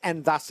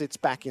 and thus it's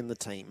back in the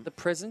team. The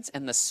presence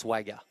and the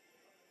swagger.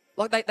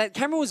 Like that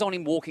camera was on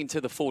him walking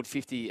to the forward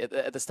 50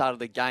 at the start of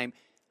the game.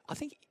 I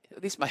think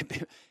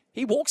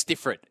he walks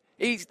different.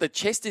 The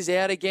chest is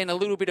out again, a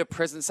little bit of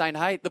presence saying,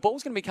 hey, the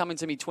ball's going to be coming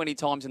to me 20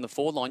 times in the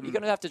forward line. You're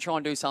going to have to try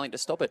and do something to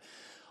stop it.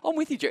 I'm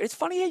with you, Jared. It's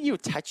funny how you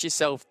attach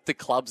yourself to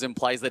clubs and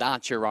plays that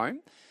aren't your own,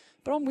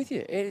 but I'm with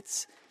you.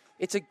 It's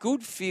a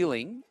good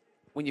feeling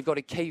when you've got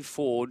a key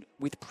forward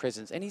with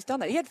presence, and he's done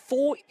that. He had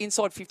 4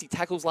 inside 50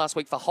 tackles last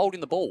week for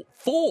holding the ball.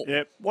 4.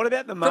 Yeah. What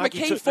about the mark? From a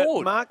key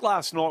forward. Mark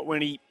last night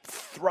when he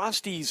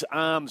thrust his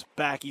arms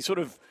back, he sort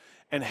of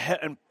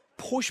and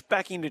pushed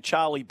back into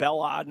Charlie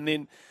Ballard, and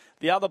then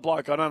the other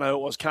bloke, I don't know who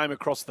it was, came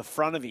across the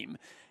front of him.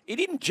 He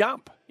didn't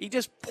jump. He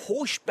just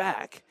pushed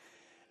back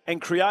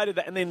and created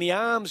that. And then the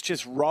arms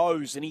just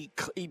rose and he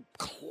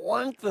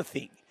clunked the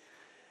thing.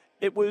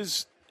 It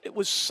was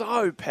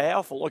so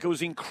powerful. Like, it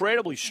was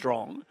incredibly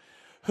strong.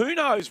 Who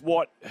knows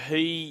what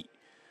he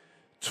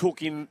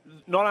took in,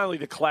 not only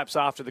the collapse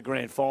after the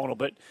grand final,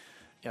 but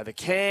the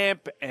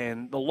camp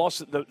and the loss,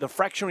 the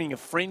fracturing of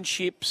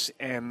friendships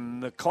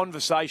and the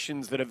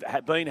conversations that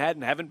have been had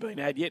and haven't been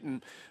had yet,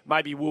 and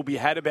maybe will be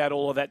had about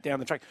all of that down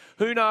the track.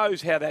 Who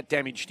knows how that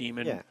damaged him?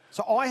 And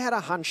So I had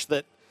a hunch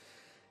that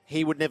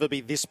he would never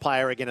be this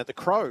player again at the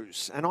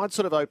Crows, and I'd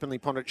sort of openly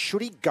pondered,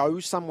 should he go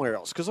somewhere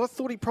else? Because I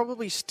thought he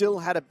probably still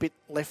had a bit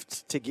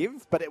left to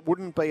give, but it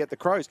wouldn't be at the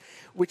Crows,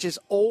 which is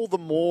all the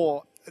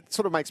more... It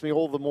sort of makes me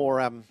all the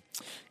more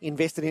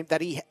invested in that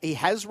he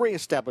has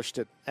re-established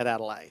it at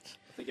Adelaide.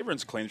 I think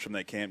everyone's cleansed from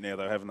that camp now,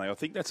 though, haven't they? I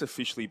think that's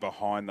officially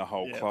behind the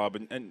whole club,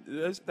 and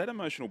that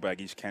emotional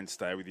baggage can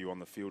stay with you on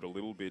the field a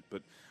little bit.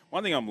 But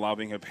one thing I'm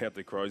loving about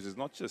the Crows is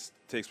not just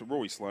Tex, but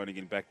Rory Sloane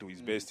getting back to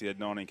his best. He had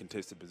 19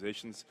 contested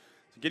possessions.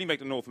 So getting back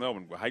to North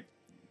Melbourne,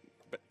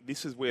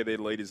 this is where their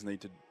leaders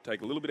need to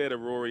take a little bit out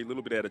of Rory, a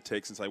little bit out of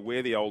Tex, and say,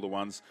 we're the older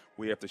ones,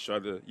 we have to show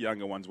the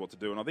younger ones what to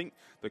do. And I think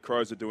the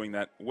Crows are doing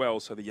that well,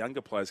 so the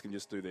younger players can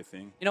just do their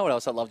thing. You know what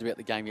else I loved about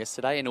the game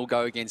yesterday, and it'll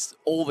go against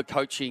all the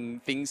coaching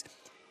things?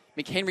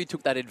 McHenry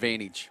took that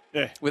advantage.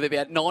 Yeah. With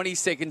about 90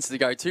 seconds to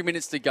go, 2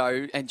 minutes to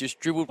go, and just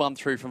dribbled one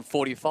through from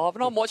 45.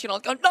 And I'm watching, I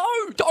go,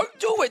 no, don't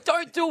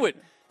do it.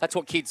 That's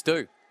what kids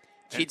do.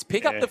 Kids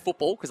pick up the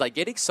football because they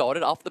get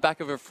excited off the back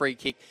of a free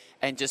kick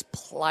and just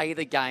play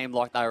the game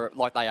like they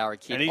are a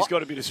kid. And he's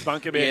got a bit of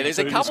spunk about him. Yeah, there's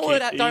a couple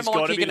that don't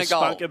mind kicking a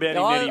goal.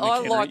 I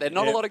like that.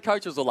 Not a lot of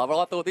coaches will love it.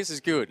 I thought this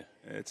is good.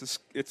 Yeah,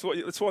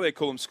 it's why they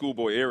call them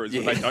schoolboy errors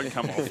when they don't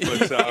come off.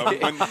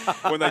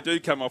 But when they do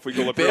come off, we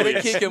call it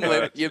better kick them,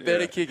 Lip. You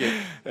better kick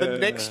it. The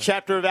next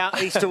chapter of our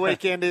Easter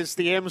weekend is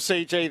the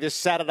MCG this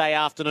Saturday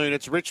afternoon.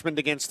 It's Richmond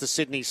against the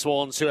Sydney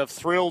Swans, who have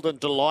thrilled and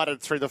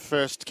delighted through the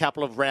first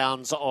couple of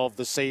rounds of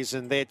the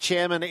season. Their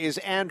chairman is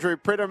Andrew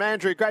Pridham.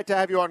 Andrew, great to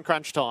have you on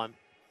Crunch Time.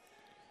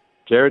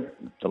 Jared,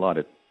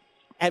 delighted.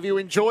 Have you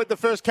enjoyed the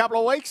first couple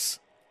of weeks?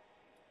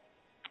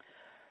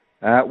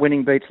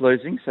 Winning beats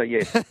losing, so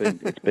yes,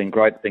 it's been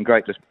great. It's been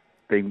great just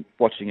been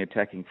watching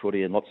attacking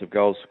footy and lots of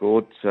goals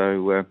scored.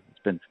 So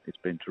it's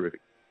been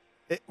terrific.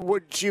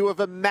 Would you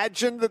have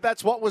imagined that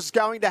that's what was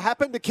going to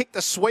happen, to kick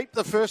the sweep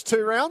the first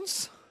two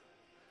rounds?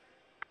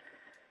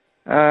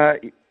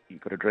 You've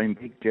got to dream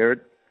big,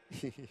 Jared.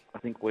 I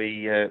think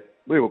we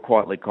were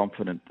quietly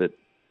confident that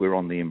we're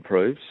on the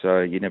improve. So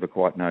you never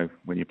quite know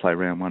when you play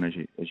round one, as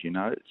you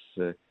know.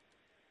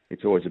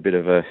 It's always a bit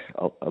of a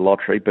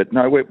lottery, but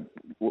no,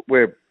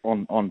 we're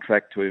on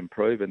track to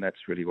improve, and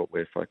that's really what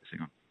we're focusing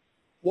on.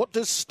 What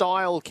does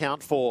style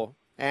count for,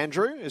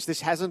 Andrew? As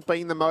this hasn't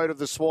been the mode of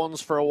the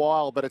Swans for a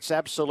while, but it's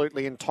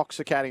absolutely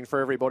intoxicating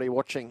for everybody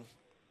watching.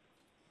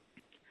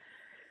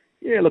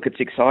 Yeah, look,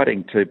 it's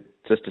exciting to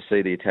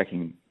see the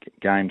attacking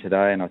game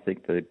today, and I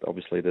think that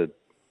obviously the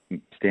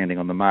standing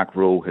on the mark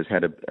rule has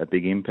had a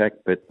big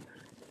impact, but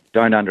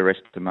don't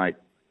underestimate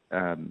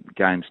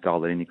game style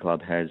that any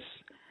club has.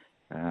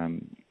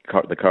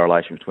 The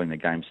correlation between the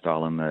game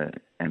style and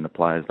the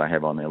players they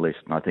have on their list,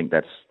 and I think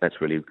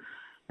that's really,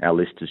 our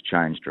list has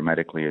changed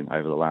dramatically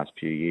over the last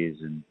few years,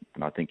 and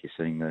I think you're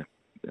seeing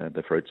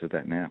the fruits of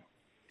that now.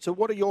 So,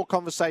 what are your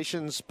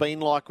conversations been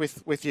like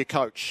with your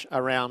coach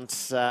around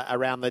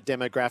the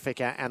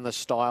demographic and the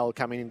style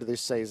coming into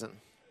this season?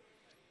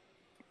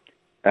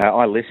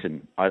 I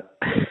listen.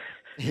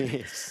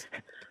 Yes.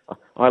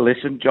 I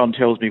listen. John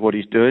tells me what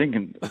he's doing,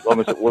 and as long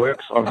as it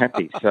works, I'm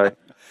happy. So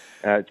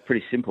it's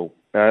pretty simple.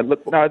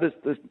 Look, no,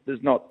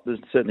 there's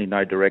certainly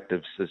no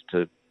directives as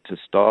to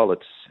style. At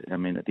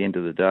the end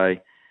of the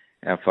day,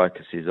 our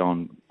focus is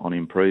on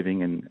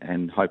improving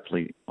and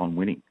hopefully on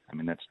winning. I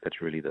mean,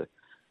 that's really the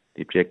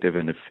objective.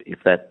 And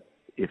if that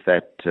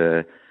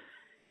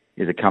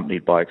is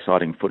accompanied by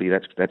exciting footy,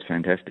 that's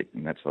fantastic,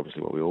 and that's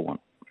obviously what we all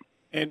want.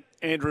 And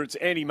Andrew, it's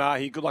Andy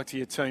Maher. Good luck to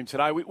your team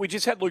today. We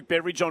just had Luke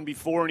Beveridge on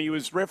before, and he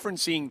was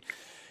referencing,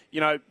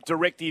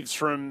 directives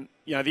from,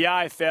 the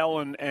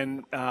AFL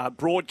and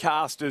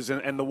broadcasters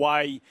and the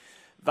way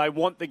they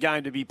want the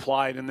game to be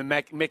played and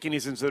the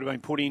mechanisms that have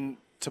been put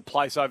into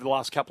place over the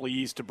last couple of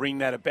years to bring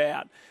that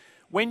about.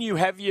 When you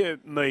have your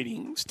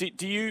meetings,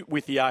 do you,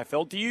 with the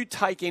AFL, do you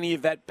take any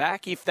of that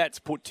back if that's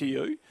put to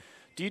you?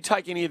 Do you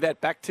take any of that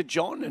back to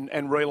John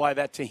and relay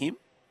that to him?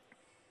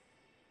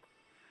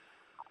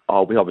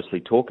 We obviously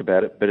talk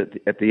about it, but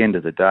at the end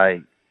of the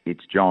day,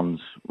 it's John's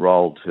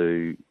role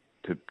to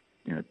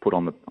put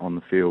on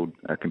the field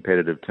a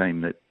competitive team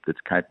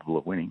that's capable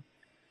of winning,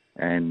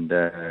 and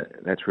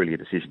that's really a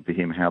decision for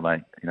him how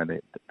they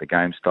the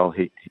game style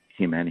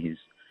him and his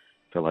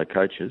fellow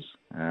coaches.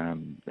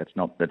 That's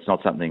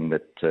not something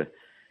that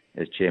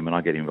as chairman I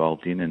get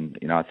involved in,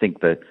 and I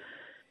think that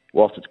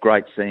whilst it's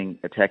great seeing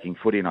attacking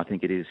footy, and I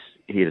think it is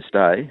here to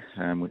stay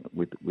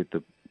with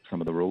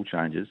some of the rule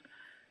changes.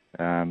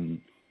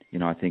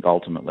 I think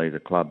ultimately the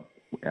club,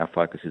 our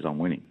focus is on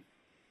winning.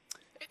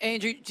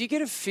 Andrew, do you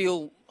get a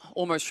feel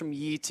almost from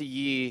year to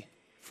year,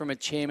 from a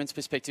chairman's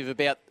perspective,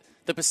 about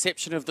the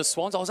perception of the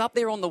Swans? I was up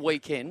there on the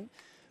weekend.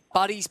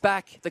 Buddy's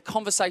back. The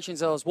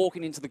conversations as I was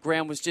walking into the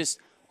ground was just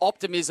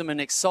optimism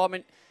and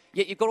excitement.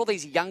 Yet you've got all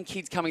these young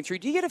kids coming through.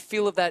 Do you get a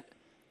feel of that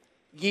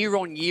year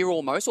on year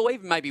almost, or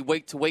even maybe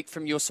week to week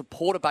from your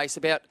supporter base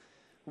about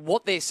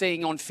what they're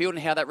seeing on field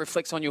and how that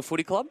reflects on your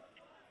footy club?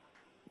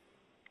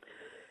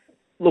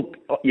 Look,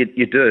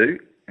 you do,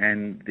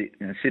 and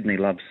Sydney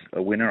loves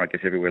a winner. I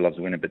guess everywhere loves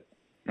a winner, but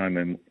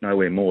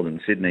nowhere more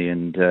than Sydney.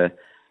 And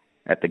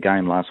at the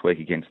game last week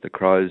against the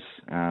Crows,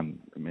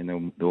 there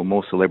were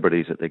more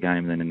celebrities at the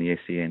game than in the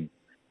SEN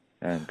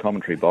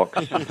commentary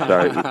box. So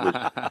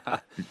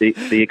it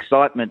was, the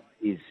excitement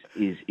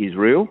is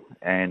real,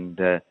 and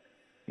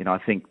I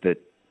think that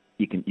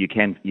you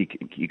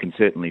can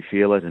certainly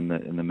feel it, and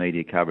the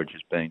media coverage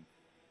has been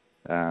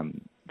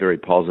very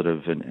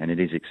positive, and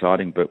it is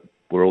exciting, but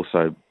we're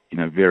also,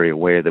 very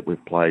aware that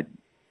we've played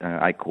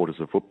 8 quarters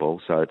of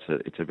football, so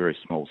it's a very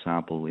small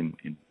sample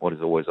in what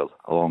is always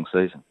a long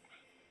season.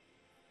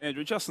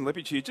 Andrew, Justin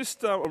Leppich here.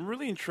 I'm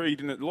really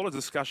intrigued in a lot of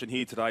discussion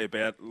here today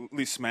about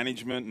list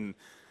management and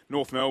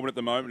North Melbourne at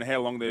the moment and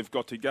how long they've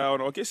got to go.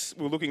 And I guess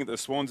we're looking at the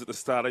Swans at the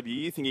start of the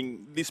year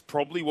thinking this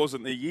probably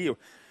wasn't the year.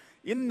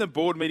 In the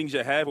board meetings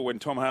you have, or when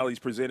Tom Haley's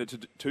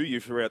presented to you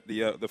throughout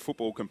the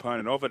football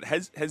component of it,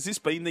 has this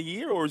been the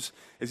year, or has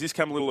this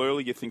come a little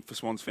early, you think, for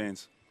Swans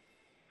fans?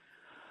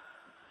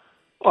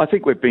 I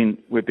think we've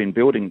been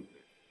building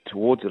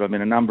towards it. I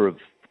mean, a number of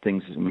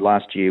things.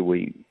 Last year,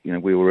 we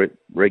were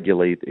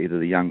regularly either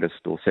the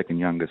youngest or second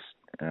youngest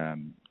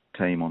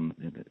team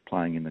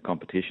playing in the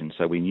competition,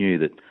 so we knew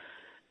that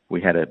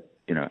we had a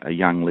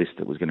young list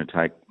that was going to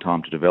take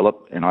time to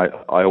develop. And I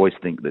always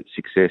think that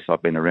success,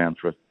 I've been around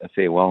for a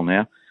fair while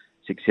now,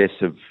 success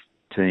of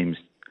teams,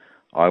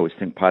 I always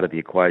think part of the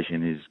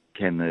equation is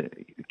can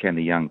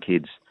the young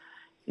kids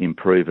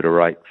improve at a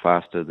rate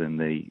faster than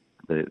the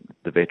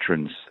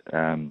veterans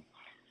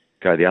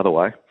go the other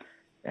way.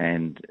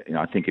 And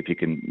I think if you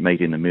can meet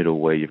in the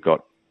middle where you've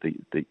got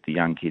the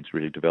young kids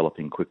really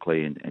developing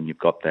quickly and you've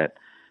got that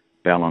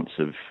balance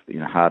of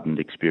hardened,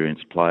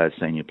 experienced players,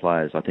 senior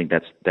players, I think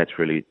that's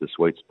really the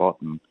sweet spot.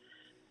 And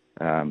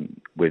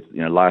with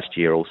last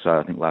year also,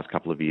 I think last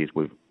couple of years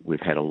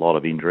we've had a lot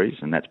of injuries,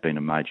 and that's been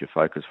a major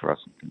focus for us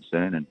and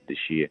concern. And this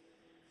year,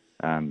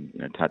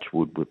 touch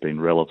wood, we've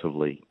been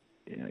relatively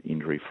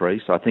injury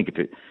free. So I think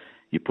if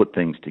you put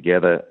things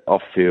together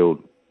off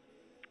field,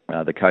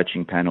 the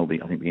coaching panel,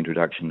 I think the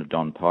introduction of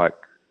Don Pike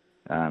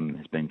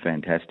has been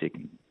fantastic.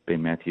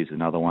 Ben Matthews,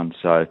 another one.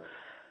 So.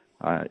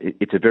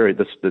 It's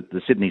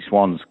the Sydney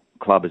Swans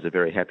club is a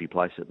very happy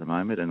place at the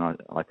moment, and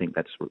I think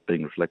that's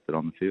being reflected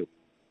on the field.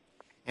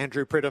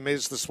 Andrew Pridham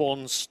is the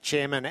Swans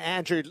chairman.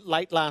 Andrew,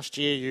 late last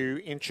year you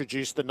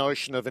introduced the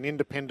notion of an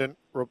independent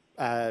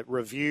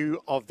review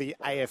of the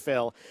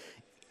AFL.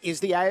 Is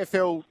the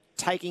AFL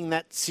taking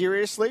that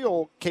seriously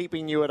or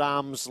keeping you at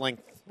arm's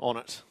length on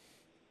it?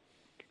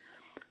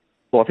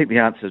 Well, I think the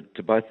answer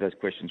to both of those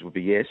questions would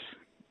be yes.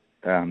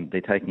 They're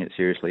taking it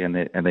seriously, and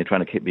they're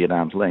trying to keep me at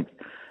arm's length.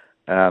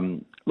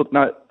 Look,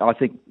 no, I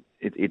think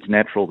it's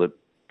natural that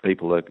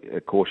people are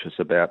cautious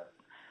about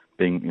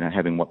being,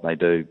 having what they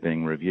do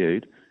being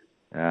reviewed.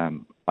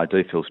 I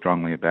do feel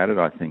strongly about it.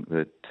 I think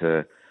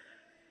that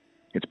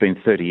it's been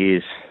 30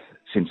 years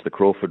since the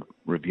Crawford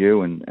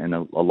review, and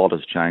a lot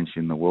has changed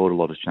in the world. A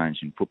lot has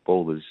changed in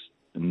football. There's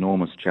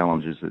enormous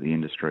challenges that the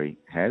industry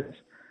has,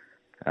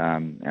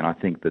 and I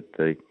think that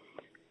the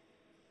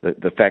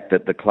fact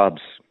that the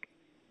clubs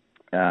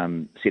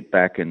sit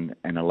back and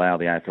allow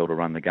the AFL to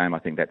run the game, I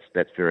think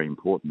that's very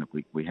important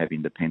that we have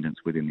independence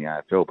within the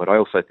AFL. But I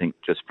also think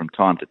just from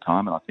time to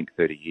time, and I think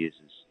 30 years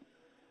is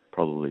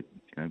probably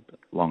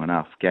long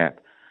enough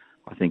gap,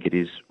 I think it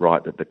is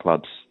right that the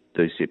clubs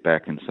do sit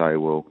back and say,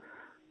 well,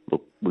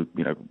 look,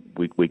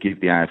 we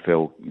give the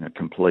AFL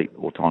complete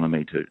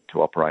autonomy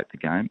to operate the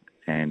game,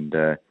 and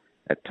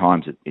at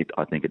times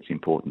I think it's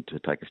important to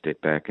take a step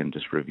back and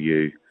just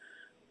review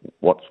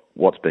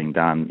what's being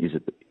done.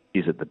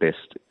 Is it the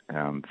best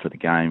for the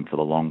game for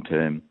the long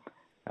term?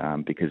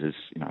 Because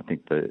I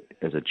think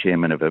as a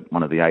chairman of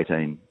one of the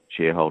 18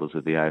 shareholders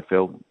of the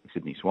AFL,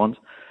 Sydney Swans,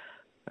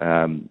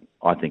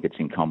 I think it's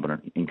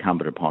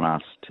incumbent upon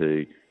us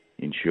to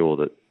ensure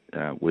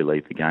that we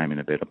leave the game in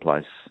a better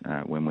place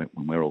when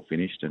we're all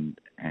finished. And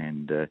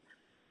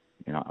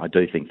I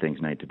do think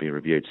things need to be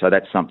reviewed. So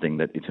that's something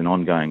that it's an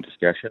ongoing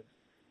discussion.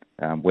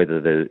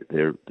 Whether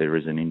there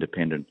is an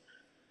independent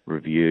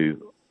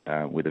review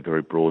with a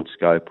very broad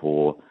scope,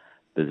 or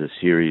there's a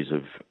series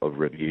of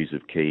reviews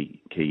of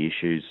key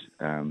issues,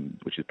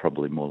 which is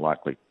probably more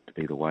likely to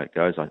be the way it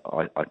goes.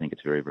 I think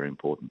it's very, very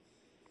important.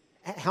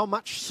 How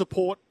much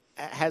support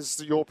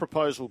has your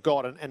proposal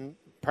got, and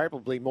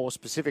probably more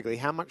specifically,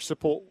 how much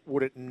support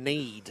would it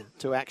need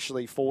to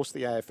actually force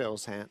the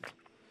AFL's hand?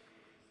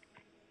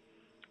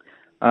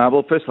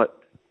 Well, first,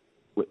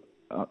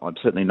 I'm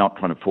certainly not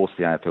trying to force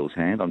the AFL's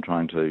hand. I'm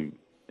trying to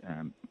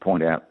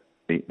point out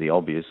the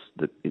obvious,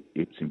 that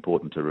it's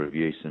important to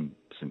review some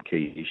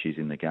key issues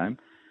in the game,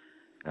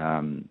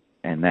 and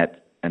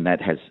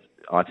that has,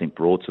 I think,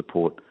 broad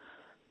support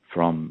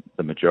from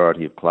the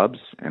majority of clubs.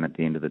 And at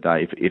the end of the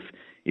day,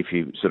 if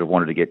you sort of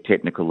wanted to get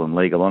technical and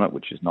legal on it,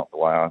 which is not the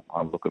way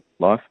I look at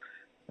life,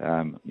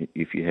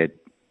 if you had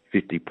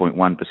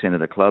 50.1% of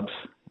the clubs,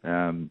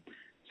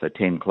 so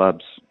 10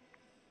 clubs,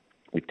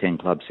 if 10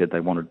 clubs said they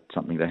wanted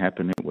something to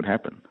happen, it would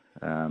happen.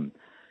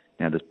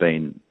 Now there's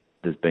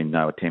been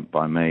no attempt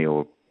by me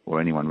or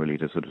anyone really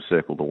to sort of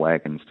circle the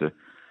wagons to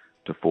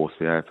force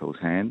the AFL's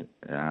hand.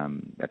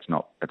 That's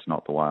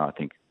not the way I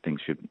think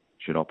things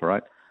should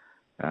operate.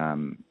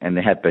 And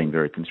there have been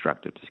very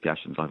constructive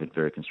discussions. I've had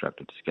very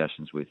constructive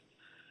discussions with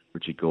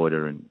Richard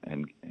Goyder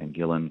and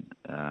Gillen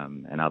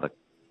and other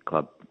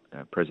club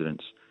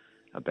presidents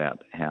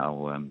about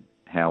how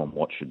and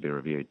what should be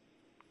reviewed.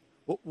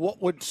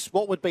 What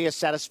would be a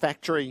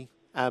satisfactory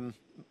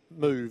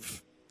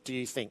move, do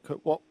you think?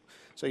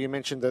 So you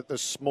mentioned that the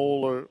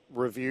smaller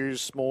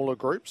reviews, smaller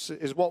groups,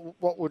 is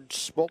what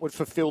would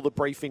fulfil the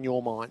brief in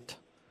your mind?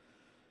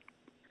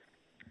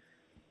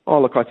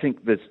 Oh, look, I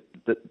think there's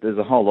there's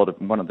a whole lot of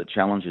one of the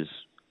challenges,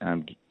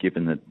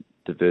 given the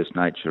diverse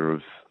nature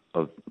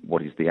of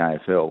what is the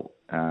AFL,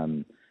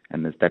 and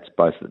that's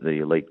both at the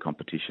elite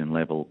competition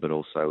level, but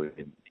also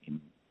in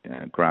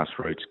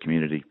grassroots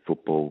community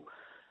football,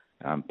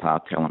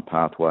 talent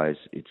pathways.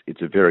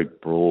 It's a very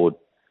broad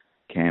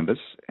canvas,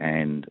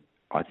 and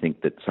I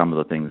think that some of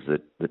the things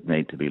that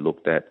need to be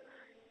looked at,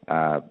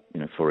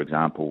 for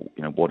example,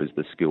 what is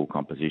the skill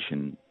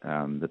composition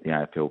that the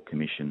AFL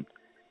Commission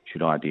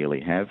should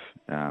ideally have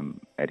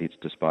at its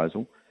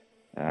disposal.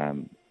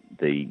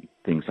 The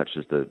things such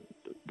as the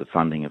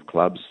funding of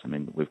clubs. I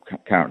mean, we've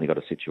currently got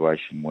a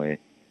situation where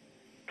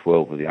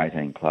 12 of the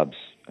 18 clubs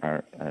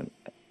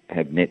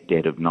have net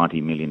debt of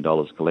 $90 million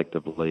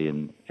collectively,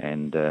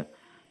 and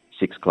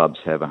 6 clubs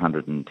have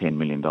 $110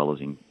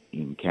 million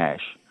in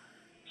cash.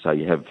 So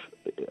you have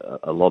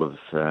a lot of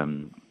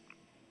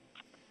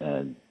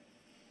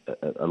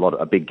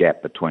a big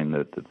gap between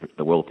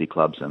the wealthy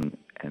clubs and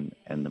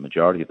the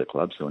majority of the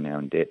clubs who are now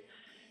in debt.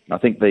 And I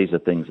think these are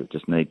things that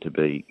just need to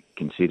be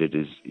considered.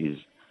 Is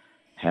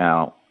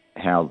how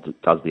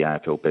does the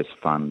AFL best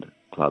fund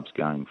clubs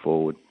going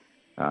forward?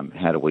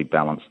 How do we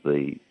balance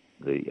the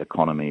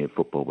economy of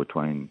football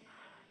between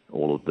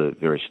all of the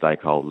various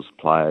stakeholders,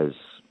 players,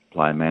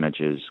 player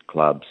managers,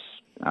 clubs,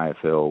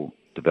 AFL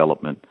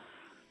development?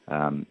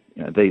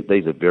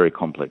 These are very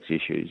complex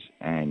issues,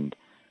 and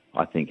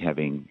I think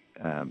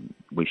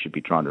we should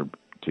be trying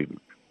to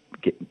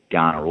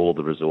garner all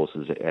the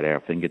resources at our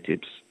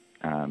fingertips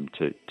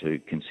to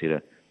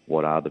consider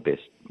what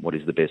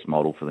is the best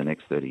model for the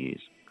next 30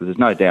 years. Because there's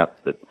no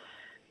doubt that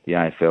the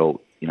AFL,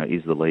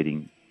 is the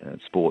leading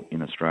sport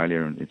in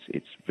Australia, and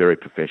it's very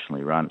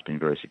professionally run. It's been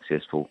very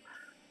successful,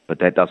 but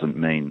that doesn't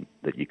mean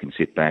that you can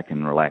sit back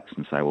and relax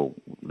and say, well,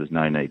 there's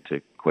no need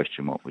to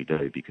question what we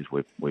do because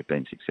we've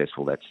been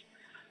successful.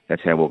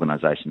 That's how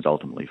organisations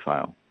ultimately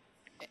fail.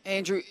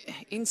 Andrew,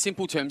 in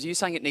simple terms, are you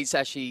saying it needs to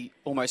actually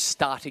almost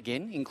start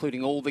again,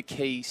 including all the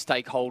key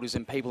stakeholders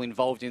and people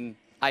involved in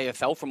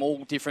AFL from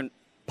all different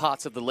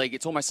parts of the league?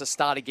 It's almost a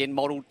start again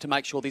model to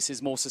make sure this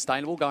is more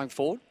sustainable going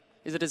forward.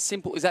 Is it as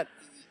simple? Is that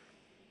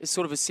as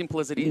sort of as simple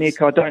as it is?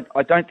 Nick, I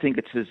don't think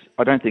it's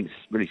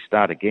really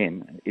start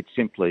again. It's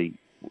simply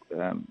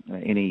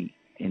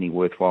any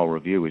worthwhile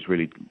review is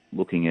really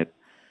looking at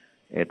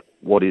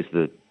what is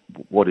the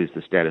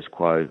status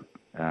quo.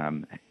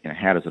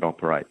 How does it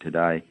operate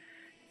today?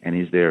 And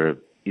is there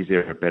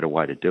a better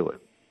way to do it?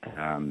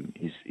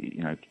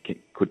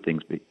 Could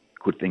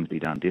things be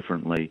done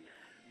differently,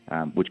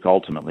 which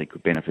ultimately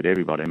could benefit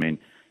everybody? I mean,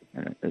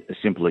 a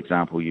simple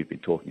example, you've been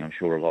talking, I'm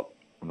sure, a lot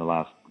in the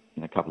last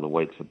couple of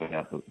weeks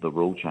about the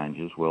rule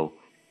changes. Well,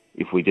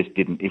 if we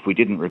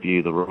didn't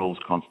review the rules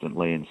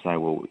constantly and say,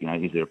 well,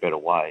 is there a better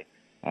way?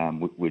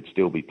 We'd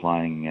still be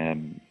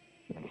playing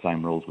the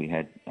same rules we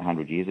had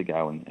 100 years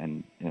ago,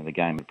 and the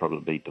game would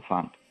probably be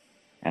defunct.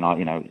 And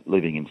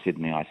living in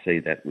Sydney, I see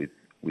that with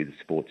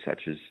sports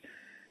such as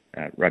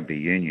rugby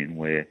union,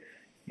 where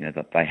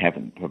that they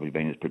haven't probably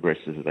been as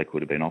progressive as they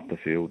could have been off the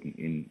field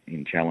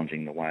in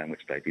challenging the way in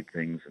which they did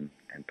things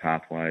and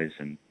pathways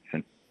and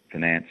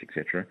finance,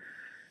 etc.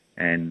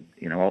 And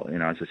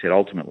as I said,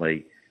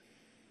 ultimately,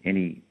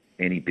 any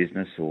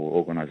business or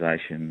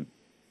organisation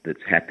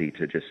that's happy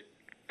to just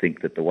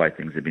think that the way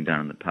things have been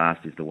done in the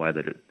past is the way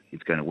that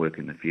it's going to work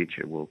in the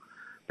future, well,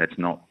 that's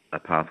not a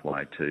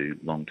pathway to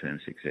long-term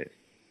success.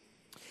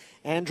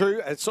 Andrew,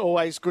 it's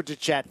always good to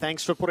chat.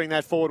 Thanks for putting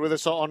that forward with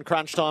us on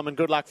Crunch Time, and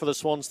good luck for the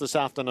Swans this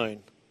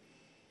afternoon.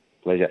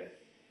 Pleasure.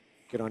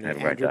 Good on you, Have a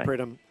great Andrew day.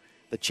 Pridham,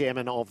 the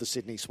chairman of the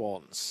Sydney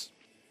Swans.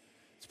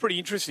 It's pretty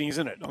interesting,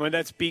 isn't it? I mean,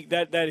 that's big.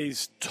 That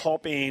is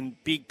top end,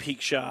 big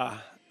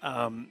picture,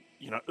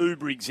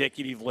 uber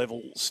executive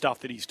level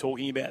stuff that he's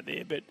talking about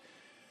there. But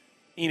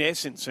in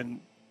essence,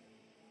 and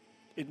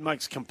it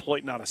makes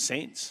complete and utter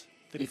sense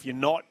that if you're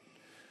not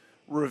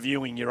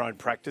reviewing your own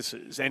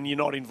practices and you're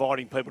not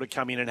inviting people to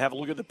come in and have a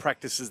look at the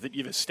practices that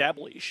you've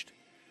established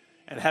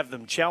and have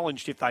them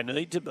challenged if they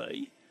need to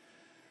be,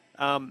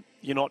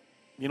 you're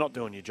not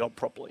doing your job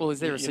properly. Well, is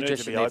there a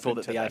suggestion therefore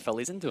that the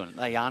AFL isn't doing it?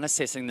 They aren't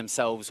assessing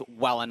themselves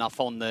well enough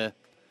on the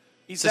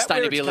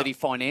sustainability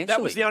financially?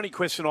 That was the only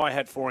question I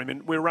had for him,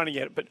 and we're running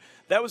out. But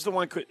that was the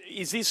one.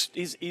 Is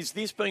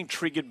this being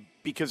triggered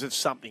because of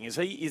something? Is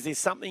there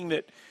something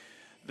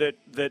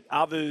that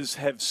others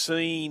have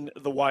seen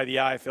the way the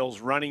AFL's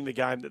running the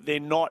game that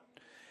they're not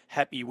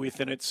happy with,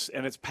 and it's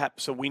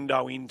perhaps a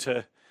window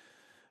into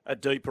a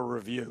deeper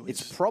review?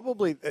 It's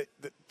probably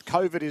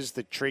COVID is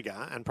the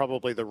trigger, and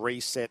probably the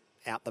reset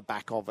out the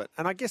back of it.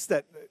 And I guess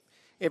that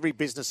every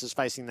business is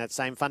facing that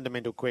same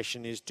fundamental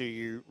question: is do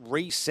you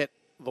reset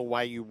the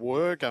way you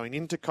were going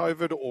into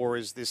COVID, or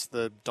is this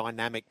the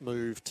dynamic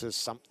move to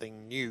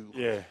something new?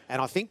 Yeah.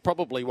 And I think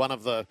probably one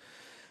of the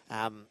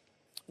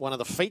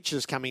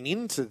features coming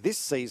into this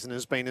season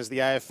has been as the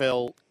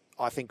AFL,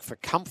 I think for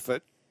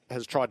comfort,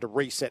 has tried to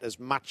reset as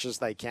much as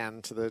they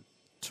can to the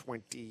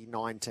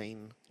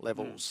 2019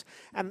 levels.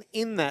 And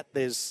in that,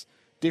 there's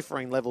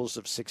differing levels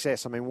of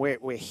success. I mean,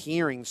 we're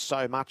hearing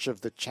so much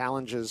of the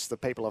challenges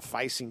that people are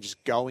facing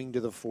just going to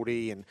the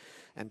footy and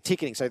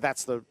ticketing. So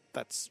that's the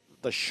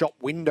shop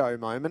window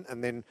moment,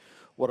 and then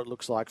what it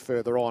looks like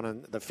further on.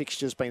 And the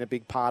fixture's been a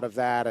big part of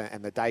that,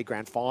 and the day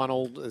grand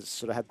final has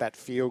sort of had that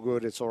feel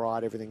good, it's all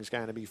right, everything's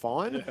going to be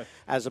fine,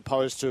 as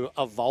opposed to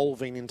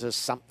evolving into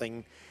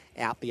something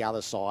out the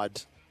other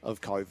side of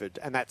COVID.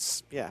 And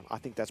that's, I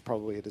think that's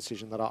probably a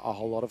decision that a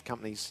whole lot of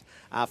companies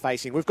are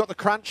facing. We've got the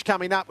crunch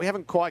coming up. We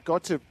haven't quite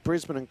got to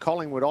Brisbane and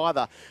Collingwood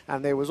either,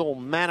 and there was all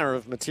manner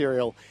of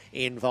material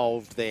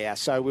involved there.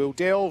 So we'll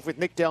delve with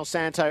Nick Del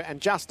Santo and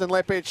Justin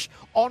Lepich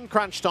on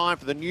crunch time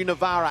for the new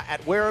Navara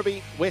at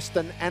Werribee,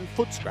 Western and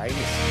Footscray.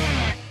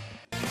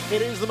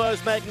 It is the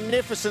most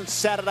magnificent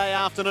Saturday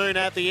afternoon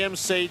at the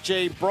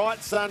MCG.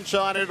 Bright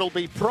sunshine. It'll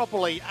be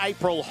properly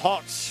April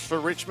hot for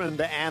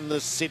Richmond and the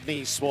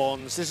Sydney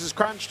Swans. This is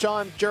Crunch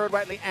Time. Gerard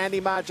Whateley,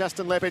 Andy Marr,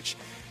 Justin Lepich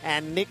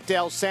and Nick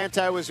Del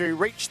Santo as we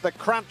reach the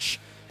crunch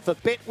for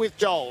Bet with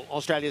Joel,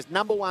 Australia's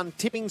 #1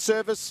 tipping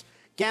service.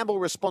 Gamble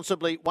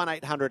responsibly,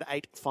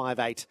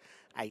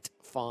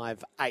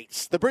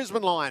 1-800-858-858. The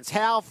Brisbane Lions,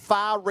 how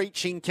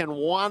far-reaching can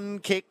one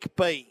kick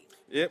be?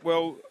 Yeah,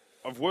 well,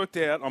 I've worked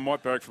out I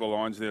might barrack for the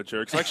Lions now,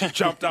 Jerry, because I actually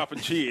jumped up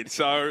and cheered.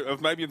 So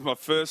maybe it's my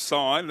first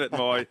sign that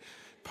my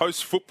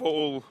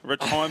post-football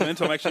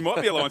retirement, I actually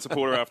might be a Lions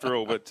supporter after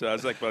all. But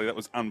Zach Bailey, that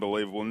was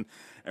unbelievable.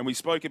 And we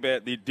spoke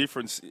about the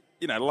difference.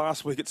 You know,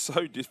 last week it's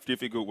so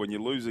difficult when you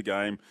lose a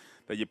game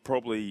that you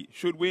probably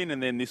should win,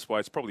 and then this way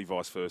it's probably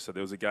vice versa.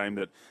 There was a game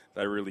that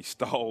they really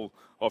stole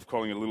off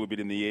Collingwood a little bit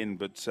in the end.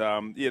 But,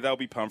 they'll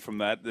be pumped from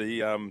that.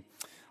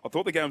 I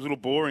thought the game was a little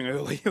boring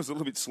early. It was a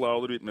little bit slow, a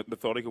little bit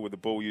methodical with the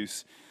ball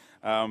use.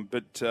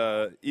 But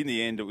in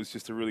the end, it was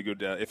just a really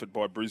good effort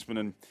by Brisbane.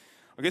 And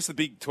I guess the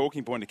big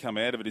talking point to come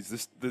out of it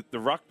is the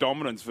ruck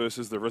dominance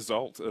versus the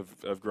result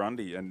of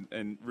Grundy.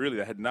 And really,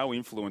 they had no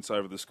influence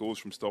over the scores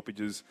from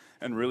stoppages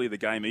and really the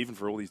game, even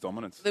for all these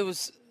dominance. There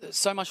was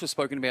so much was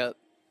spoken about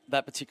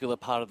that particular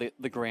part of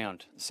the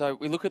ground. So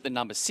we look at the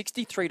numbers.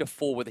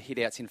 63-4 were the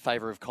hit-outs in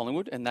favour of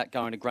Collingwood, and that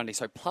going to Grundy.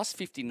 So plus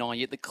 59,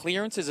 yet the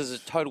clearances as a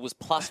total was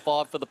plus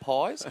 5 for the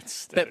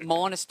Pies, but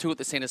minus 2 at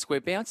the centre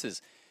square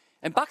bounces.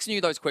 And Bucks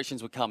knew those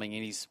questions were coming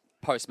in his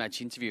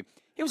post-match interview.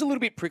 He was a little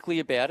bit prickly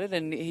about it,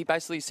 and he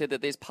basically said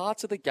that there's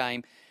parts of the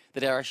game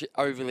that are actually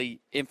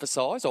overly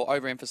emphasised or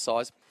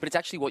overemphasised, but it's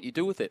actually what you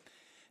do with it.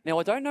 Now,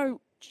 I don't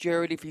know,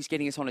 Jared, if he's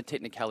getting us on a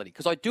technicality,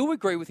 because I do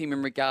agree with him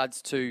in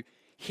regards to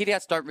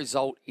hit-outs don't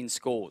result in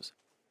scores.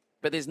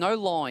 But there's no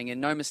lying and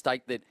no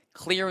mistake that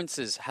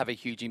clearances have a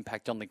huge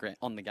impact on the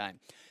game.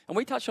 And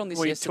we touched on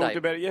this yesterday. We talked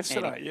about it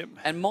yesterday, Andy, yep.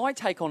 And my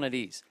take on it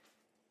is,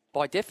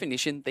 by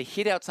definition, the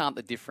hit-outs aren't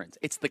the difference.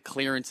 It's the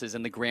clearances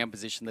and the ground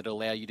position that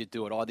allow you to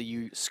do it. Either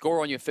you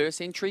score on your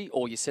first entry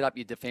or you set up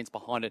your defence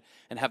behind it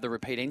and have the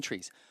repeat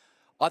entries.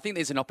 I think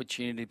there's an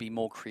opportunity to be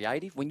more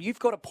creative. When you've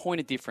got a point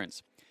of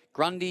difference,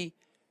 Grundy,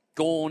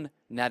 Gawn,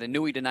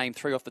 Natanui, to name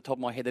 3 off the top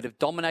of my head, that have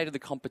dominated the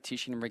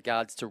competition in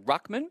regards to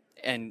ruckman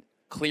and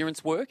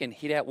clearance work and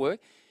hit-out work,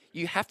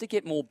 you have to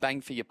get more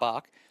bang for your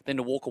buck than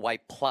to walk away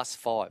plus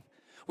 5.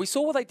 We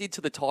saw what they did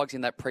to the Tigers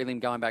in that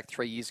prelim going back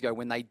 3 years ago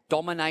when they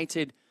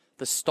dominated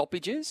the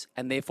stoppages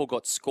and therefore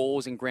got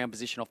scores and ground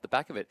position off the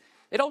back of it.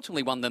 It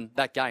ultimately won them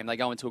that game. They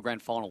go into a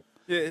grand final.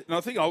 Yeah, and I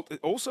think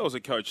also as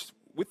a coach,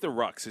 with the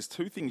rucks, there's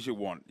 2 things you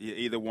want. You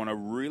either want a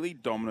really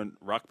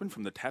dominant ruckman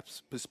from the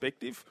taps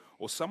perspective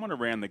or someone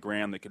around the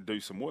ground that can do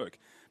some work.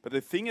 But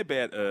the thing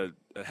about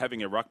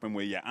having a ruckman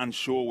where you're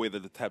unsure whether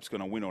the tap's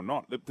going to win or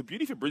not, the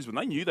beauty for Brisbane,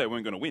 they knew they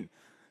weren't going to win.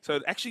 So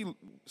it actually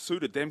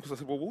suited them because I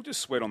said, well, we'll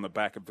just sweat on the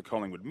back of the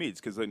Collingwood mids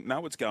because they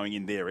know it's going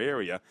in their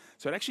area.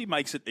 So it actually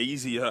makes it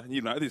easier.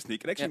 You know this,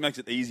 Nick. It actually makes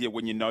it easier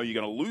when you know you're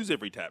going to lose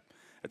every tap.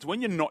 It's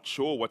when you're not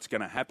sure what's going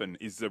to happen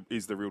is the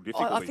real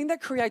difficulty. I think that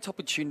creates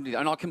opportunity,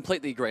 and I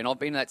completely agree. And I've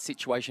been in that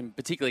situation,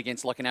 particularly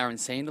against like an Aaron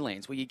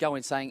Sandilands, where you go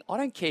in saying, I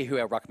don't care who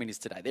our ruckman is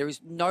today. There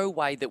is no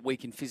way that we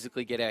can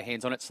physically get our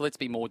hands on it, so let's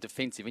be more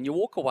defensive. And you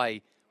walk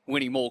away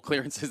winning more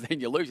clearances than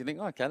you lose. You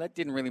think, okay, that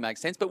didn't really make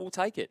sense, but we'll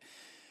take it.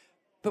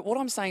 But what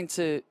I'm saying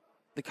to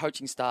the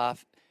coaching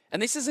staff,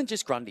 and this isn't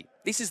just Grundy,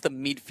 this is the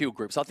midfield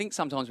group. So I think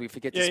sometimes we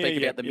forget to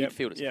speak about the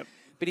midfielders. Yep.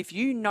 But if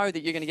you know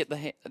that you're going to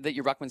get that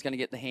your ruckman's going to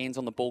get the hands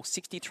on the ball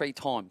 63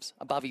 times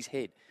above his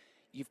head,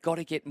 you've got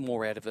to get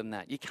more out of than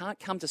that. You can't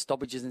come to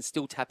stoppages and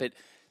still tap it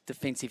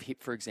defensive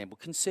hip, for example.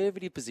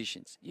 Conservative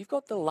positions. You've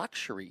got the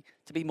luxury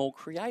to be more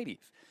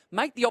creative.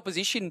 Make the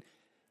opposition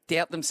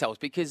doubt themselves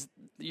because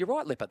you're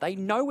right, Lepper. They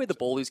know where the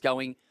ball is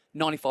going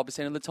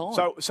 95% of the time.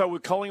 So we're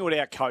Collingwood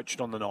out-coached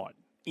on the night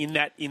in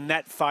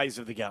that phase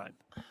of the game.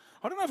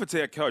 I don't know if it's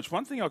our coach.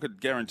 One thing I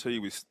could guarantee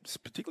with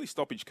particularly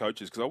stoppage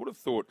coaches, because I would have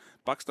thought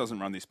Bucks doesn't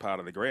run this part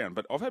of the ground,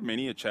 but I've had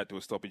many a chat to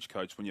a stoppage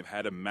coach when you've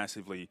had a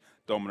massively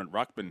dominant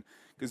ruckman.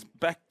 Because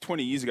back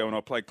 20 years ago when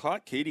I played,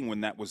 Clark Keating, when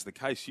that was the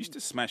case, used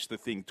to smash the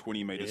thing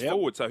 20 metres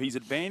forward. So his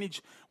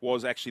advantage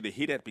was actually the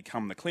hit-out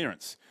become the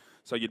clearance.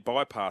 So you'd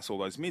bypass all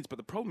those mids. But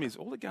the problem is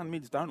all the gun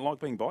mids don't like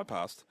being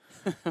bypassed.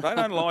 They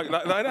don't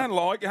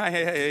like,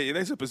 hey,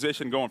 there's a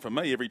possession gone from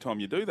me every time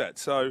you do that.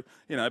 So,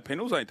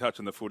 Pendles ain't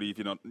touching the footy if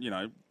you're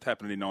not,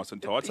 tapping it in nice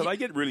and tight. So they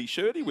get really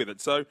shirty with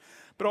it. So,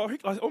 but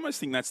I almost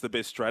think that's the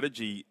best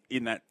strategy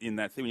in that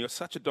thing. When you're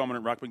such a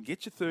dominant ruckman,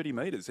 get your 30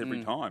 metres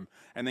every time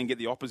and then get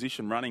the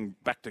opposition running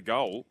back to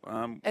goal.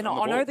 And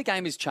I know the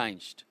game has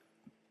changed.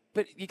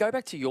 But you go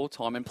back to your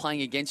time and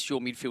playing against your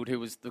midfield, who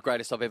was the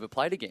greatest I've ever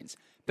played against.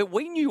 But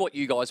we knew what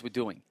you guys were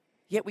doing.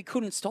 Yet we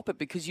couldn't stop it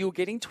because you were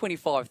getting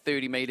 25,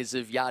 30 metres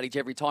of yardage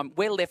every time.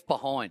 We're left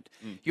behind.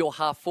 Your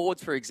half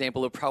forwards, for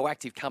example, are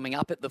proactive coming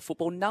up at the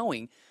football,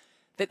 knowing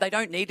that they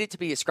don't need it to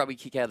be a scrubby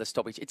kick out of the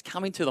stoppage. It's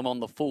coming to them on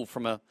the full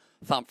from a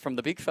thump from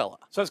the big fella.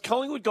 So has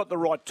Collingwood got the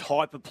right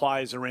type of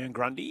players around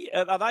Grundy?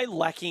 Are they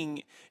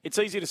lacking... It's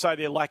easy to say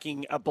they're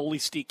lacking a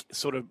ballistic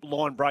sort of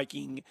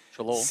line-breaking...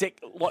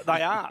 What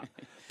they are.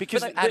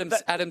 Because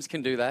Adams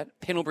can do that.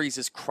 Pendlebury's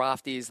as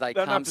crafty as they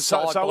come.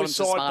 Side-bottom's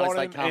as smart as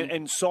they come.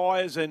 And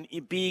size and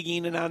big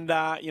in and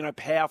under,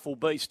 powerful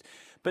beast.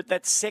 But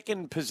that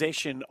second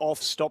possession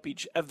off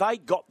stoppage, have they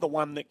got the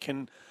one that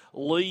can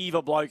leave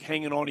a bloke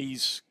hanging on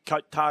his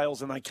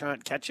coattails and they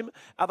can't catch him?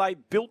 Are they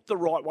built the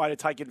right way to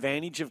take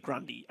advantage of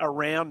Grundy,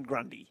 around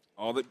Grundy?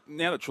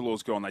 Now that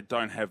Treloar's gone, they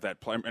don't have that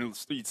player. And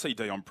you'd see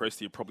Dion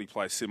Prestia probably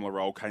play a similar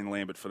role, Kane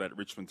Lambert, for that at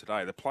Richmond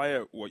today. The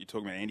player, what you're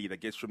talking about, Andy,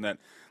 that gets from that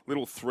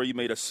little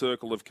 3-metre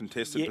circle of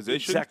contested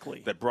possession,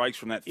 that breaks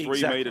from that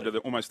 3-metre to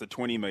almost the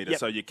 20-metre.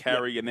 So you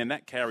carry, and then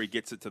that carry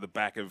gets it to the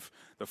back of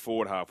the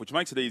forward half, which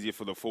makes it easier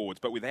for the forwards.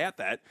 But without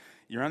that,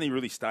 you're only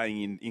really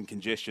staying in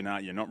congestion,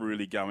 aren't you? Not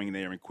really going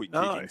there and quick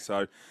kicking.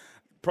 So...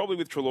 Probably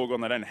with Treloar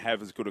gone, they don't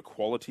have as good a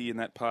quality in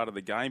that part of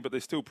the game, but they're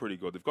still pretty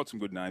good. They've got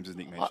some good names, as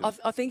Nick mentioned.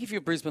 I think if you're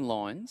Brisbane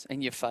Lions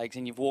and you're Fags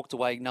and you've walked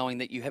away knowing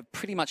that you have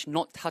pretty much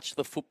not touched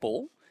the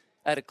football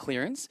at a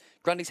clearance,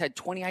 Grundy's had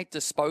 28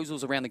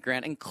 disposals around the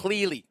ground and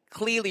clearly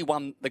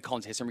won the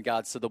contest in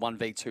regards to the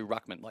 1v2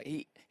 ruckman. Like,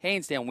 he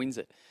hands down wins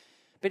it.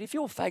 But if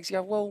you're Fags, you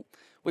go, well,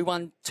 we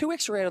won 2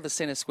 extra out of the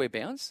centre square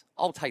bounce.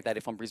 I'll take that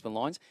if I'm Brisbane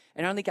Lions.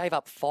 And only gave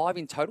up 5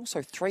 in total,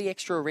 so 3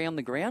 extra around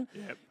the ground.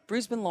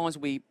 Brisbane Lions,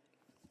 we...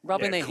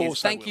 rubbing their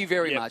hands. Thank you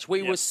very much.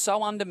 We were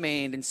so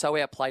undermanned and so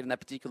outplayed in that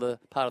particular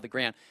part of the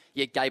ground,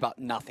 yet gave up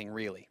nothing,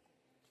 really.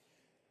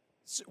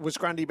 Was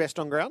Grundy best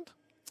on ground?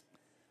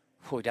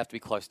 We'd have to be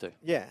close to.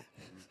 Yeah.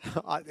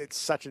 It's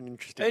such an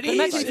interesting... It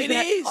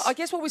is. I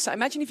guess what we say,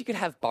 imagine if you could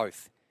have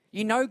both.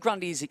 You know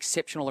Grundy is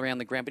exceptional around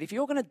the ground, but if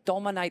you're going to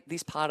dominate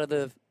this part of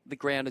the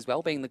ground as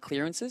well, being the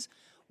clearances,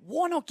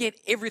 why not get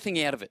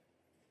everything out of it?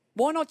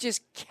 Why not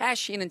just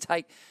cash in and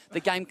take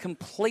the game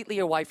completely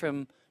away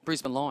from...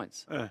 Brisbane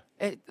Lions.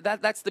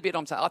 That's the bit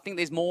I'm saying. I think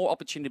there's more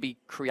opportunity to be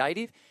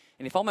creative.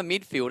 And if I'm a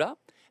midfielder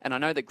and I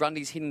know that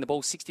Grundy's hitting the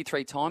ball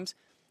 63 times,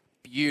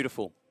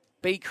 beautiful.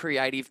 Be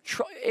creative.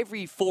 Try,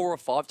 every 4 or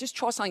 5, just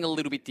try something a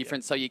little bit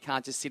different so you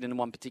can't just sit in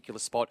one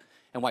particular spot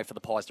and wait for the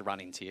Pies to run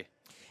into you.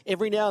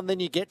 Every now and then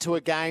you get to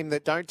a game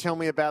that don't tell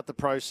me about the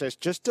process,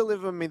 just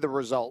deliver me the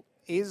result.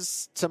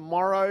 Is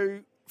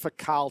tomorrow for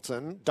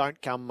Carlton,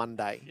 don't come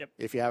Monday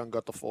if you haven't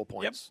got the 4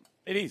 points.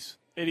 It is.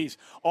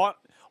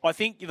 I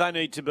think they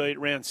need to beat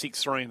round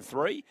 6, 3 and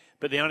 3,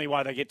 but the only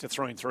way they get to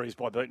 3 and 3 is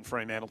by beating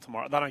Fremantle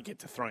tomorrow. They don't get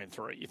to 3 and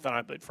 3 if they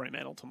don't beat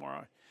Fremantle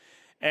tomorrow.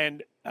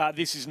 And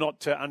this is not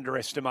to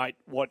underestimate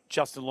what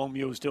Justin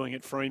Longmuir is doing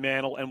at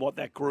Fremantle and what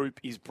that group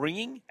is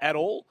bringing at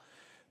all,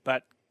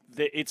 but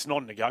it's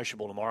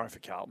non-negotiable tomorrow for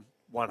Carlton.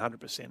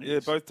 100%. Yeah,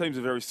 both teams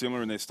are very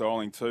similar in their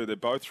styling too. They're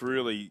both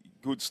really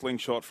good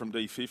slingshot from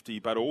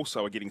D50, but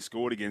also are getting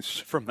scored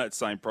against from that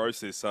same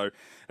process. So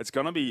it's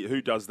going to be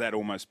who does that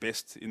almost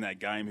best in that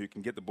game, who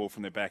can get the ball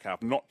from their back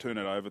half, not turn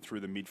it over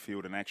through the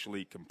midfield and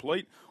actually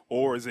complete,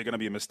 or is there going to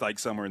be a mistake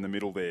somewhere in the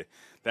middle there?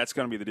 That's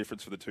going to be the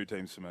difference for the two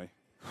teams for me.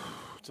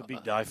 It's a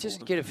big day for Just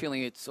them. get a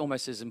feeling it's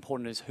almost as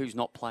important as who's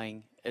not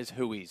playing as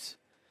who is.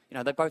 You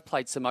know, they both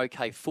played some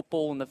okay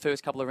football in the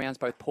first couple of rounds,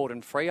 both Port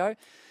and Freo.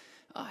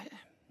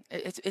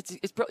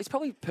 It's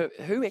probably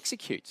who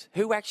executes,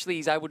 who actually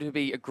is able to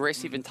be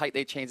aggressive and take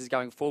their chances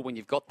going forward when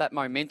you've got that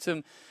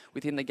momentum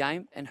within the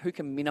game, and who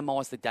can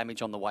minimise the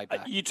damage on the way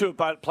back. You two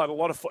have played a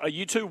lot of. Are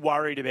you two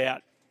worried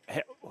about?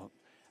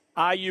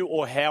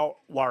 How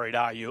worried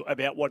are you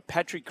about what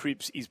Patrick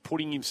Cripps is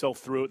putting himself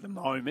through at the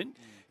moment,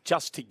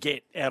 just to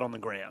get out on the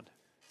ground?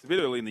 It's a bit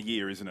early in the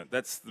year, isn't it?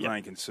 That's the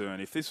main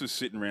concern. If this was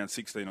sitting around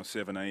 16 or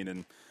 17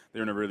 and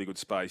they're in a really good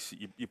space,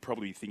 you're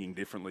probably thinking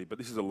differently. But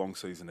this is a long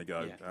season to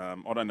go. Yeah.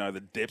 I don't know the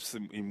depths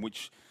in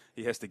which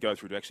he has to go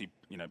through to actually,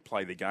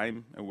 play the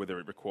game, and whether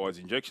it requires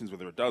injections,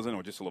 whether it doesn't,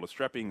 or just a lot of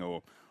strapping,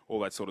 or all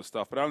that sort of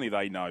stuff. But only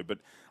they know. But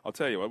I'll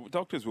tell you,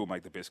 doctors will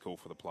make the best call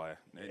for the player.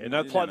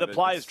 The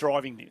player's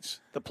driving this.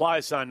 The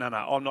player's saying, no,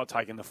 I'm not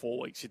taking the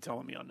 4 weeks you're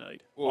telling me I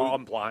need.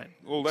 I'm playing.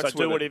 Well, that's so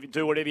do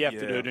whatever you have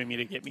to do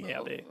to get me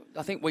out there.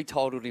 I think we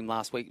told him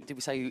last week. Did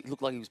we say he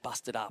looked like he was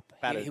busted up?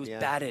 Battered, he was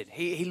battered.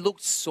 He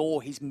looked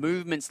sore. His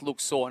movements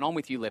looked sore. And I'm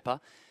with you, Lepper.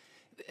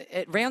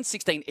 At round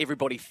 16,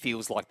 everybody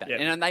feels like that. Yep.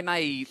 And they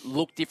may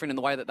look different in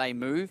the way that they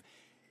move.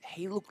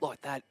 he looked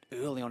like that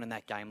early on in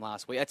that game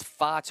last week. That's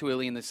far too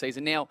early in the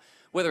season. Now,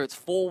 whether it's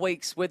 4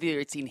 weeks, whether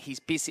it's in his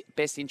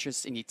best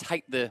interest, and you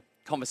take the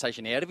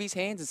conversation out of his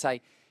hands and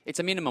say, it's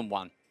a minimum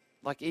one.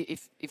 Like,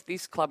 if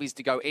this club is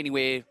to go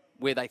anywhere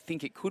where they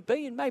think it could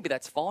be, and maybe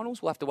that's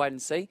finals, we'll have to wait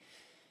and see,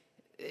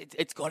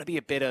 it's got to be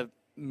a better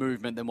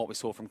movement than what we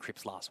saw from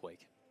Cripps last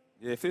week.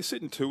 Yeah, if they're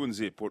sitting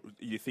 2-0, what,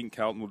 you think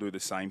Carlton will do the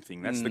same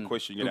thing? That's the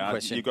question. You've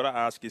got to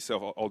ask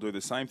yourself, I'll do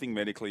the same thing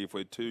medically if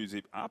we're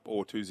 2-0 up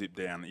or 2-0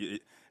 down.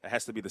 It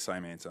has to be the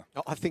same answer.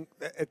 I think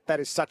that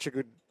is such a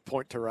good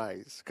point to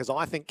raise, because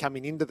I think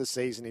coming into the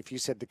season, if you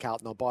said to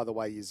Carlton, oh, by the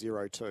way,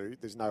 you're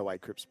 0-2, there's no way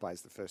Cripps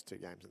plays the first 2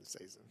 games of the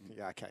season.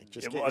 Yeah, okay,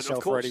 just get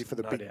yourself ready for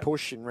the big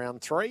push in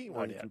round 3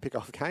 when you can pick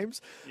off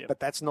games. Yep. But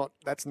that's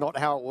not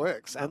how it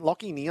works. And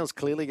Lachie Neale's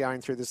clearly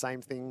going through the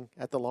same thing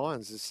at the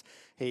Lions.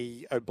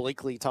 He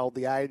obliquely told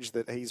The Age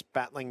that he's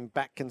battling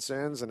back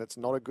concerns and it's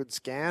not a good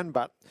scan,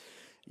 but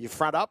you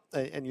front up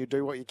and you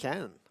do what you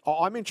can.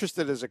 I'm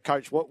interested as a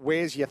coach,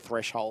 where's your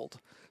threshold?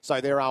 So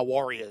there are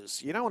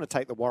Warriors. You don't want to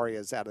take the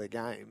Warriors out of the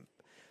game.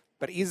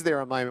 But is there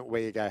a moment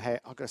where you go, hey,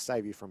 I've got to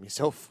save you from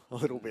yourself a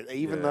little bit,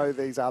 even though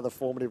these are the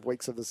formative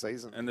weeks of the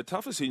season? And the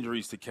toughest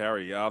injuries to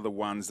carry are the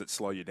ones that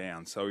slow you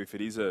down. So if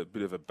it is a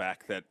bit of a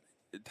back that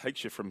it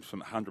takes you from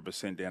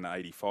 100% down to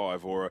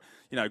 85, or,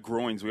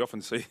 groins, we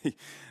often see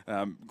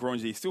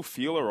groins, you still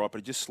feel all right,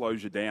 but it just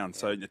slows you down.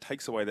 So it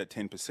takes away that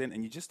 10%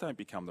 and you just don't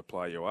become the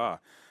player you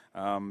are.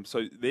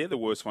 So they're the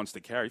worst ones to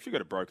carry. If you've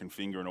got a broken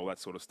finger and all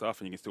that sort of stuff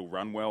and you can still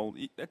run well,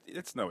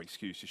 that's no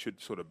excuse. You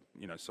should sort of,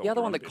 solve the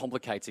other one that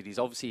complicates it is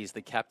obviously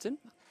the captain,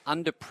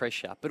 under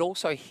pressure, but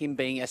also him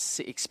being an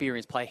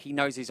experienced player. He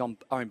knows his own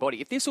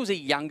body. If this was a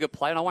younger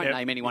player, and I won't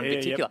name anyone in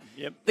particular,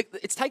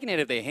 it's taken out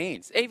of their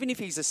hands. Even if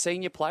he's a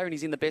senior player and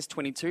he's in the best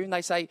 22 and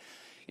they say,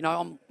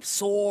 I'm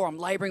sore, I'm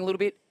labouring a little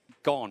bit,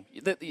 gone.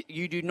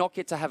 You do not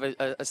get to have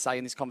a say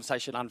in this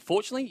conversation.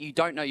 Unfortunately, you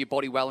don't know your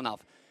body well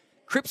enough.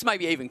 Cripps may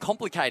be even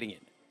complicating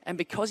it. And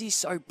because he's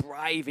so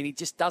brave and he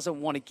just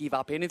doesn't want to give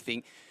up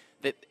anything,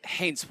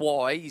 hence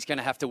why he's going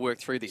to have to work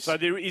through this. So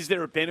is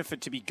there a benefit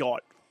to be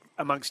got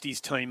amongst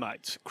his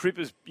teammates?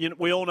 Cripps,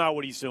 we all know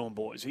what he's doing,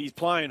 boys. He's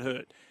playing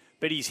hurt,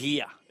 but he's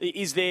here.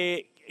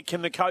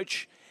 Can the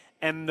coach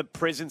and the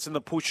presence and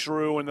the push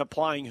through and the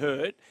playing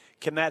hurt,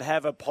 can that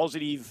have a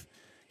positive,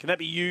 can that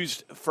be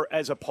used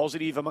as a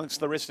positive amongst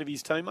the rest of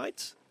his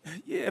teammates?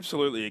 Yeah,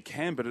 absolutely it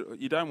can, but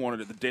you don't want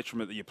it at the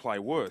detriment that you play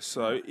worse.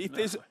 So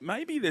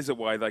maybe there's a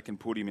way they can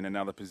put him in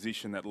another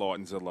position that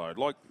lightens the load.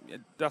 Like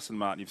Dustin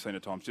Martin, you've seen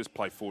at times, just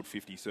play forward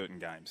 50 certain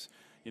games.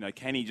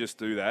 Can he just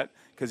do that?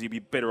 Because he'd be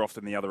better off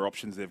than the other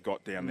options they've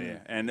got down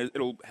there. And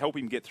it'll help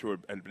him get through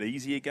an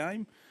easier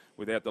game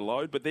without the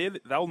load. But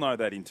they'll know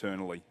that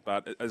internally.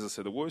 But as I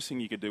said, the worst thing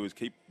you could do is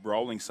keep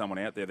rolling someone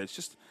out there that's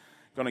just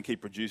going to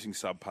keep producing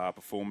subpar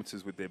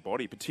performances with their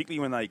body, particularly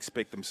when they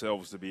expect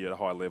themselves to be at a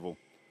high level.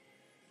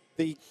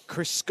 The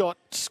Chris Scott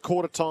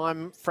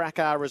quarter-time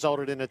fracas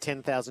resulted in a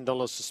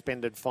 $10,000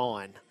 suspended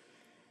fine.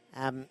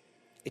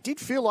 It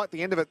did feel like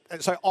the end of it.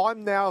 So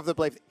I'm now of the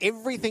belief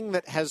everything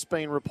that has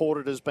been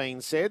reported as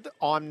being said,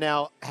 I'm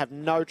now have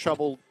no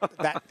trouble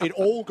that it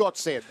all got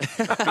said.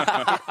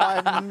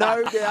 I have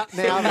no doubt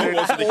now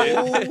that it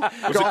all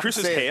was it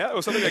Chris's hair?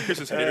 Or something like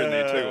Chris's hair in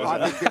there too,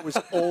 wasn't I think it was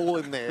all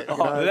in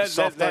there.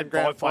 Soft and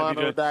grand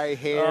final today,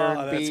 hair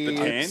and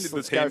beards.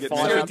 Did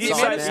he did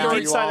say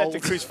that to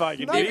Chris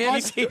Fagan.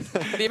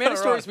 The amount of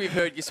stories we've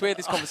heard, you swear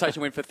this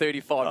conversation went for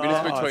 35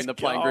 minutes between the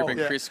playing group and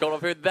Chris Scott.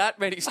 I've heard that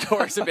many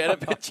stories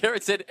about it, but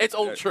Jared said it's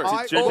all true.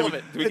 All of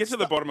it. Do we get to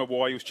the bottom of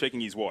why he was checking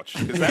his watch?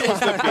 Because that was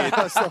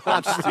the bit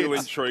I'm still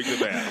intrigued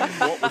about.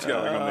 What was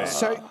going on there?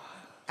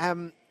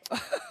 So,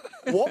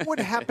 what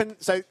would happen?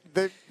 So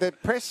the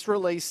press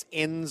release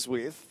ends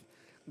with,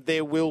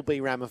 there will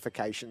be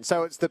ramifications.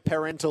 So it's the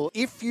parental,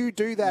 if you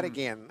do that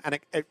again, and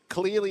it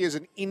clearly is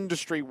an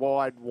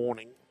industry-wide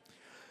warning,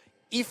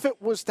 if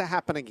it was to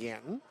happen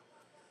again,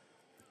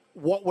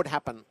 what would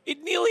happen?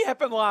 It nearly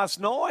happened last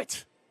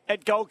night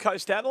at Gold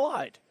Coast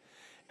Adelaide.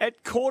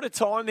 At quarter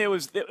time, there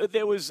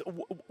was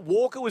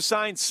Walker was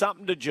saying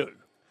something to Jew.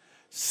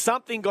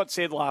 Something got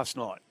said last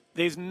night.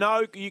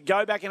 You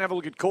go back and have a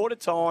look at quarter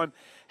time,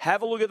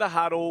 have a look at the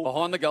huddle.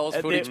 Behind the goals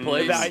footage,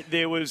 please.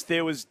 There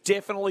was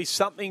definitely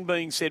something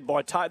being said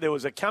by Taylor. There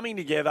was a coming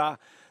together.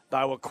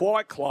 They were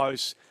quite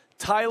close.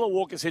 Taylor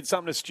Walker said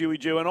something to Stewie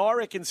Jew, and I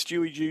reckon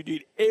Stewie Jew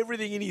did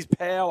everything in his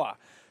power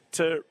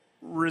to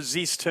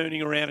resist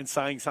turning around and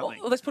saying something.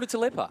 Well, let's put it to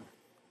Leper.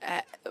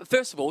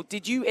 First of all,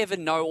 did you ever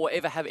know or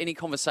ever have any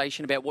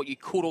conversation about what you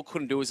could or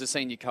couldn't do as a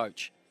senior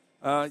coach?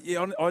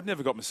 I'd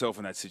never got myself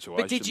in that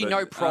situation. But did you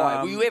know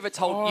prior? Were you ever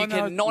told you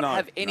cannot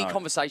have any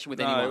conversation with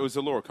anyone? No, it was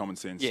the law of common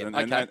sense. Yeah,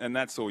 and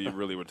that's all you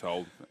really were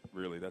told.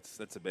 Really,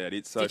 that's about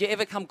it. So, did you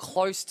ever come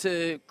close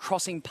to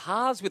crossing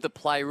paths with a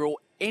player or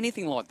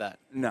anything like that?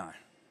 No.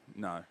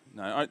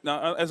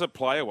 As a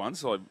player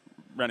once, I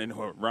ran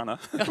into a runner,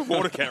 a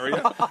water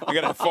carrier. I'm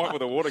going to fight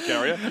with a water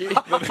carrier.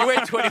 You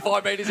went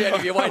 25 metres out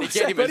of your way to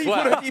get him as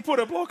well. He put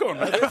a block on,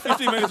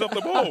 50 metres off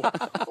the ball.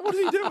 What is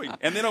he doing?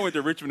 And then I went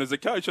to Richmond as a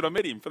coach and I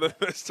met him for the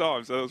first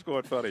time, so it was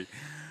quite funny.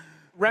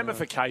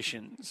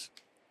 Ramifications.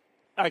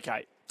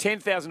 Okay,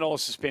 $10,000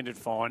 suspended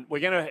fine.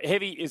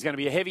 Is going to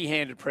be a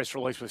heavy-handed press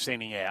release we're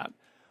sending out.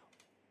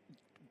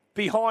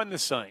 Behind the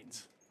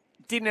scenes,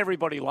 didn't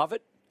everybody love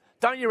it?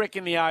 Don't you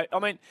reckon the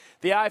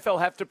AFL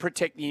have to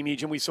protect the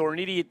image? And we saw an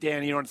idiot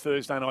down here on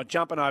Thursday night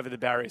jumping over the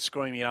barrier,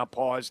 screaming at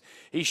umpires.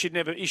 He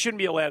shouldn't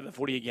be allowed the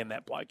footy again.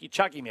 That bloke, you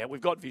chuck him out.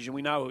 We've got vision.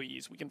 We know who he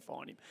is. We can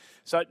find him.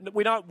 So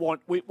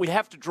we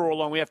have to draw a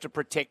line. We have to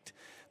protect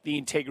the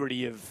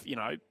integrity of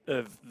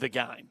the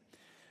game.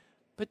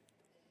 But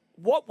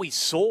what we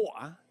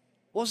saw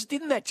was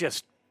didn't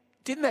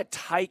that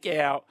take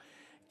our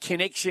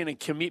connection and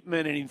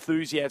commitment and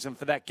enthusiasm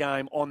for that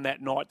game on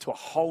that night to a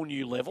whole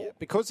new level? Yeah,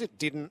 because it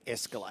didn't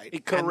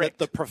escalate. Correct. And that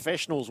the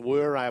professionals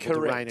were able to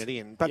rein it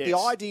in. But the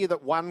idea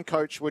that one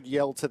coach would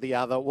yell to the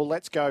other, well,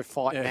 let's go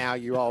fight now,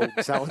 you old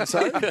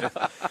so-and-so.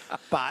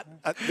 But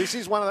this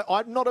is one of the...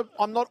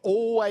 I'm not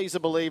always a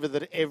believer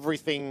that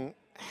everything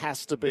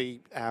has to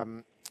be...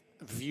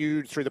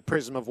 viewed through the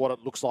prism of what it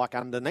looks like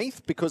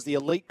underneath, because the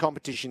elite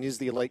competition is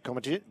the elite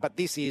competition, but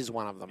this is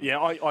one of them. Yeah,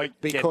 I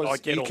get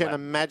you can that.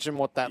 Imagine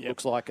what that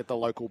looks like at the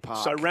local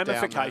park. So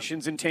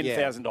ramifications and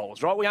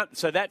 $10,000, right?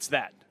 So that's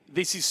that.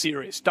 This is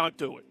serious. Don't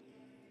do it.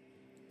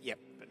 Yep.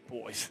 But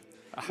boys.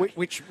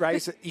 Which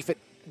raises, if it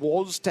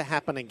was to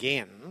happen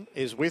again,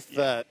 is with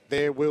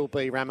there will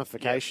be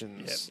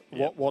ramifications.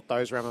 What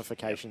those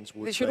ramifications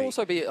would be. There should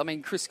also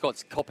be, Chris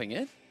Scott's copping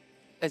it,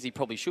 as he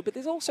probably should, but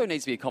there also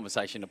needs to be a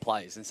conversation to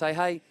players and say,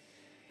 hey,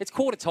 it's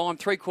quarter time,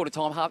 three-quarter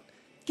time, half.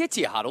 Get to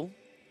your huddle.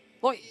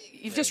 Like,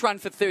 you've just run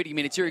for 30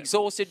 minutes. You're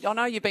exhausted. I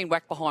know you've been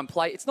whacked behind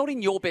play. It's not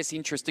in your best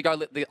interest to go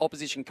let the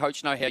opposition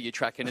coach know how you're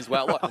tracking as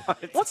well.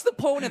 Like, what's the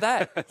point of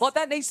that? Like,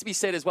 that needs to be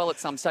said as well at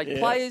some stage. Yeah.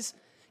 Players,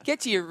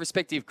 get to your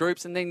respective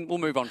groups and then we'll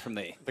move on from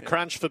there. The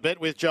Crunch for Bet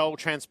with Joel.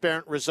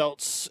 Transparent,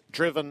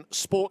 results-driven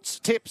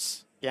sports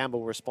tips.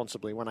 Gamble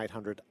responsibly,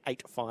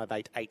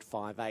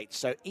 1-800-858-858.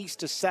 So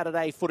Easter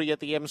Saturday footy at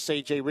the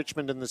MCG,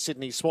 Richmond and the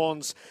Sydney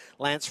Swans.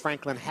 Lance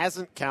Franklin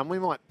hasn't come. We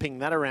might ping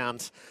that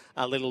around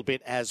a little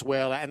bit as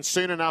well. And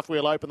soon enough,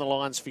 we'll open the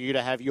lines for you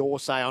to have your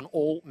say on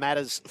all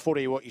matters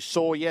footy, what you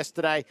saw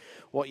yesterday,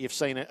 what you've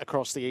seen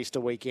across the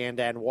Easter weekend,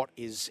 and what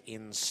is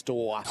in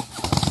store.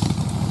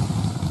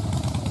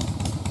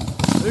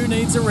 Who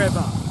needs a rev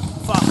up?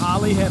 For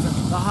Harley Heaven.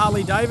 The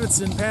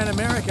Harley-Davidson Pan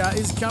America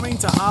is coming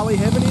to Harley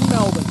Heaven in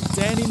Melbourne,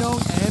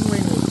 Dandenong and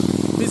Ringwood.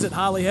 Visit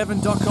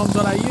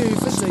harleyheaven.com.au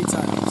for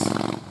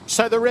details.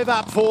 So the rev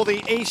up for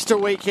the Easter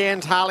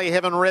weekend, Harley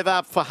Heaven rev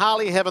up for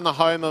Harley Heaven, the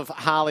home of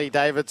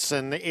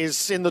Harley-Davidson,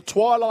 is in the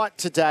twilight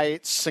today.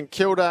 It's St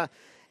Kilda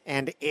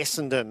and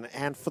Essendon.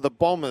 And for the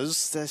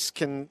Bombers, this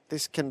can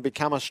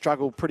become a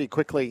struggle pretty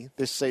quickly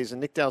this season.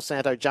 Nick Del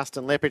Santo,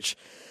 Justin Lepich,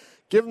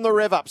 give them the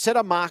rev up. Set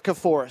a marker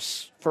for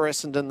us for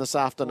Essendon this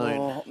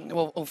afternoon.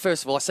 Well,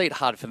 first of all, I see it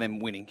hard for them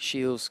winning.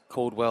 Shields,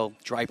 Caldwell,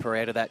 Draper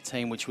out of that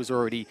team, which was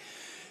already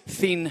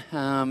thin,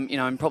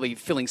 and probably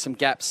filling some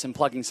gaps and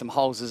plugging some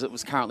holes as it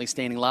was currently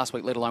standing last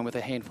week, let alone with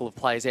a handful of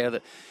players out of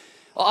it.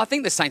 I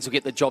think the Saints will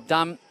get the job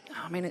done.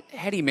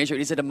 How do you measure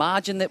it? Is it a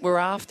margin that we're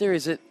after?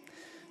 Is it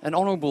an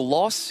honourable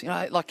loss?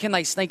 Can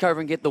they sneak over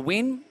and get the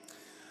win?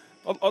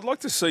 I'd like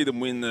to see them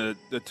win the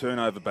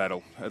turnover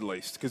battle, at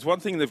least. Because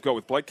one thing they've got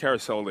with Blake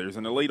Carousel there is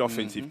an elite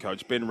offensive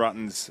coach. Ben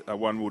Rutten's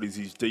one wood is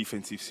his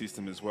defensive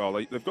system as well.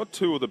 They've got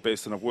two of the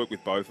best, and I've worked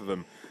with both of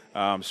them,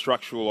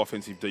 structural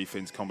offensive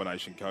defence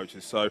combination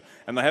coaches.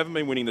 And they haven't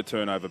been winning the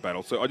turnover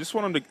battle. So I just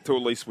want them to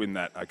at least win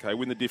that, okay?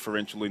 Win the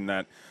differential in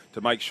that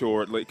to make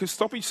sure. Because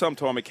stoppage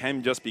sometimes it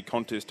can just be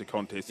contest to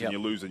contest and you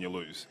lose and you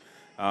lose.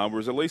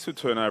 Whereas at least with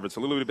turnover, it's a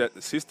little bit about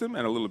the system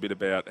and a little bit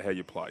about how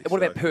you play.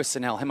 What about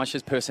personnel? How much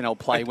does personnel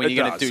play when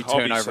you're going to do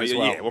turnover as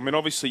well? Yeah,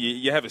 obviously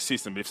you have a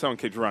system, but if someone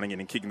keeps running in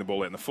and kicking the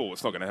ball out in the full,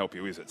 it's not going to help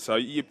you, is it? So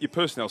your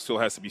personnel still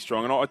has to be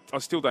strong, and I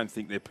still don't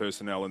think their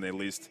personnel and their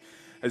list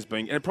has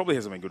been, and it probably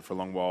hasn't been good for a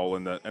long while,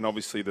 and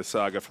obviously the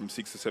saga from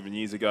 6 or 7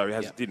 years ago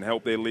didn't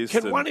help their list.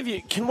 Can one of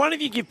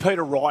you give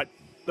Peter Wright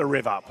the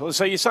rev up?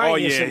 So you're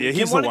saying,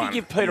 can one of you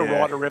give Peter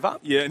Wright a rev up?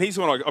 Yeah, and he's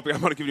the one I'm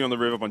going to give you on the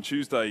rev up on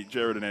Tuesday,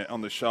 Jared,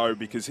 on the show,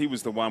 because he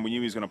was the one we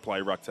knew he was going to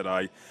play ruck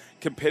today.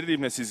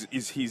 Competitiveness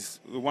is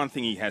the one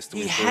thing he has to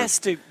improve. He has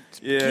to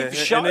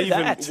show and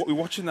even that. We were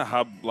watching the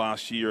Hub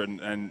last year,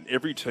 and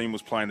every team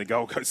was playing the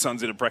Gold Coast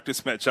Suns in a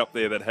practice match up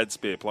there that had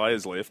spare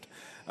players left.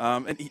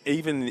 And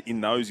even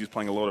in those, he was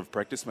playing a lot of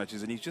practice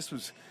matches, and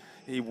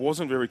he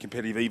wasn't very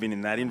competitive even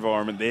in that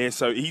environment there.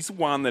 So he's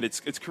one that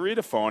it's career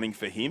defining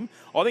for him.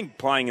 I think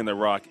playing in the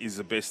ruck is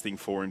the best thing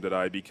for him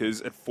today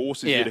because it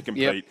forces you to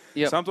compete.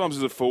 Yep. Sometimes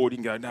as a forward, you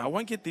can go, no, I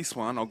won't get this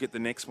one. I'll get the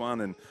next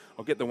one and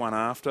I'll get the one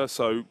after.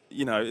 So,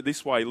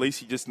 this way, at least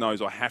he just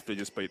knows I have to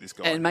just beat this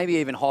guy. And maybe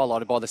even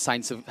highlighted by the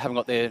Saints of having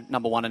got their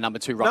number one and number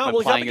two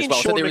ruckman playing as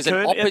well. So there is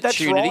an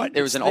opportunity. Right.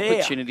 There is an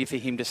opportunity for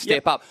him to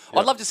step up.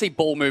 I'd love to see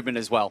ball movement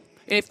as well.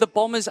 If the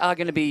Bombers are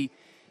going to be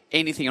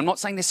anything. I'm not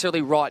saying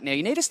necessarily right now.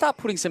 You need to start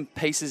putting some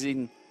pieces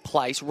in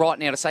place right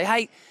now to say,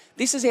 hey,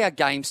 this is our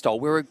game style.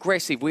 We're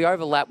aggressive. We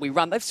overlap. We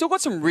run. They've still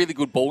got some really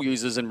good ball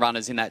users and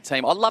runners in that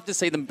team. I'd love to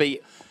see them be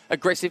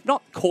aggressive,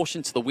 not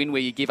caution to the wind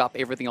where you give up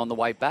everything on the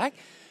way back,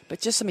 but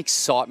just some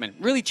excitement.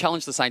 Really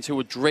challenge the Saints, who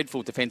were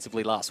dreadful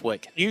defensively last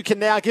week. You can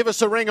now give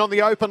us a ring on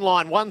the open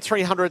line,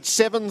 1300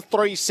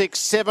 736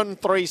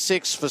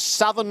 736 for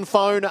Southern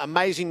Phone.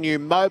 Amazing new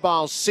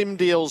mobile SIM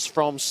deals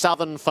from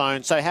Southern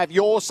Phone. So have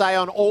your say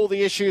on all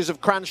the issues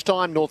of crunch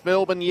time. North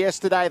Melbourne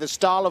yesterday, the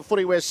style of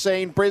footy we're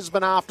seeing,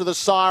 Brisbane after the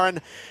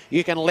siren.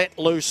 You can let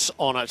loose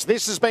on it.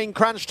 This has been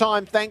Crunch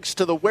Time thanks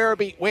to the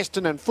Werribee,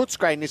 Western and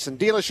Footscray Nissan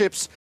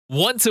dealerships.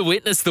 Want to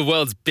witness the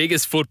world's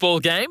biggest football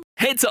game?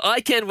 Head to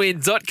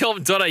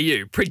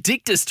iCanWin.com.au,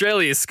 predict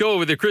Australia's score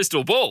with a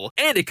crystal ball,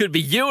 and it could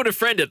be you and a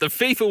friend at the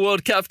FIFA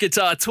World Cup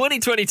Qatar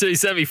 2022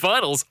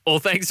 semi-finals, all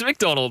thanks to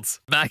McDonald's.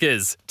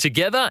 Maccas,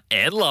 together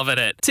and loving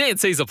it.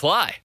 TNCs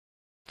apply.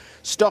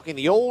 Stocking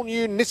the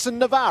all-new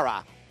Nissan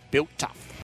Navara, built tough.